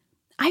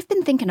 I've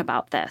been thinking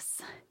about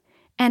this,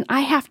 and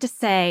I have to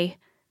say,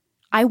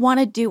 I want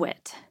to do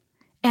it.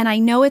 And I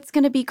know it's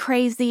going to be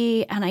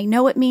crazy, and I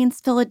know it means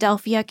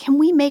Philadelphia. Can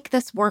we make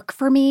this work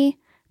for me?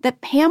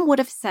 That Pam would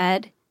have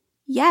said,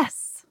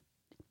 yes.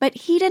 But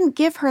he didn't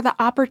give her the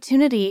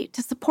opportunity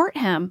to support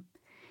him.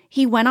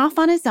 He went off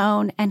on his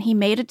own, and he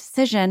made a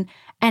decision.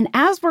 And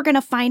as we're going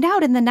to find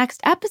out in the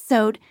next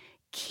episode,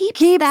 keeps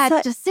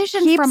that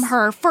decision from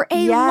her for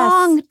a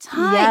long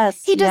time.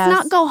 Yes, he does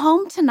not go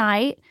home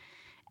tonight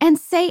and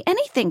say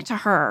anything to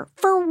her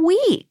for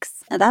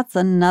weeks. That's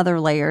another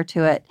layer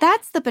to it.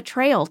 That's the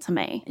betrayal to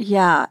me.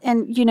 Yeah.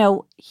 And,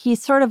 he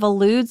sort of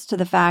alludes to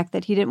the fact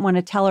that he didn't want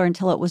to tell her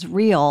until it was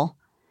real.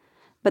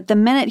 But the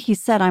minute he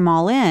said, I'm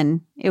all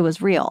in, it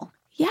was real.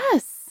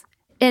 Yes.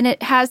 And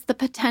it has the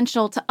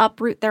potential to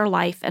uproot their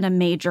life in a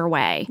major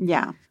way.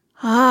 Yeah.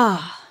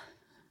 I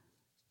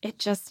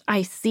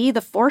see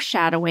the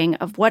foreshadowing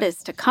of what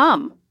is to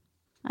come.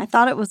 I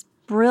thought it was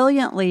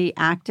brilliantly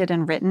acted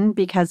and written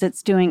because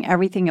it's doing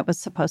everything it was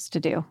supposed to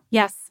do.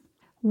 Yes.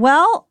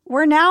 Well,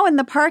 we're now in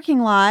the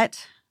parking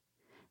lot.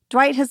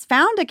 Dwight has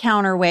found a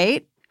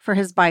counterweight for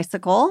his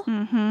bicycle.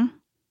 Mm-hmm.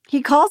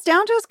 He calls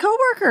down to his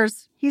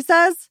coworkers. He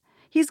says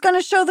he's going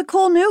to show the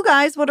cool new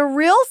guys what a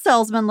real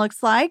salesman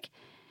looks like.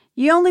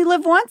 You only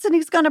live once, and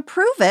he's going to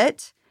prove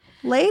it.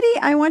 Lady,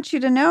 I want you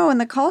to know in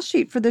the call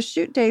sheet for the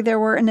shoot day, there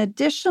were an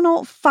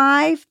additional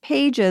 5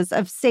 pages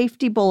of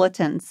safety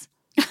bulletins.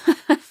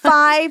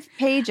 5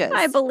 pages.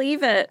 I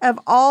believe it. Of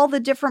all the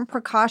different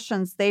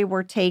precautions they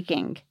were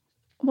taking.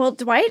 Well,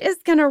 Dwight is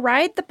going to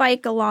ride the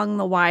bike along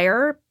the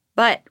wire,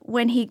 but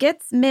when he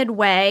gets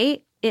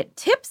midway, it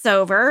tips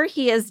over.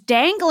 He is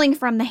dangling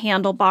from the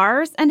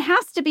handlebars and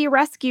has to be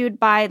rescued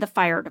by the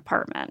fire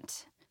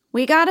department.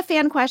 We got a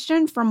fan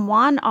question from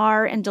Juan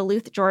R. in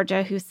Duluth,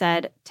 Georgia, who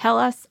said, "Tell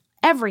us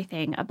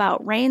everything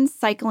about Rain's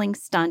cycling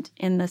stunt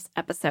in this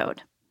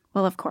episode."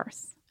 Well, of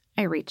course,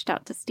 I reached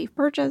out to Steve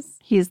Burgess.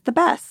 He's the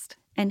best.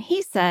 And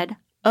he said,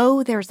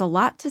 "Oh, there's a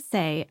lot to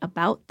say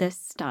about this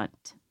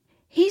stunt."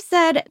 He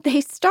said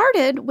they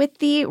started with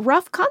the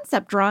rough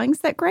concept drawings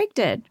that Greg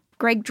did.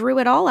 Greg drew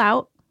it all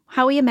out,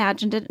 how he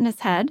imagined it in his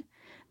head.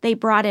 They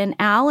brought in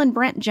Al and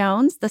Brent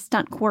Jones, the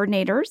stunt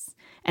coordinators,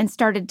 and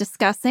started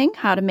discussing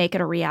how to make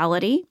it a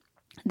reality.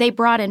 They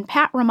brought in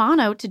Pat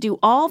Romano to do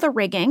all the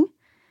rigging.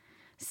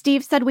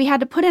 Steve said we had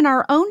to put in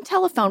our own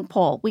telephone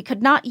pole. We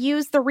could not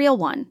use the real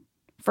one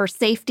for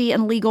safety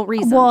and legal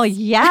reasons. Well,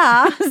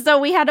 yeah. So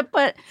we had to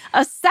put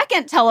a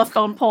second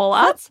telephone pole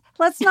up.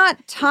 Let's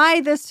not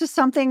tie this to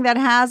something that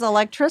has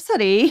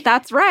electricity.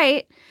 That's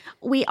right.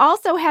 We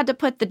also had to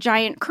put the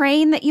giant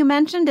crane that you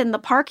mentioned in the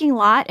parking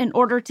lot in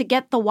order to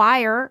get the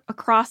wire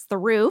across the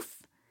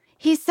roof.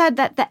 He said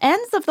that the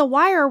ends of the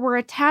wire were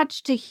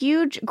attached to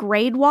huge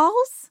grade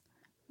walls,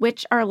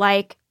 which are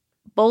like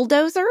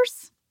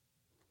bulldozers,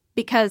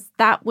 because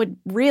that would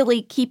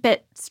really keep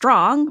it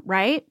strong,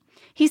 right?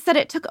 He said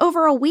it took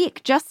over a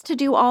week just to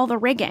do all the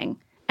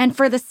rigging. And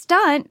for the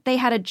stunt, they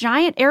had a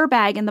giant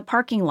airbag in the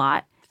parking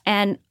lot.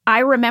 And I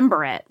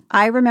remember it.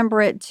 I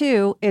remember it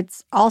too.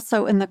 It's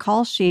also in the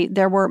call sheet.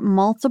 There were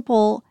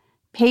multiple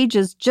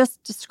pages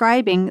just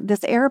describing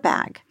this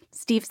airbag.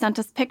 Steve sent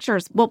us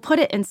pictures. We'll put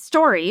it in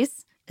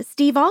stories.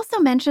 Steve also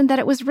mentioned that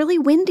it was really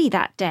windy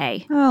that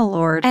day. Oh,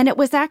 Lord. And it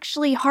was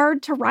actually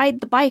hard to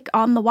ride the bike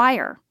on the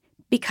wire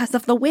because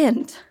of the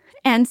wind.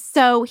 And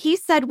so he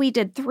said we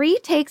did 3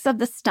 takes of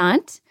the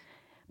stunt,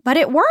 but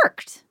it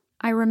worked.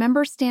 I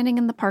remember standing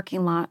in the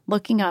parking lot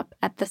looking up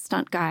at the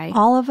stunt guy.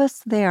 All of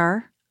us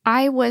there.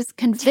 I was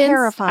convinced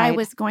terrified. I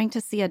was going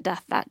to see a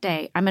death that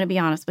day. I'm going to be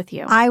honest with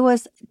you. I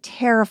was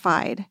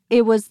terrified.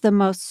 It was the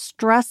most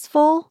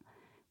stressful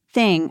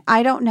thing.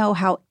 I don't know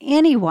how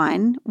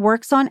anyone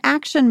works on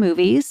action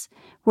movies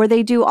where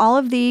they do all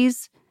of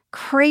these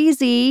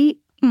crazy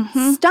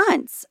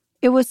stunts.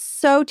 It was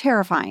so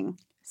terrifying.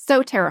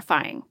 So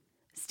terrifying.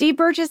 Steve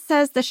Burgess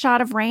says the shot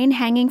of Rain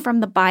hanging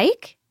from the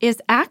bike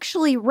is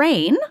actually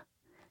Rain.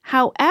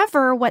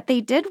 However, what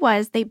they did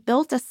was they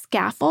built a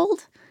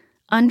scaffold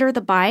under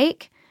the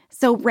bike.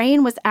 So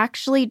Rain was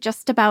actually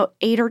just about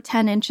 8 or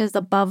 10 inches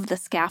above the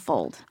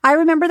scaffold. I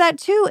remember that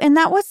too, and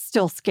that was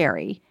still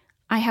scary.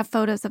 I have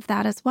photos of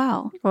that as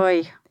well.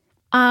 Oy.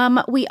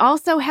 We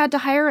also had to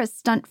hire a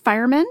stunt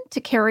fireman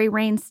to carry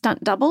Rain's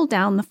stunt double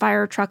down the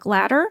fire truck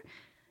ladder.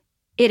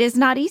 It is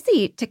not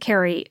easy to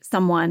carry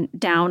someone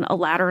down a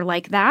ladder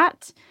like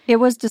that. It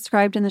was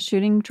described in the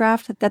shooting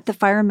draft that the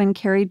fireman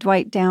carried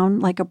Dwight down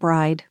like a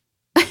bride.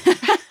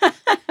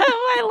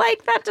 I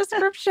like that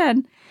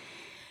description.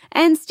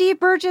 And Steve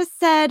Burgess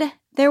said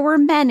there were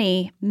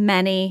many,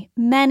 many,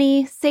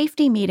 many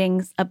safety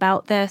meetings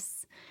about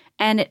this,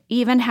 and it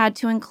even had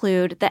to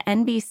include the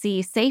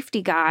NBC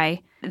safety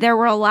guy. There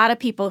were a lot of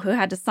people who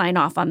had to sign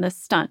off on this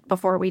stunt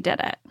before we did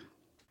it.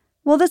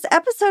 Well, this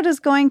episode is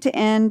going to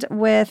end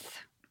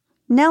with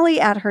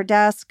Nellie at her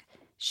desk.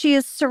 She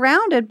is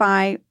surrounded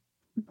by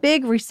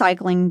big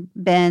recycling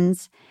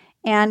bins,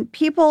 and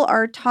people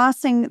are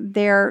tossing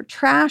their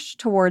trash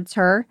towards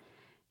her.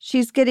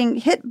 She's getting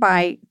hit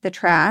by the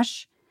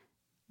trash.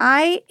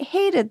 I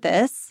hated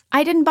this.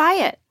 I didn't buy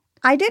it.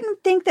 I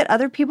didn't think that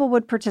other people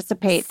would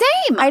participate.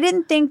 Same. I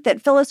didn't think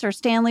that Phyllis or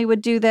Stanley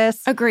would do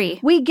this. Agree.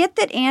 We get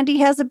that Andy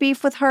has a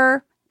beef with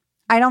her.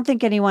 I don't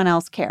think anyone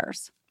else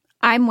cares.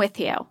 I'm with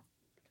you.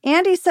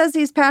 Andy says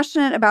he's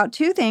passionate about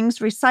 2 things,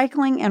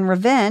 recycling and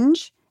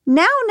revenge.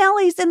 Now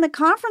Nellie's in the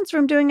conference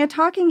room doing a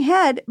talking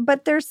head,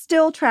 but there's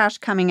still trash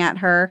coming at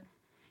her.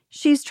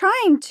 She's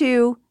trying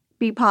to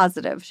be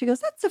positive. She goes,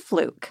 that's a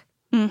fluke.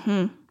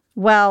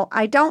 Well,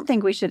 I don't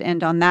think we should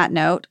end on that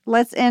note.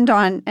 Let's end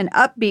on an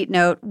upbeat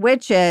note,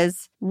 which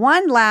is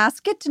one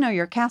last get to know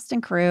your cast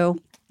and crew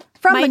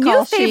from My the call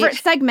new favorite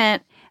sheet.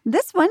 segment.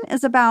 This one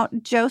is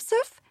about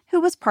Joseph, who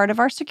was part of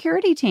our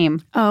security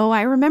team. Oh,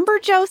 I remember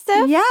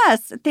Joseph.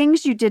 Yes,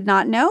 things you did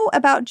not know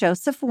about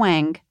Joseph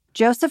Wang.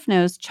 Joseph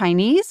knows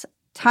Chinese,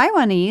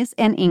 Taiwanese,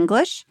 and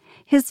English.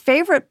 His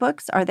favorite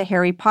books are the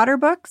Harry Potter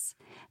books.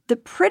 The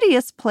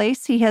prettiest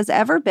place he has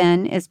ever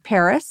been is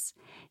Paris.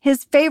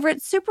 His favorite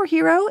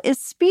superhero is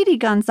Speedy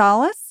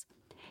Gonzales.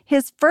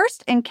 His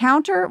first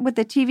encounter with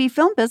the TV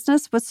film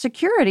business was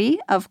security,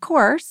 of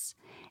course.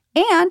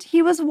 And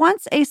he was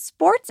once a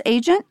sports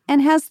agent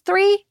and has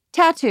 3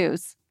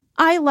 tattoos.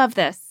 I love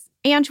this.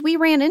 And we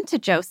ran into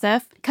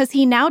Joseph because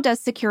he now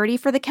does security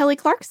for the Kelly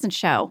Clarkson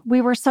Show.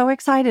 We were so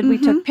excited. We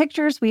took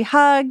pictures. We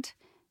hugged.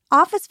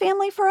 Office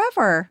family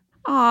forever.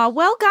 Aw,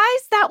 well,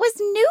 guys, that was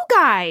New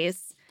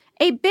Guys.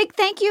 A big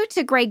thank you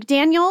to Greg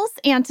Daniels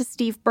and to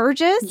Steve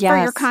Burgess for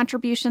your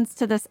contributions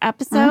to this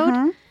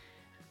episode.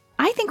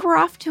 I think we're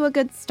off to a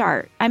good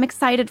start. I'm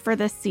excited for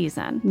this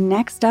season.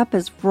 Next up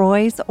is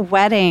Roy's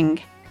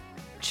wedding.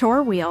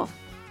 Chore Wheel.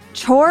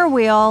 Chore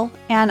Wheel.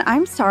 And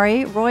I'm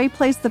sorry, Roy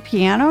plays the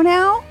piano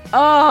now?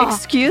 Oh,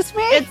 excuse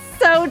me? It's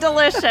so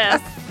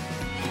delicious.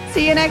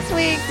 See you next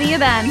week. See you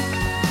then.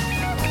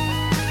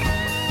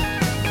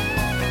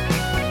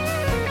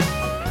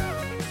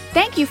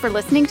 Thank you for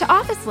listening to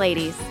Office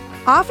Ladies.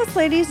 Office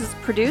Ladies is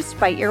produced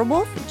by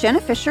Earwolf, Jenna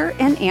Fisher,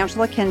 and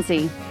Angela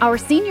Kinsey. Our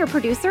senior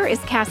producer is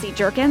Cassie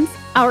Jerkins.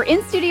 Our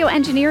in-studio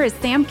engineer is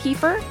Sam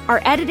Kiefer. Our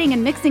editing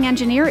and mixing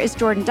engineer is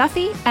Jordan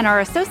Duffy. And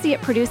our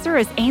associate producer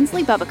is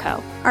Ainsley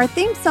Bubico. Our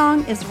theme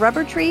song is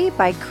Rubber Tree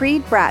by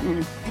Creed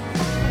Bratton.